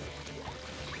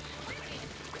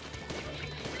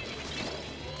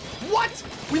 What?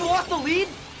 We lost the lead?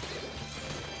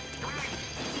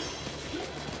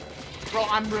 Bro,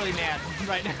 I'm really mad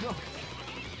right now.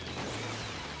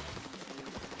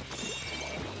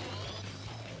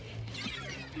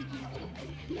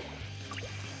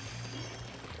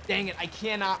 Dang it, I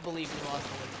cannot believe we lost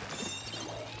the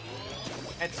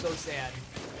lead. That's so sad.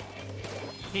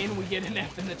 Can we get an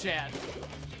F in the chat?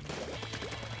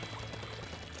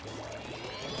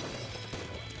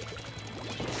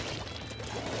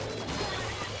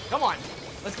 Come on,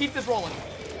 let's keep this rolling.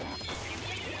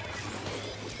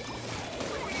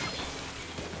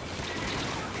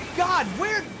 God,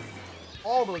 where?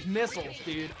 All those missiles,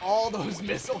 dude. All those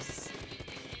missiles.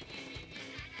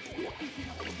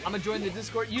 I'm gonna join the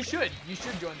Discord. You should. You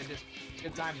should join the Discord.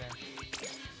 Good time there.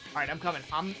 All right, I'm coming.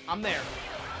 I'm there.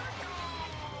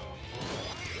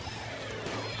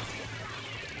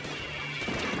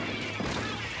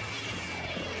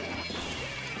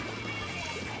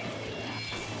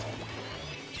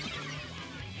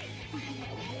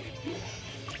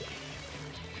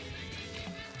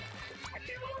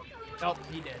 Nope,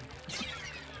 he did.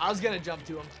 I was gonna jump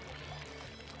to him.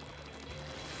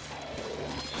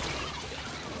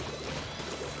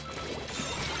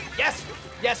 Yes!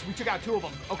 Yes, we took out 2 of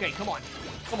them. Okay, come on.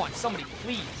 Come on, somebody,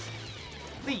 please.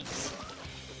 Please.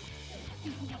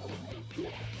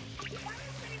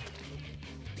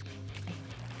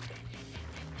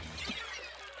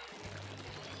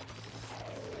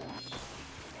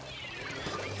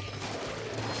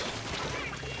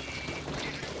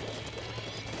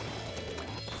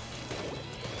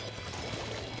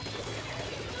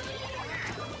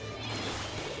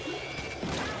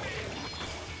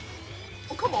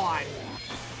 Come on.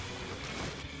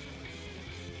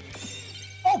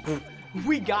 Oh,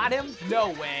 we got him? No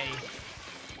way.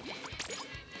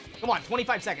 Come on,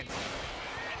 25 seconds.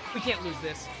 We can't lose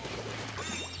this.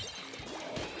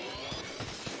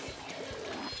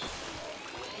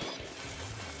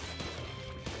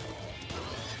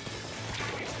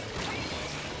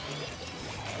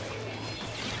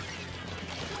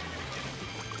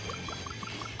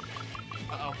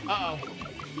 Uh-oh, uh-oh.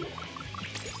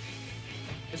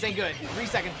 This ain't good. 3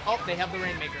 seconds. Oh, they have the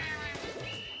Rainmaker.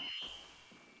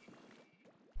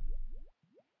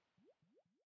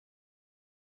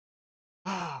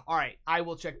 All right, I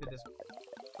will check the Discord.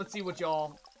 Let's see what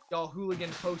y'all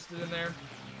hooligans posted in there.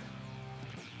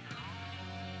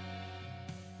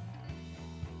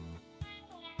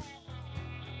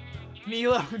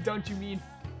 Milo, don't you mean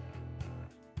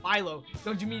Milo?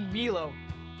 Don't you mean Milo?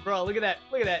 Bro, look at that.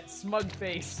 Look at that smug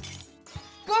face.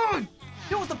 God!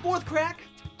 That was the 4th crack.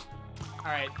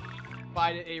 All right,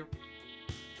 buy A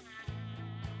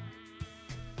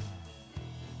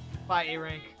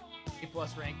rank, A+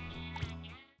 rank.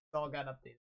 It's all got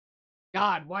updated.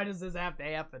 God, why does this have to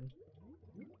happen?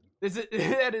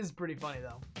 That is pretty funny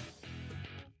though.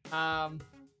 All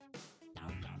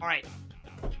right,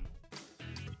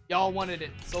 y'all wanted it,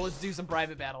 so let's do some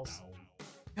private battles.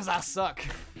 Cause I suck.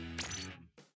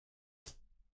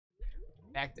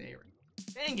 Back to A rank.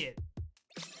 Dang it.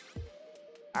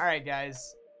 All right,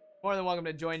 guys. More than welcome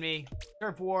to join me.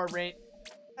 Turf War, Rain.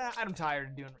 I'm tired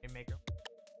of doing Rainmaker.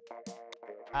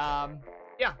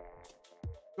 Yeah.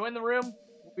 Join the room.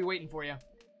 We'll be waiting for you.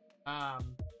 There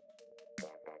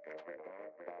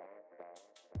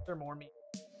are more me.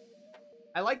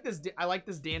 I like this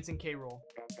dancing K roll.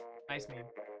 Nice meme.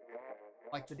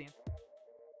 Like the dance.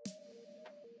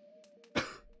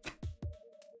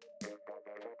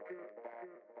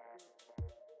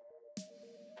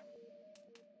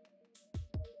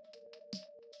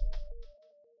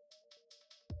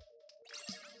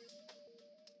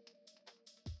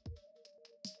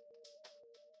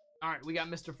 All right, we got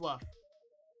Mr. Fluff.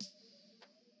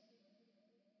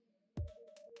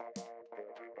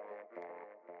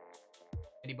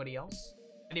 Anybody else?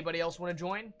 Anybody else want to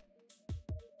join?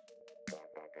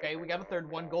 Okay, we got a third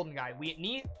one, golden guy. We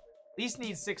need at least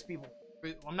need 6 people.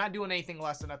 I'm not doing anything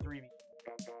less than a 3v.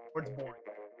 Or it's boring.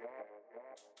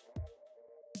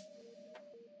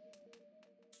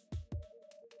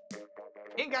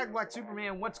 King God Black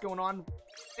Superman, what's going on?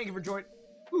 Thank you for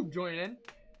joining in.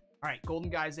 All right, golden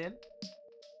guy's in.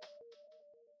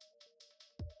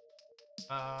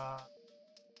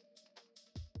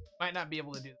 Might not be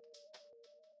able to do that.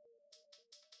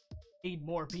 Need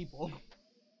more people.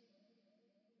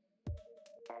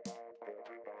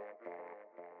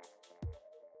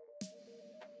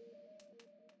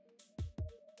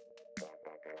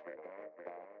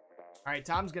 All right,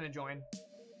 Tom's gonna join.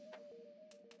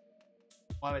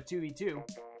 We'll have a 2v2.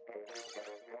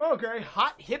 Okay,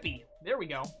 hot hippie. There we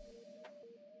go.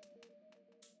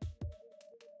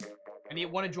 I need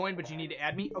one to join, but you need to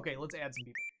add me. Okay, let's add some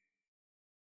people.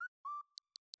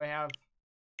 I have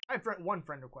one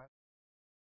friend request.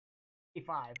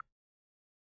 5.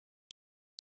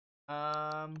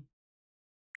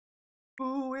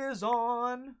 Who is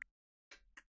on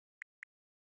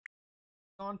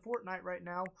Fortnite right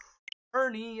now?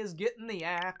 Ernie is getting the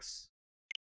axe.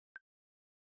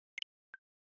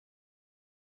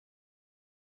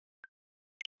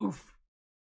 Oof.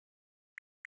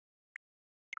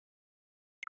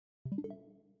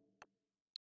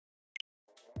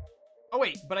 Oh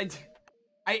wait, but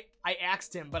I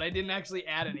axed him, but I didn't actually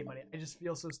add anybody. I just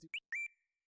feel so stupid.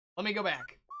 Let me go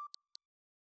back.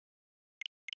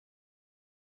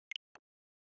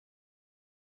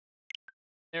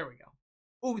 There we go.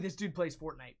 Ooh, this dude plays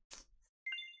Fortnite.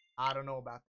 I don't know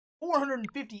about that.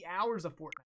 450 hours of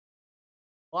Fortnite.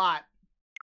 A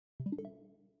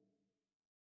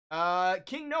lot.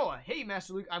 King Noah. Hey,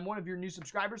 Master Luke. I'm one of your new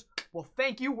subscribers. Well,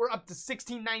 thank you. We're up to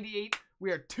 1698.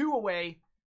 We are 2 away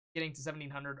getting to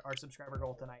 1700, our subscriber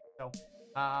goal tonight. So,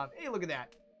 hey, look at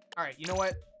that. All right, you know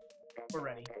what? We're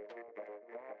ready.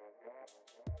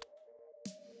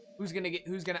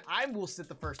 I will sit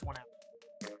the first one out.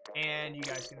 And you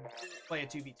guys can play a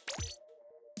 2v2.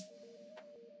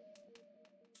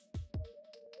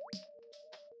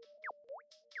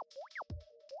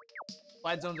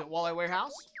 Slide zones at Walleye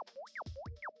Warehouse.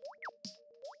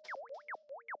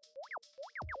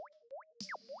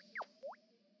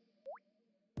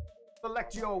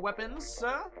 Select your weapons,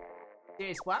 sir.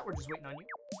 DA Splat, we're just waiting on you.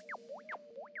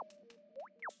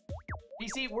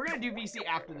 VC, we're gonna do VC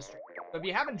after the stream. So if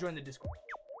you haven't joined the Discord,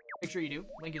 make sure you do.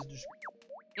 Link is in the description.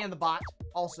 And the bot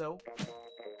also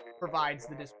provides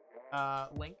the Discord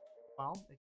link. Well,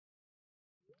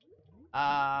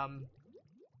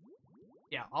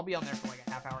 yeah, I'll be on there for like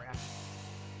a half hour after,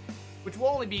 which we'll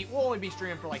only be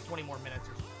streaming for like 20 more minutes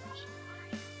or so.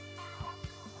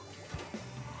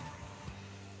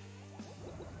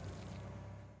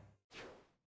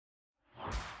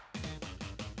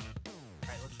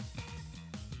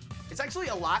 It's actually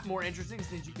a lot more interesting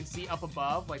since you can see up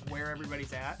above, like, where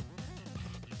everybody's at.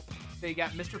 So you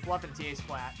got Mr. Fluff and TA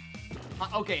Splat.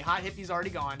 Okay, Hot Hippie's already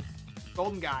gone.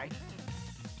 Golden Guy.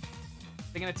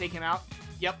 They're gonna take him out?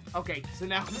 Yep, okay, so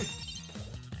now...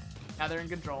 now they're in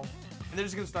control. And they're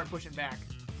just gonna start pushing back.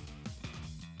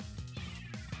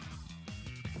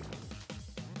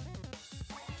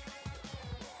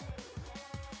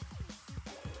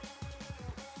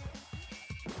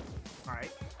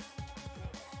 Alright.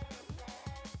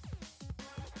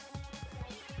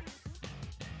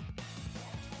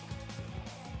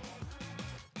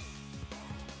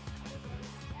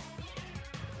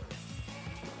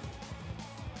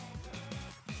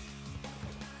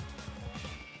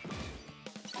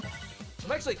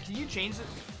 Actually, can you change it?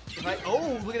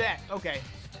 Oh, look at that. Okay.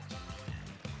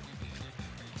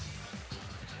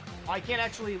 Oh, I can't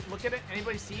actually look at it.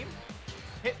 Anybody see him?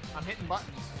 I'm hitting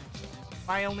buttons. Am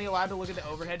I only allowed to look at the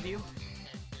overhead view?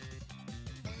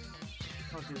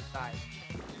 Go through the side.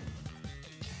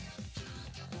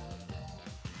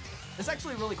 It's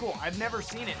actually really cool. I've never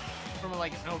seen it from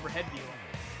like an overhead view.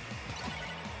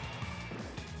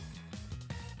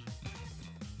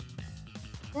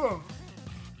 Oh.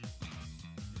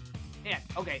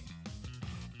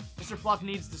 Fluff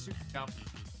needs to super jump.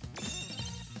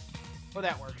 Oh,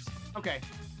 that works. Okay. Is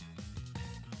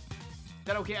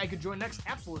that okay? I could join next?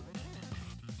 Absolutely.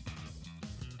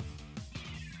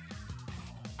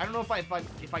 I don't know if I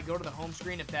go to the home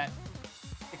screen, if that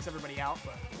kicks everybody out,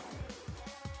 but...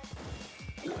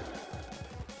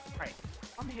 Alright.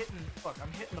 I'm hitting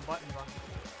the buttons on it,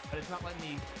 but it's not letting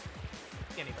me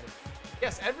see anybody.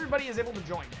 Yes, everybody is able to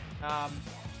join.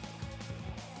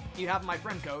 You have my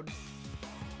friend code,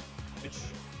 which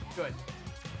good.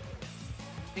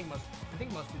 I think most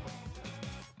people.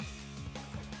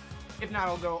 If not,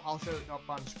 I'll show it up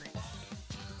on screen.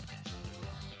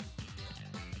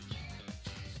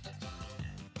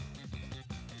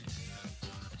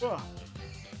 Ugh.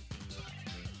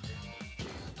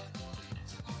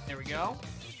 There we go.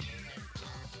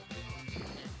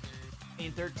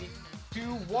 13,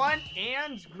 2-1,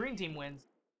 and green team wins.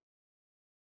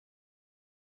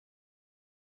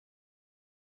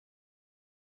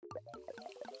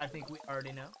 I think we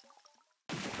already know.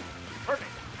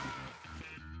 Perfect.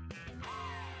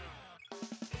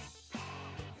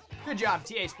 Good job,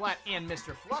 TA Splat and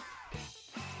Mr. Fluff.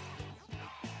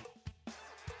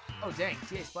 Oh, dang.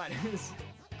 TA Splat is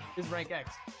rank X.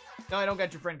 No, I don't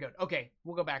got your friend code. Okay,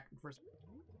 we'll go back first.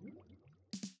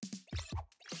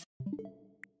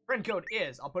 Friend code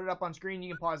is, I'll put it up on screen.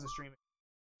 You can pause the stream.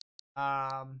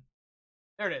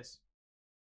 There it is.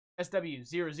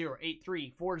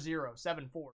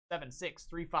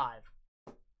 SW008340747635.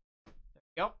 There we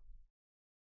go. All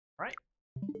right.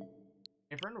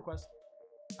 A friend request.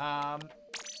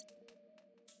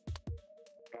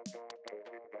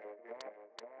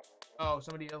 Oh,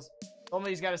 somebody's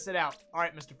got to sit out. All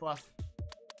right, Mr. Fluff.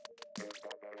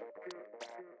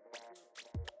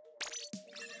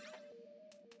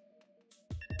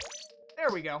 There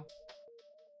we go.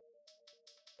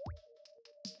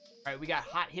 Alright, we got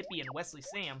Hot Hippie and Wesley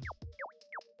Sam.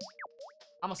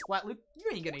 I'm a Splat Luke. You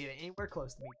ain't gonna get anywhere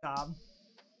close to me, Tom.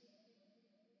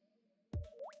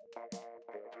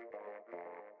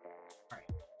 Alright.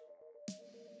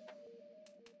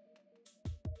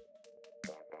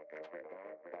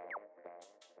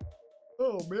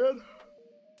 Oh, man.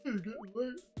 It's getting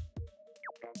late.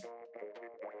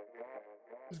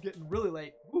 It's getting really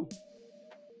late. Woo.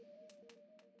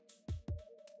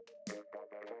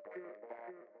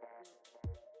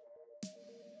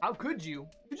 How could you?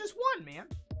 You just won, man.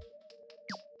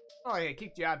 Oh, I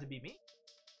kicked you out to beat me.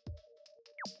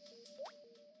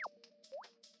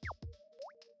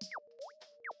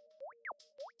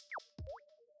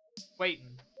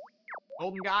 Waiting.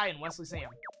 Golden Guy and Wesley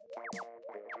Sam.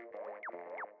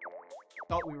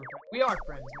 Thought we were friends. We are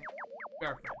friends, man. We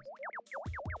are friends.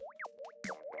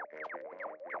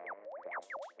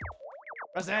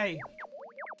 Press A.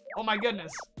 Oh my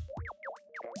goodness.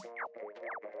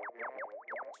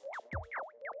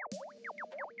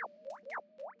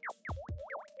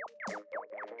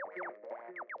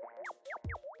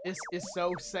 This is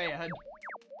so sad.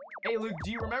 Hey, Luke,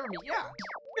 do you remember me? Yeah.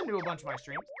 You've been to a bunch of my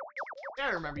streams. Yeah, I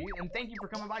remember you, and thank you for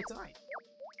coming by tonight.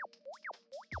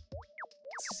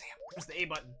 Sam, press the A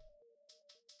button.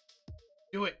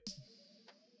 Do it.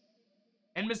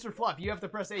 And Mr. Fluff, you have to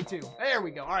press A too. There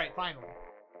we go. All right, finally.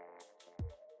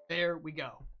 There we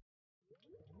go.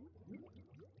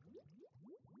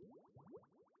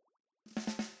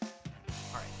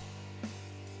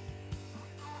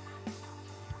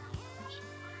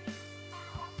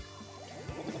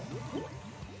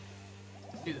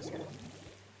 Do this guy.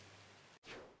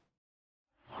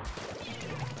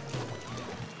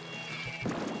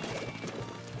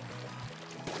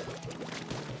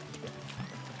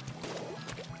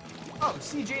 Oh,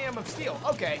 CJM of Steel.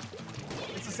 Okay.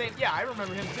 It's the same. Yeah, I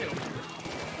remember him too.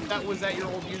 Was that your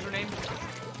old username?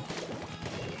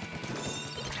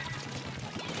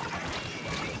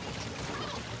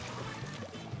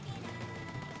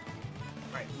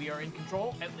 Alright, we are in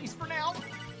control, at least for now.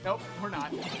 Nope, we're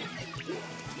not.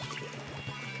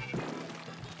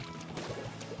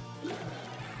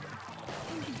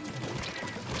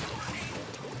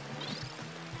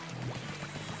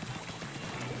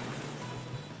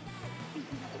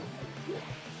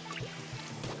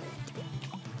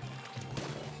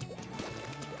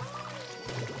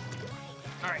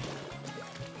 Alright.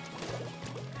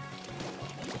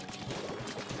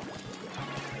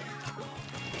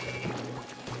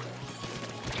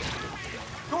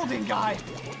 Golden Guy!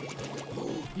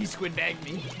 He squid bagged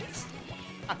me.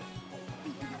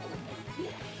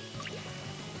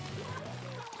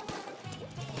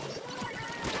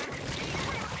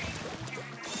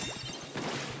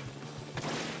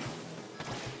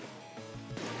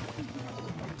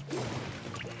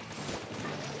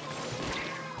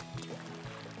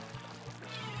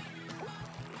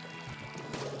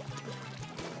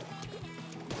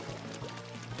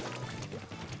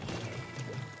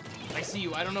 see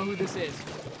you. I don't know who this is.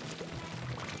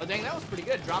 Oh, dang, that was pretty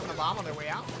good. Dropping a bomb on their way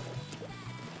out.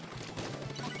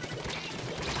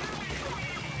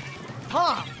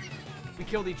 Huh! We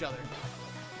killed each other.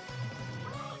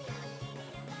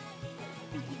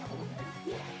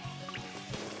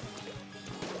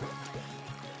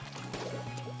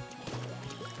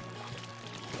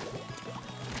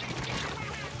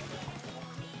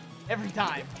 Every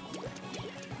time.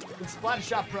 With Splash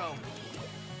Shot Pro.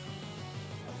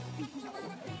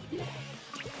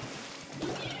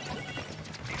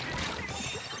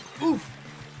 Oof.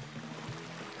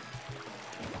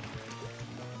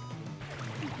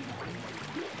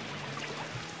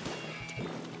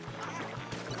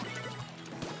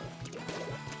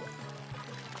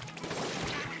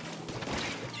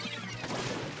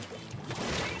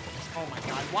 Oh my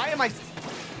god, why am I... The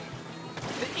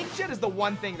inkjet is the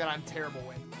one thing that I'm terrible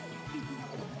with.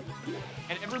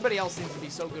 And everybody else seems to be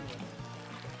so good with it.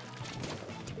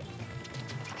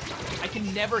 I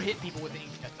can never hit people with the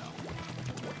inkjet though.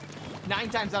 9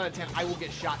 times out of 10, I will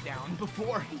get shot down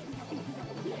before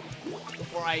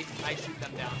I shoot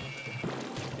them down.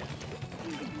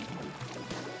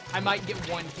 I might get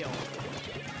 1 kill.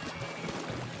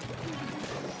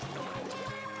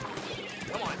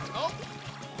 Come on. Oh!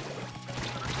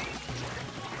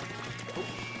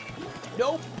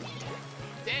 Nope.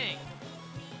 Dang.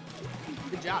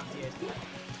 Good job, kid.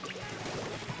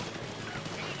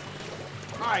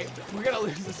 Alright, we're gonna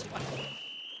lose this one.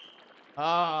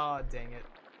 Oh, dang it.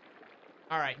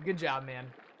 Alright, good job, man.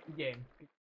 Good game.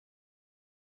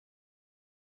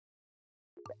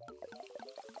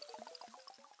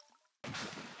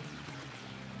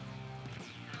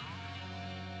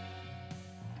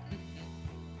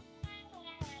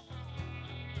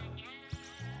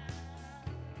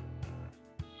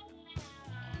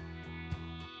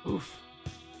 Oof.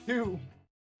 2.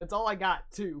 That's all I got.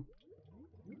 2.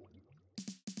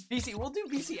 BC. We'll do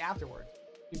BC afterward.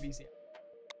 Do BC.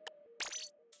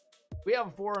 We have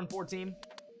a 4-on-4 team.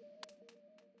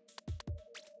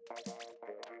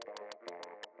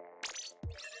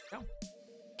 Go.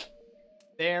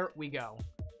 There we go.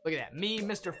 Look at that. Me,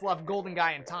 Mr. Fluff, Golden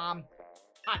Guy, and Tom.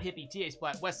 Hot Hippie, TA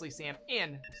Splat, Wesley, Sam,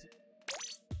 and...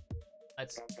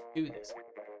 Let's do this.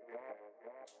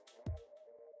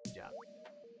 Good job.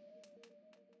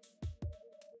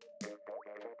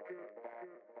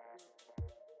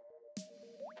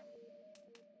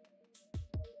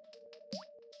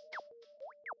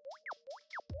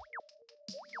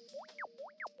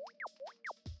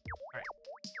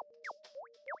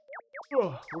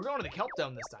 Oh, we're going to the Kelp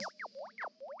Dome this time.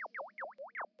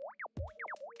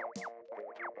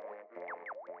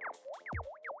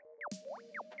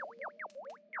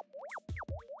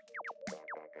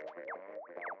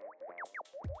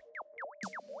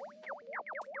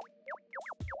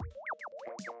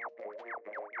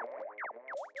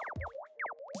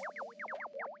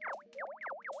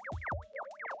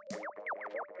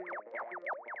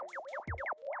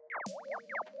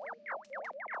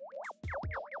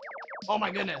 Oh my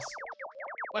goodness.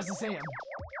 What's the Sam?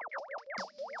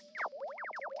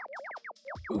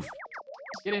 Oof.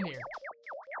 Get in here.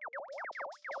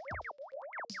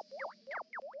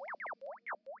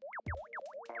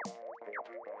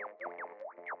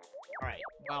 Alright,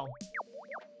 well.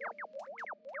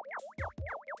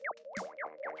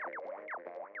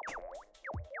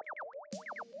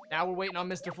 Now we're waiting on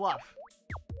Mr. Fluff.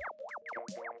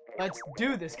 Let's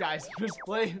do this, guys. Just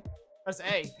play. Press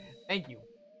A. Thank you.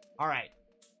 All right.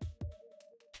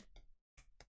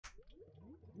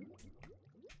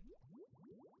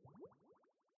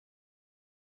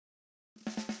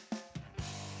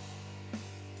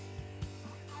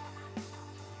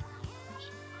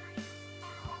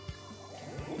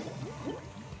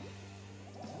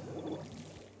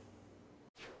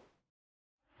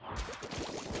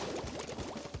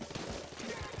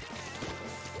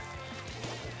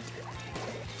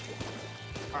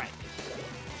 All right.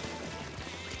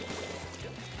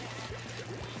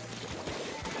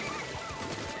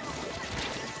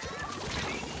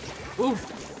 Oof.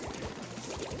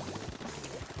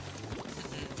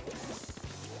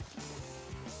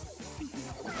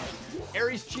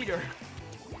 Aries Cheater.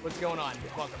 What's going on?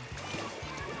 Welcome.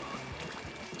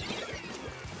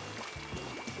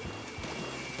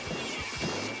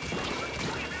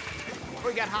 Oh,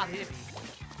 we got Hot Hippie.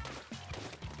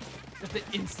 Just to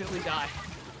instantly die.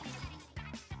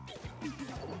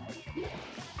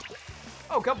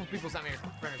 Oh, a couple people sent me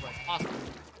a friend request. Awesome.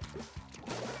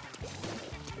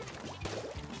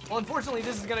 Well, unfortunately,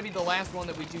 this is going to be the last one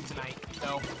that we do tonight,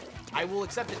 so I will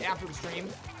accept it after the stream.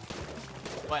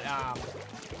 But,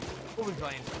 we'll be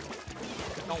playing.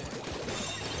 Don't worry.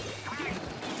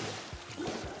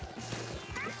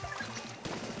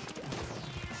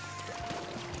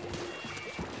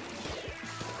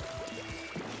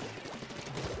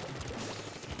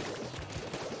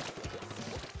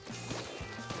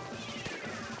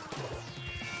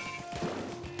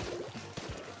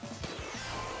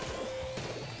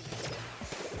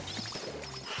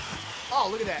 Oh,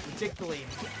 look at that. We take the lead.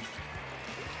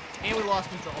 And we lost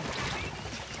control.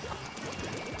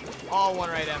 All one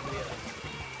right after the other.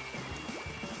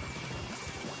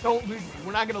 Don't lose.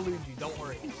 We're not going to lose you. Don't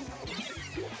worry.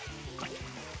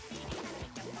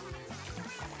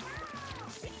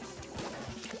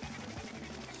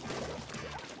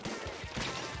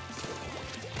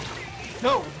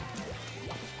 No!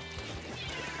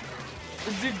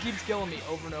 This dude keeps killing me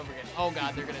over and over again. Oh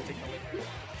god, they're going to take the lead.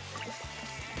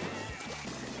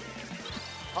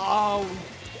 Oh,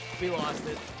 we lost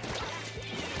it.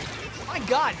 My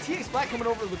god, TX Black coming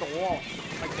over with a wall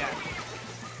like that.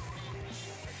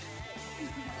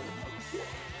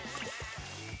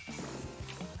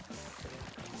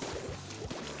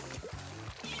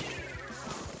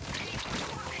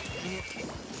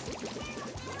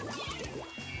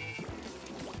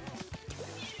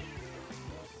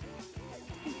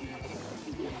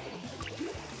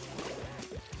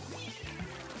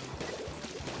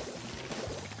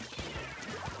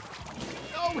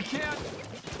 No, we can't.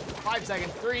 5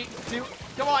 seconds. 3, 2,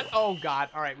 come on. Oh god.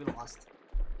 All right, we lost.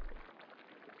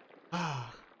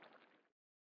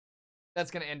 That's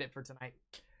gonna end it for tonight.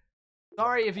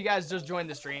 Sorry if you guys just joined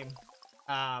the stream.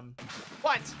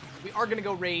 But we are gonna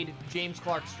go raid James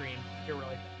Clark's stream here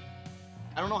really.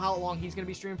 I don't know how long he's gonna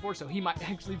be streaming for, so he might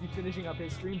actually be finishing up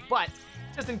his stream. But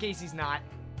just in case he's not,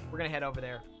 we're gonna head over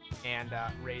there and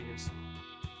raid his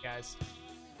guys.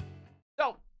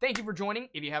 So thank you for joining.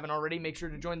 If you haven't already, make sure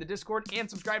to join the Discord and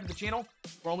subscribe to the channel.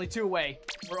 We're only 2 away.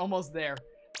 We're almost there.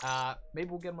 Maybe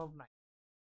we'll get them overnight.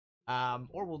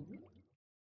 Or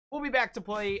we'll be back to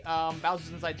play Bowser's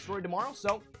Inside Story tomorrow.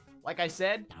 So, like I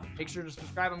said, make sure to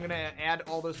subscribe. I'm going to add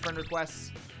all those friend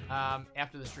requests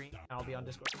after the stream. I'll be on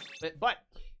Discord. But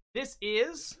this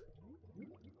is the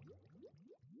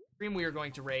stream we are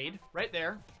going to raid right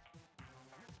there.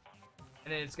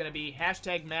 And then it's going to be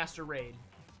 #MasterRaid.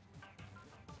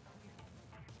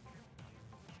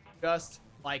 Just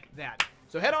like that.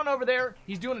 So head on over there.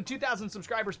 He's doing a 2,000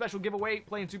 subscriber special giveaway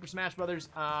playing Super Smash Brothers.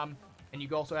 And you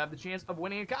also have the chance of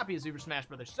winning a copy of Super Smash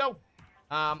Brothers. So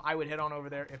I would head on over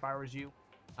there if I was you.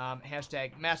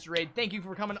 #MasterRaid. Thank you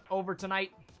for coming over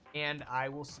tonight. And I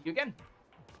will see you again.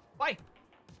 Bye.